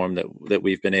greatest form that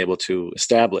we've been able to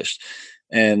establish.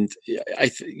 And I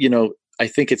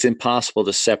think it's impossible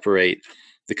to separate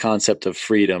the concept of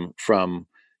freedom from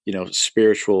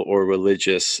spiritual or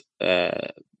religious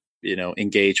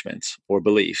engagements or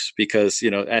beliefs, because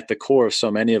at the core of so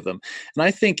many of them. And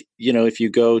I think if you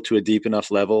go to a deep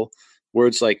enough level,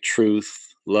 words like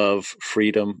truth, love,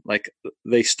 freedom, like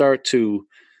they start to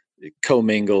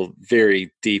commingle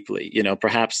very deeply.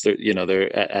 Perhaps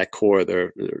they're at core,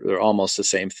 they're almost the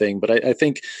same thing. But I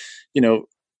think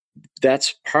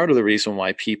that's part of the reason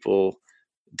why people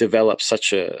develop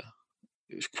such a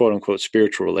quote unquote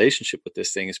spiritual relationship with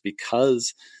this thing, is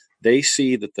because they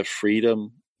see that the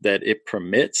freedom that it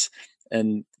permits,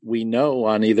 and we know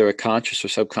on either a conscious or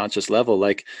subconscious level,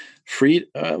 like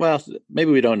well,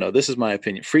 maybe we don't know. This is my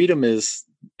opinion. Freedom is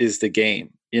the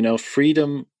game.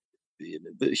 Freedom.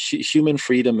 The human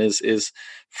freedom is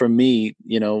for me,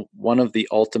 one of the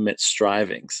ultimate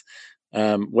strivings,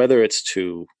 whether it's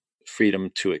to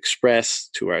freedom to express,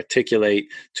 to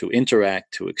articulate, to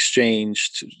interact, to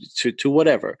exchange, to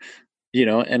whatever,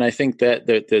 and I think that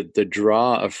the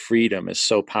draw of freedom is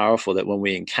so powerful that when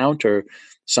we encounter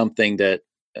something that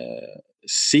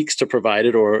seeks to provide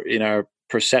it, or in our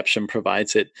perception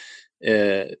provides it,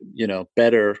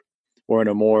 better or in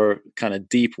a more kind of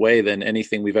deep way than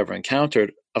anything we've ever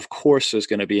encountered, of course there's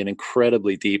going to be an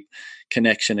incredibly deep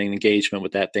connection and engagement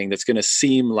with that thing that's going to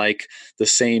seem like the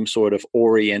same sort of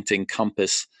orienting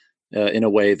compass in a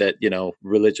way that,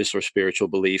 religious or spiritual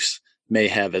beliefs may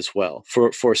have as well,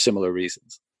 for similar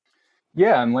reasons.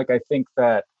 Yeah, and like I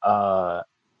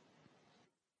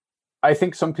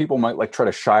think some people might like try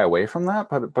to shy away from that,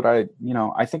 but I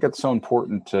think it's so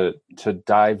important to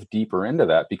dive deeper into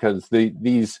that, because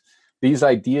these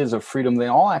ideas of freedom, they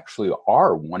all actually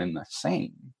are one and the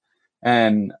same.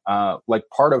 And like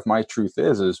part of my truth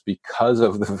is because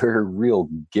of the very real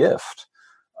gift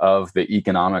of the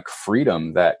economic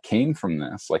freedom that came from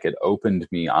this. Like it opened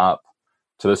me up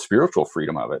to the spiritual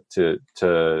freedom of it, to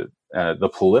the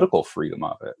political freedom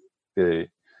of it.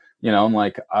 And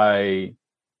like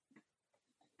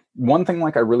one thing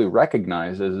like I really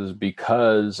recognize is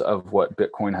because of what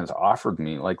Bitcoin has offered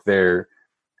me, like there's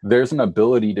an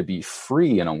ability to be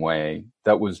free in a way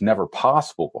that was never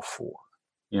possible before,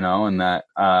 and that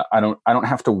I don't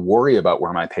have to worry about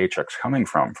where my paycheck's coming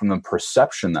from the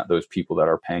perception that those people that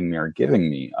are paying me are giving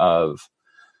me, of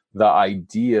the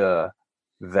idea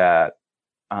that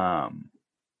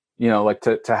like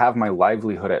to have my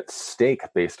livelihood at stake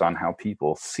based on how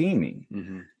people see me.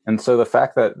 Mm-hmm. And so the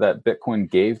fact that Bitcoin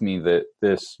gave me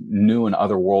this new and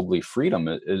otherworldly freedom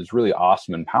is really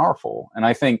awesome and powerful. And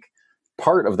I think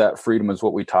part of that freedom is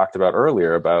what we talked about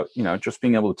earlier about, just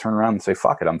being able to turn around and say,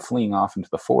 fuck it, I'm fleeing off into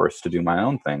the forest to do my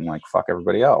own thing. Like, fuck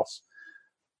everybody else.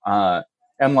 And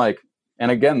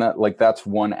again, that's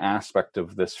one aspect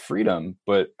of this freedom,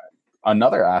 but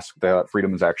another aspect of that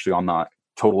freedom is actually on the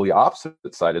totally opposite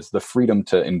side, is the freedom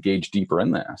to engage deeper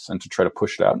in this and to try to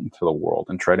push it out into the world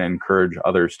and try to encourage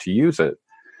others to use it.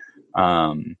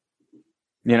 And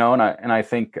I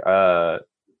think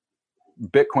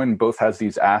Bitcoin both has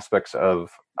these aspects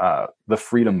of the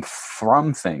freedom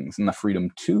from things and the freedom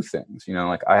to things.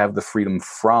 Like I have the freedom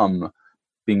from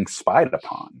being spied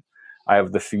upon. I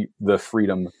have the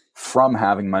freedom from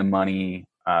having my money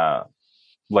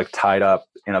like tied up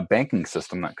in a banking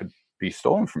system that could be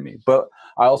stolen from me. But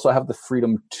I also have the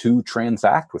freedom to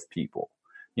transact with people.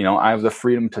 I have the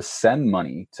freedom to send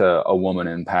money to a woman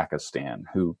in Pakistan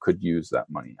who could use that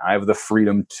money. I have the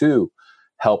freedom to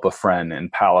help a friend in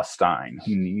Palestine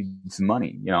who needs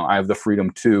money. I have the freedom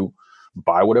to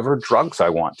buy whatever drugs I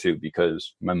want to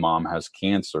because my mom has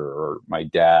cancer or my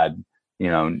dad,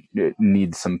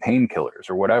 needs some painkillers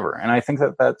or whatever. And I think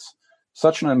that that's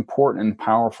such an important and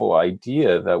powerful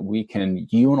idea, that we can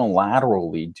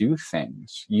unilaterally do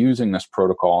things using this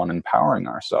protocol and empowering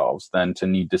ourselves than to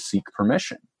need to seek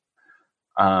permission.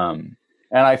 And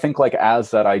I think like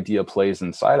as that idea plays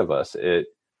inside of us, it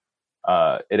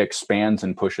expands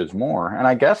and pushes more. And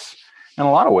I guess in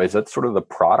a lot of ways, that's sort of the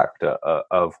product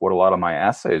of what a lot of my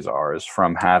essays are, is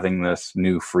from having this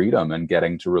new freedom and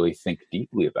getting to really think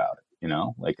deeply about it.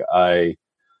 Like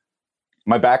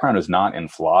my background is not in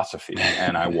philosophy,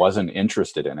 and I wasn't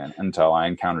interested in it until I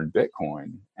encountered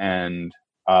Bitcoin. And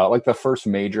like the first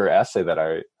major essay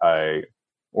that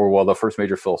the first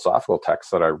major philosophical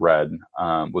text that I read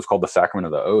was called The Sacrament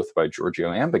of the Oath by Giorgio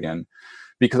Agamben,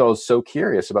 because I was so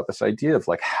curious about this idea of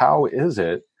like, how is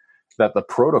it that the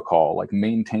protocol like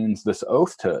maintains this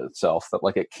oath to itself that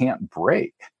like it can't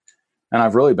break? And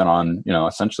I've really been on,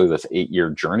 essentially this 8-year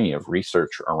journey of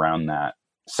research around that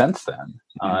since then.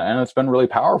 And it's been really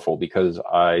powerful, because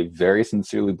I very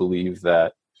sincerely believe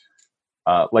that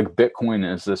like Bitcoin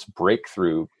is this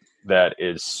breakthrough that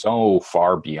is so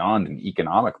far beyond an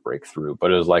economic breakthrough,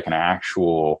 but is like an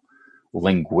actual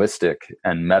linguistic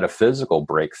and metaphysical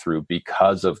breakthrough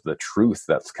because of the truth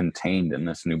that's contained in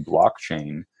this new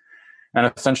blockchain.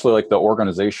 And essentially like the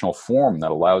organizational form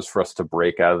that allows for us to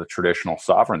break out of the traditional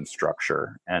sovereign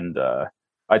structure. And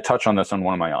I touch on this on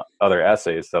one of my other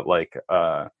essays, that like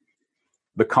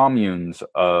the communes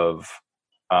of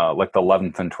like the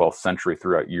 11th and 12th century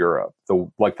throughout Europe,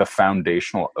 the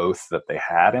foundational oath that they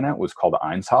had in it was called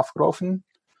Einshofgerofen,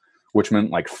 which meant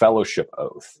like fellowship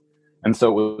oath. And so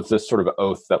it was this sort of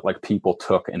oath that like people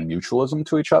took in mutualism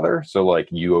to each other. So like,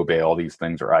 you obey all these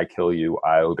things or I kill you,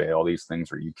 I obey all these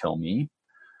things or you kill me.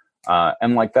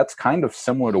 And like, that's kind of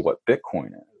similar to what Bitcoin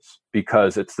is,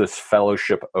 because it's this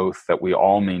fellowship oath that we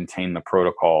all maintain the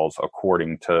protocols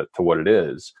according to what it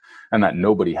is, and that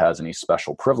nobody has any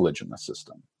special privilege in the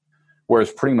system.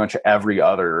 Whereas pretty much every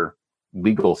other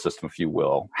legal system, if you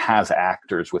will, has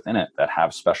actors within it that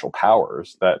have special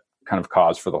powers that kind of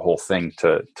cause for the whole thing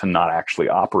to not actually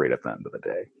operate at the end of the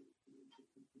day.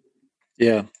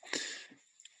 Yeah.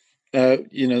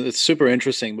 It's super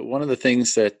interesting, but one of the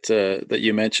things that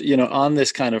you mentioned, on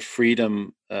this kind of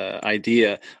freedom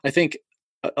idea, I think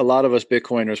a lot of us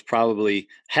Bitcoiners probably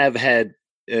have had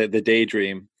the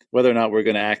daydream. Whether or not we're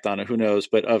going to act on it, who knows?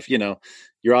 But of,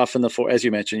 you're off in the as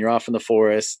you mentioned, you're off in the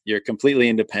forest. You're completely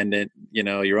independent.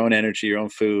 Your own energy, your own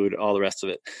food, all the rest of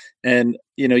it. And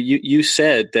you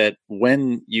said that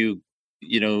when you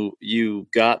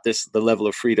got the level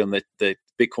of freedom that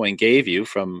Bitcoin gave you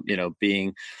from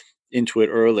being into it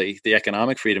early, the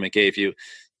economic freedom it gave you,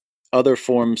 other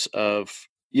forms of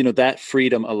that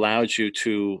freedom allowed you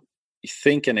to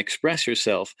think and express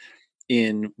yourself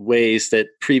in ways that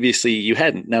previously you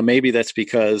hadn't. Now, maybe that's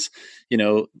because,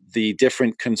 the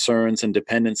different concerns and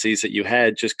dependencies that you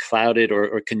had just clouded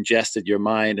or congested your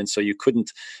mind. And so you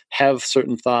couldn't have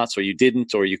certain thoughts, or you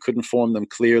didn't, or you couldn't form them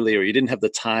clearly, or you didn't have the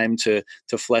time to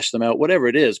flesh them out, whatever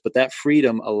it is. But that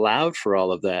freedom allowed for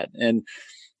all of that. And,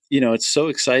 it's so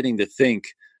exciting to think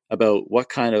about what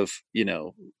kind of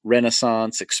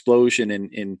renaissance, explosion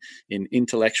in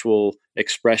intellectual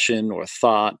expression or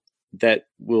thought that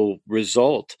will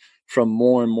result from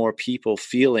more and more people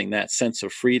feeling that sense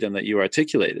of freedom that you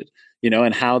articulated,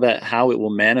 and how it will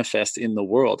manifest in the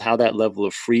world, how that level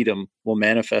of freedom will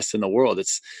manifest in the world.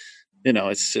 It's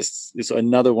it's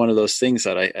another one of those things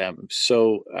that I am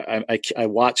I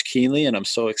watch keenly, and I'm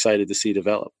so excited to see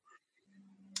develop.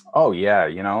 Oh yeah,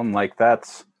 and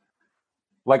that's,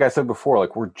 like I said before,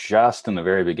 like we're just in the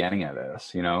very beginning of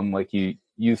this, and like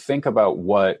you think about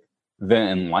what the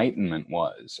Enlightenment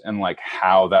was, and like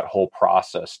how that whole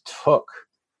process took,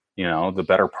 the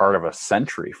better part of a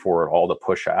century for it all to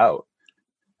push out.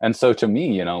 And so to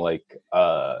me,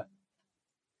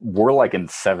 we're like in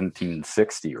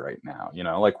 1760 right now,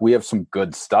 like we have some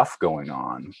good stuff going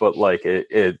on, but like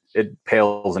it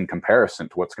pales in comparison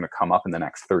to what's going to come up in the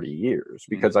next 30 years,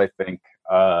 because I think,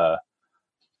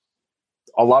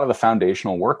 a lot of the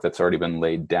foundational work that's already been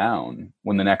laid down,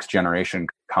 when the next generation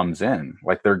comes in,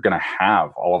 like they're going to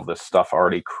have all of this stuff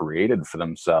already created for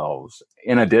themselves,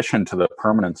 in addition to the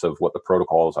permanence of what the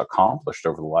protocol has accomplished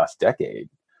over the last decade.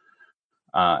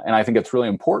 And I think it's really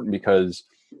important, because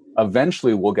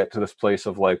eventually we'll get to this place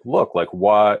of like, look, like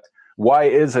why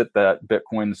is it that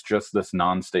Bitcoin's just this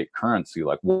non-state currency?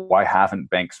 Like, why haven't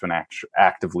banks been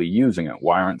actively using it?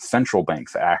 Why aren't central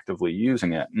banks actively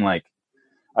using it? And like,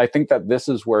 I think that this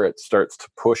is where it starts to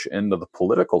push into the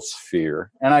political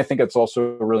sphere. And I think it's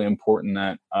also really important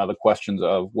that the questions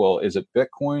of, well, is it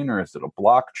Bitcoin, or is it a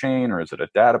blockchain, or is it a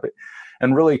database?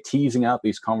 And really teasing out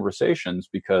these conversations,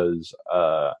 because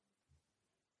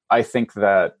I think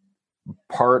that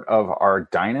part of our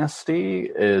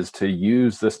dynasty is to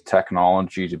use this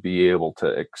technology to be able to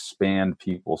expand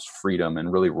people's freedom in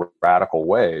really radical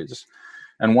ways.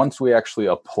 And once we actually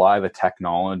apply the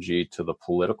technology to the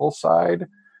political side,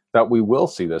 that we will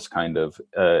see this kind of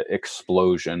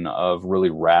explosion of really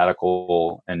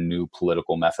radical and new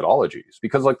political methodologies.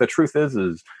 Because like the truth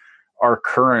is our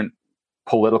current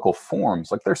political forms,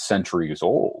 like they're centuries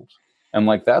old. And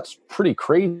like, that's pretty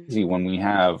crazy when we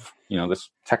have, this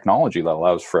technology that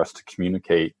allows for us to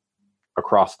communicate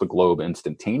across the globe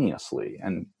instantaneously,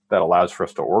 and that allows for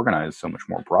us to organize so much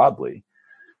more broadly.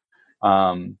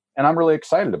 And I'm really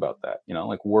excited about that.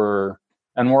 Like we're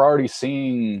already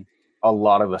seeing a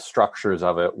lot of the structures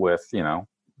of it with,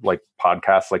 like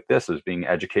podcasts like this as being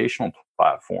educational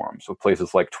platforms, with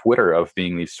places like Twitter of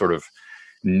being these sort of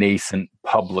nascent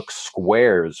public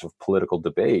squares of political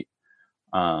debate.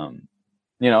 And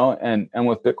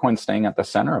with Bitcoin staying at the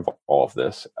center of all of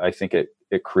this, I think it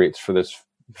creates for this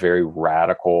very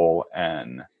radical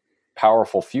and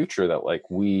powerful future that like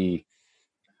we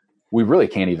really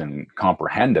can't even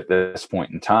comprehend at this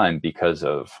point in time, because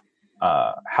of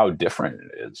how different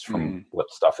it is from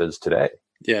what stuff is today.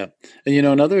 Yeah. And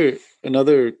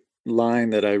another line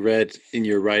that I read in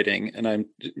your writing, and I'm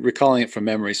recalling it from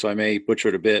memory, so I may butcher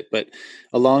it a bit, but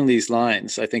along these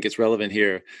lines, I think it's relevant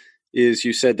here, is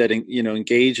you said that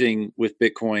engaging with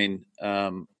Bitcoin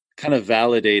kind of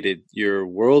validated your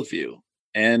worldview.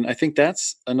 And I think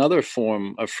that's another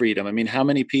form of freedom. I mean, how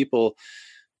many people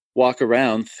walk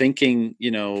around thinking,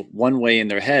 one way in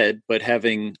their head, but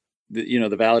having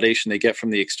the validation they get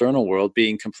from the external world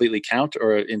being completely counter,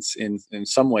 or in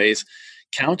some ways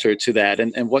counter to that,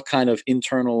 and what kind of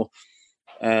internal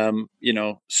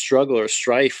struggle or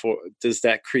strife does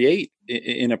that create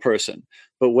in a person?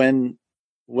 But when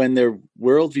their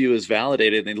worldview is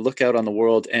validated, and they look out on the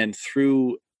world, and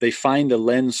they find a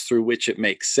lens through which it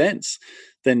makes sense,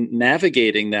 then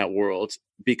navigating that world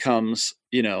becomes,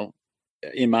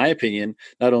 in my opinion,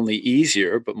 not only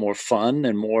easier, but more fun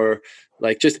and more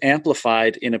like just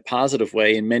amplified in a positive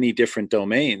way in many different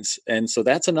domains. And so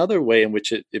that's another way in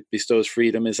which it bestows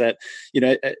freedom, is that,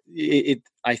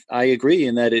 I agree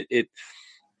in that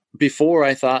before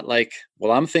I thought like,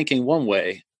 well, I'm thinking one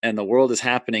way and the world is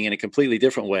happening in a completely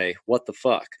different way. What the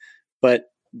fuck? But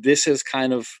this has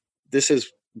kind of this has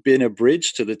been a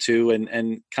bridge to the two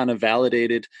and kind of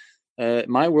validated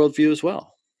my worldview as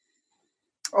well.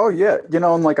 Oh yeah,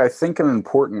 and like I think an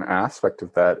important aspect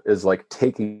of that is like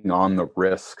taking on the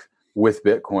risk with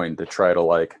Bitcoin to try to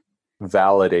like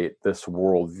validate this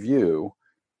worldview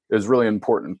is really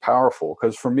important and powerful.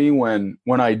 Because for me, when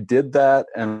I did that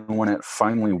and when it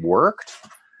finally worked,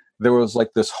 there was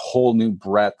like this whole new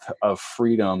breadth of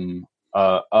freedom,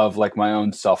 of like my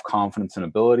own self-confidence and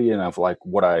ability, and of like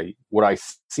what I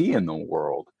see in the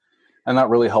world, and that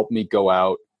really helped me go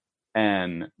out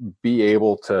and be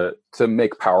able to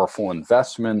make powerful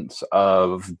investments,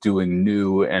 of doing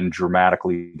new and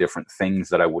dramatically different things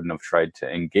that I wouldn't have tried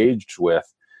to engage with.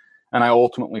 And I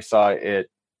ultimately saw it,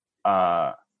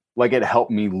 like it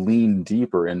helped me lean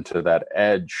deeper into that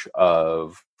edge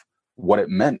of what it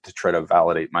meant to try to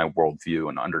validate my worldview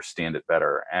and understand it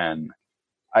better. And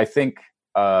I think,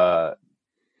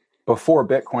 before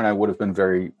Bitcoin, I would have been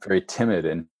very, very timid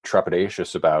and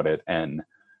trepidatious about it, and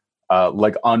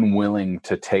like unwilling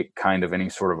to take kind of any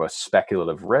sort of a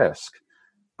speculative risk.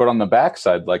 But on the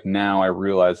backside, like now I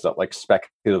realize that like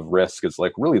speculative risk is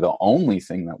like really the only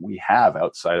thing that we have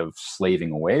outside of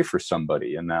slaving away for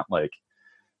somebody. And that like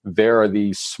there are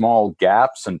these small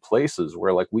gaps and places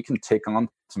where like we can take on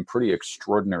some pretty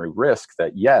extraordinary risk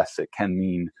that, yes, it can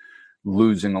mean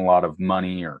losing a lot of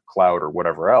money or clout or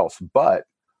whatever else. But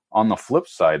on the flip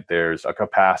side, there's a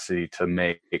capacity to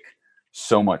make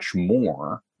so much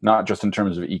more, not just in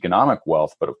terms of economic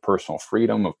wealth, but of personal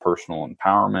freedom, of personal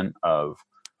empowerment, of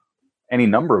any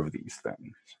number of these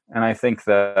things. And I think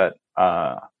that,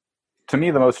 to me,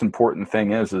 the most important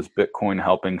thing is Bitcoin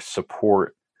helping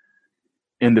support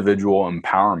individual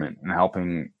empowerment and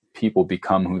helping people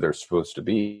become who they're supposed to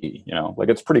be. Like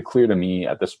it's pretty clear to me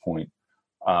at this point,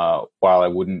 while I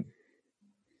wouldn't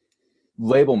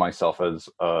label myself as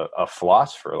a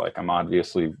philosopher, like I'm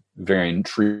obviously very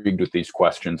intrigued with these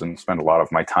questions and spend a lot of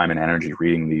my time and energy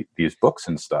reading these books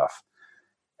and stuff.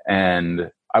 And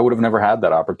I would have never had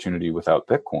that opportunity without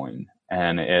Bitcoin.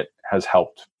 And it has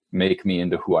helped make me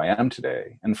into who I am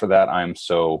today. And for that, I'm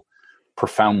so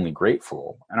profoundly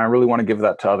grateful. And I really want to give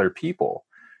that to other people,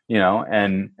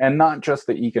 and not just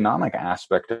the economic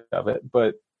aspect of it,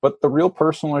 but the real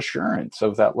personal assurance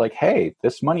of that, like, hey,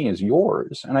 this money is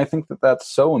yours. And I think that that's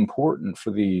so important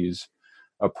for these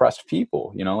oppressed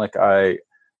people. Like I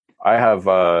have,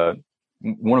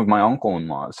 one of my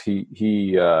uncle-in-laws, he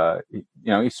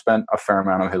spent a fair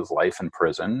amount of his life in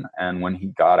prison. And when he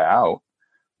got out,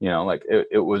 like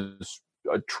it was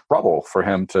a trouble for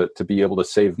him to be able to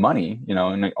save money,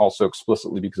 and also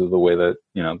explicitly because of the way that,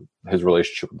 his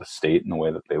relationship with the state and the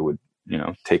way that they would,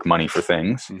 take money for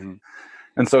things. Mm-hmm.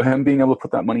 And so him being able to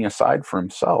put that money aside for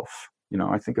himself,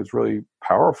 I think is really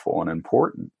powerful and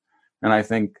important. And I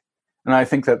think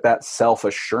that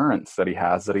self-assurance that he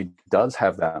has, that he does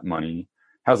have that money,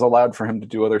 has allowed for him to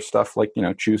do other stuff like,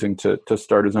 choosing to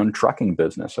start his own trucking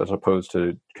business as opposed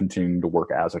to continuing to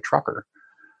work as a trucker.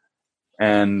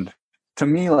 And to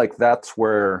me, like that's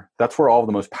where all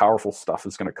the most powerful stuff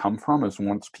is going to come from, is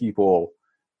once people,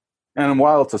 and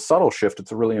while it's a subtle shift,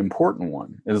 it's a really important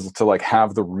one, is to like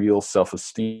have the real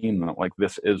self-esteem that like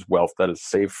this is wealth that is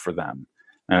saved for them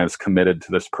and is committed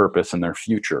to this purpose in their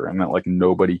future, and that like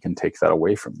nobody can take that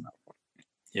away from them.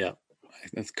 Yeah,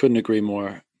 I couldn't agree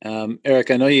more.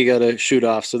 Eric, I know you got to shoot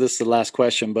off, so this is the last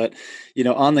question, but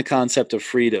on the concept of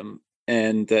freedom,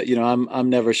 and I'm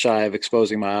never shy of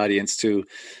exposing my audience to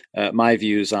my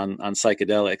views on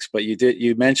psychedelics, but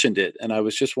you mentioned it, and I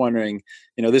was just wondering,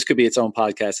 this could be its own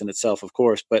podcast in itself, of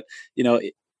course, but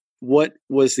what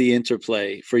was the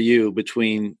interplay for you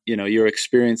between your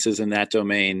experiences in that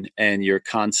domain and your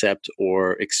concept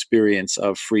or experience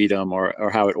of freedom, or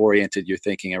how it oriented your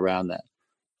thinking around that?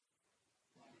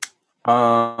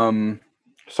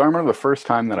 So I remember the first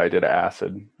time that I did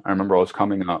acid. I remember I was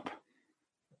coming up.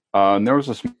 And there was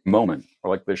this moment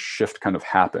where like this shift kind of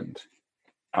happened,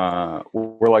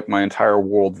 where like my entire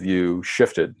worldview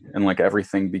shifted and like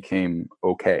everything became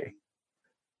okay.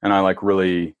 And I like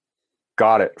really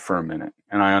got it for a minute.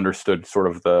 And I understood sort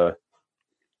of the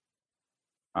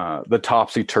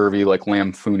topsy-turvy, like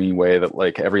lampoony way that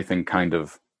like everything kind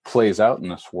of plays out in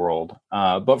this world.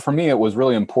 But for me, it was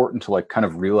really important to like kind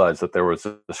of realize that there was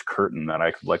this curtain that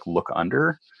I could like look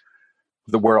under,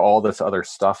 where all this other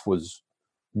stuff was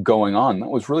going on that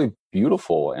was really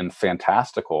beautiful and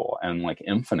fantastical and like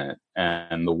infinite.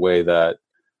 And the way that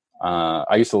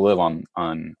I used to live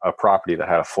on a property that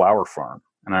had a flower farm,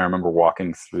 And I remember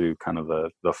walking through kind of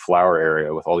the flower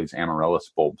area with all these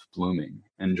amaryllis bulbs blooming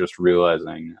and just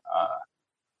realizing,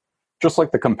 just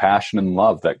like the compassion and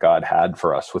love that God had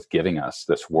for us with giving us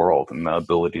this world and the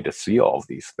ability to see all of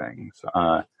these things.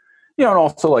 And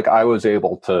also like I was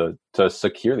able to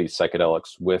secure these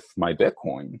psychedelics with my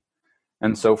Bitcoin.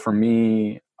 And so for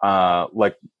me,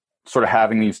 like sort of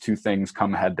having these two things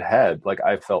come head to head, like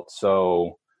I felt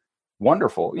so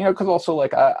wonderful, because also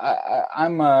like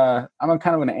I'm a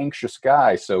kind of an anxious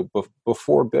guy. So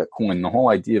before Bitcoin, the whole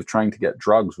idea of trying to get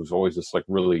drugs was always this like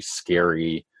really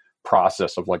scary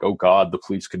process of like, oh God, the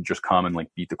police could just come and like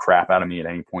beat the crap out of me at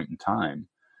any point in time.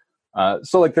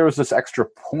 So like there was this extra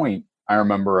point I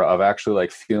remember of actually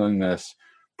like feeling this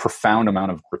profound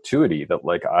amount of gratuity that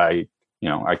like I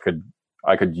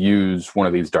could use one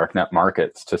of these darknet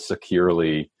markets to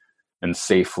securely and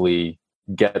safely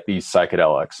get these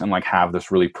psychedelics and like have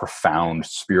this really profound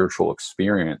spiritual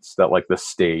experience that like the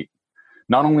state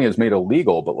not only has made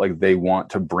illegal, but like they want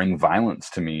to bring violence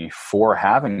to me for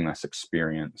having this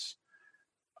experience,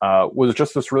 was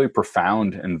just this really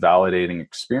profound and validating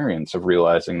experience of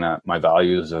realizing that my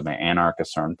values as an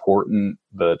anarchist are important.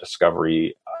 The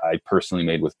discovery I personally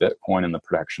made with Bitcoin and the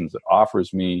protections it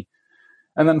offers me.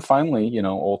 And then finally,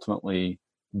 ultimately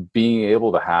being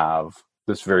able to have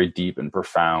this very deep and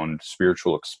profound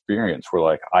spiritual experience where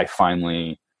like I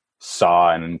finally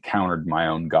saw and encountered my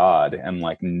own God and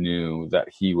like knew that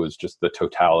he was just the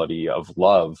totality of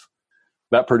love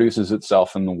that produces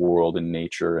itself in the world and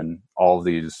nature and all of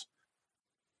these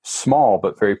small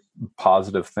but very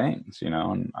positive things,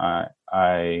 and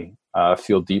I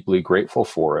feel deeply grateful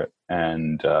for it.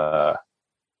 And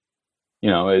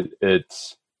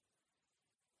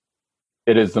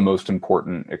it is the most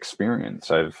important experience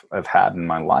I've had in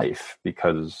my life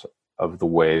because of the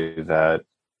way that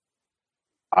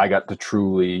I got to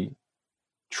truly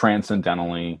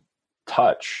transcendentally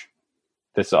touch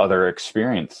this other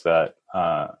experience that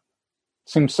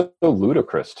seemed so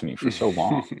ludicrous to me for so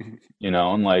long,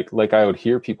 and like I would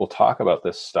hear people talk about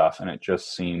this stuff and it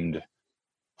just seemed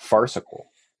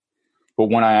farcical. But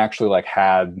when I actually like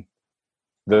had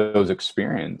those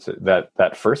experiences,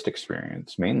 that first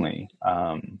experience mainly,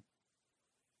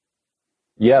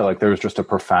 like there was just a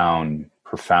profound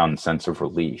sense of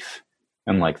relief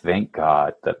and like, thank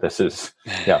God that this is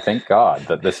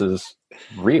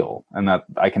real and that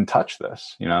I can touch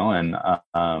this,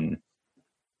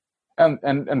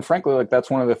 and frankly, like that's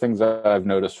one of the things that I've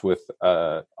noticed with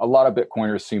a lot of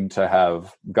Bitcoiners seem to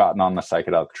have gotten on the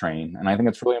psychedelic train. And I think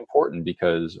it's really important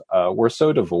because we're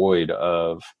so devoid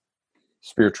of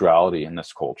spirituality in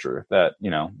this culture that,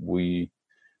 we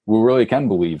really can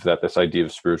believe that this idea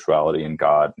of spirituality and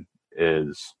God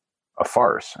is a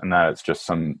farce and that it's just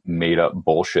some made up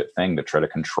bullshit thing to try to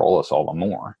control us all the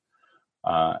more.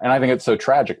 And I think it's so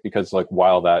tragic because like,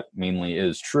 while that mainly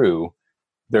is true,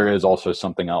 there is also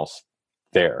something else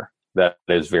there that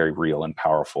is very real and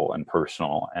powerful and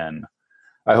personal. And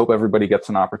I hope everybody gets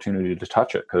an opportunity to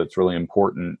touch it because it's really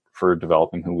important for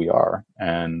developing who we are.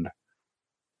 And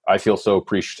I feel so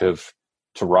appreciative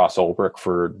to Ross Ulbricht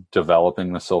for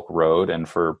developing the Silk Road and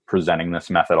for presenting this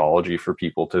methodology for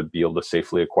people to be able to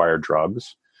safely acquire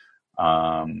drugs.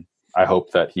 I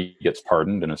hope that he gets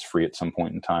pardoned and is free at some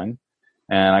point in time.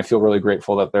 And I feel really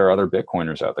grateful that there are other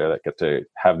Bitcoiners out there that get to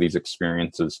have these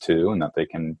experiences too, and that they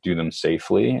can do them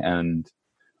safely. And,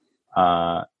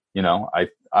 I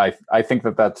think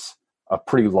that that's a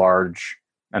pretty large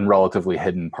and relatively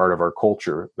hidden part of our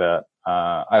culture that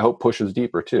I hope pushes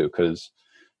deeper too. Because,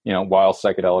 while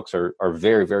psychedelics are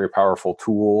very, very powerful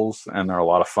tools and they're a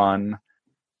lot of fun,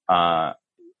 I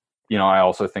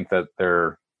also think that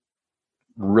they're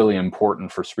really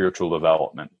important for spiritual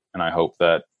development. And I hope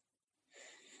that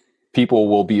people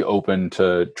will be open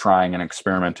to trying and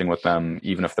experimenting with them,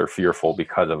 even if they're fearful,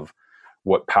 because of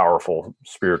what powerful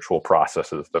spiritual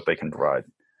processes that they can provide.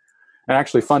 And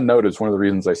actually, fun note is one of the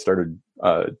reasons I started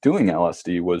doing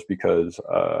LSD was because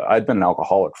I'd been an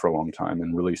alcoholic for a long time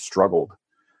and really struggled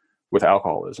with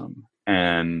alcoholism.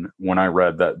 And when I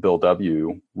read that Bill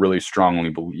W. really strongly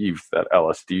believed that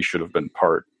LSD should have been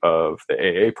part of the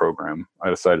AA program, I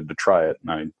decided to try it,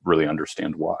 and I really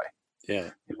understand why.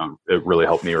 Yeah. It really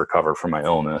helped me recover from my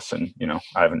illness, and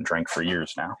I haven't drank for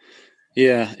years now.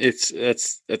 Yeah, that's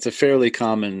a fairly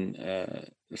common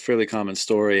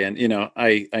story, and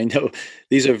I know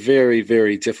these are very,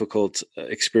 very difficult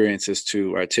experiences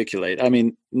to articulate. I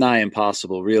mean, nigh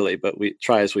impossible, really, but we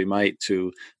try as we might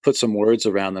to put some words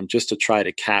around them, just to try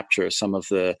to capture some of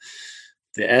the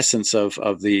essence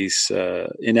of these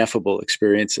ineffable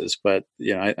experiences. But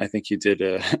I think you did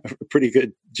a pretty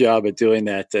good job at doing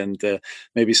that, and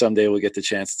maybe someday we'll get the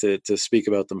chance to speak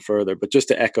about them further. But just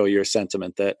to echo your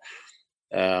sentiment that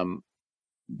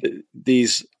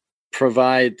these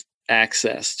provide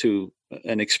access to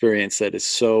an experience that is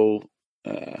so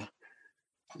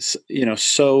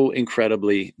so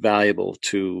incredibly valuable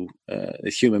to a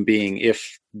human being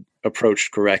if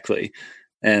approached correctly.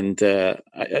 And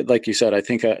like you said, I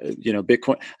think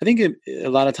Bitcoin. I think a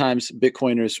lot of times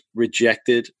Bitcoiners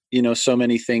rejected so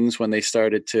many things when they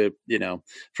started to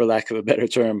for lack of a better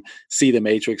term, see the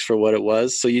matrix for what it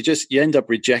was. So you end up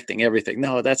rejecting everything.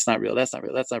 No, that's not real. That's not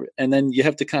real. That's not real. And then you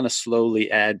have to kind of slowly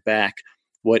add back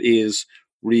what is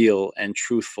real and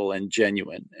truthful and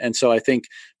genuine. And so I think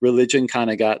religion kind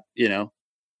of got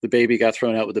the baby got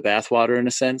thrown out with the bathwater in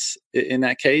a sense in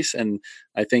that case. And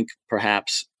I think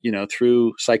perhaps,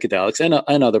 through psychedelics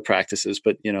and other practices,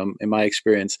 but, in my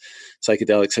experience,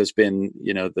 psychedelics has been,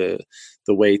 the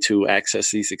way to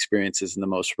access these experiences in the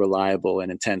most reliable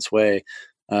and intense way,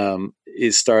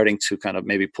 is starting to kind of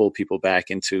maybe pull people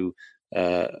back into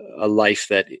a life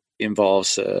that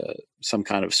involves some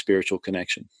kind of spiritual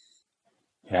connection.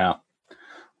 Yeah.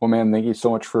 Well, man, thank you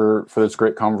so much for this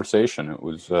great conversation. It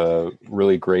was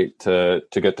really great to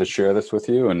get to share this with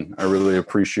you, and I really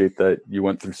appreciate that you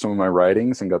went through some of my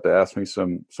writings and got to ask me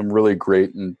some really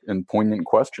great and poignant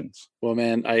questions. Well,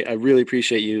 man, I really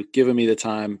appreciate you giving me the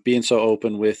time, being so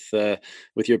open with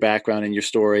your background and your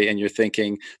story and your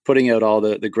thinking, putting out all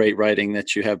the great writing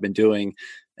that you have been doing.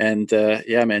 And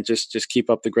yeah, man, just keep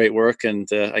up the great work, and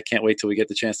I can't wait till we get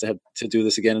the chance to do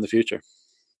this again in the future.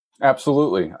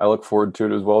 Absolutely. I look forward to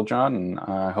it as well, John, and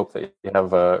I hope that you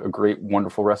have a great,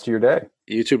 wonderful rest of your day.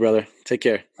 You too, brother. Take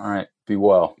care. All right. Be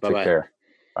well. Bye-bye. Take care.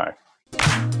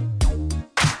 Bye.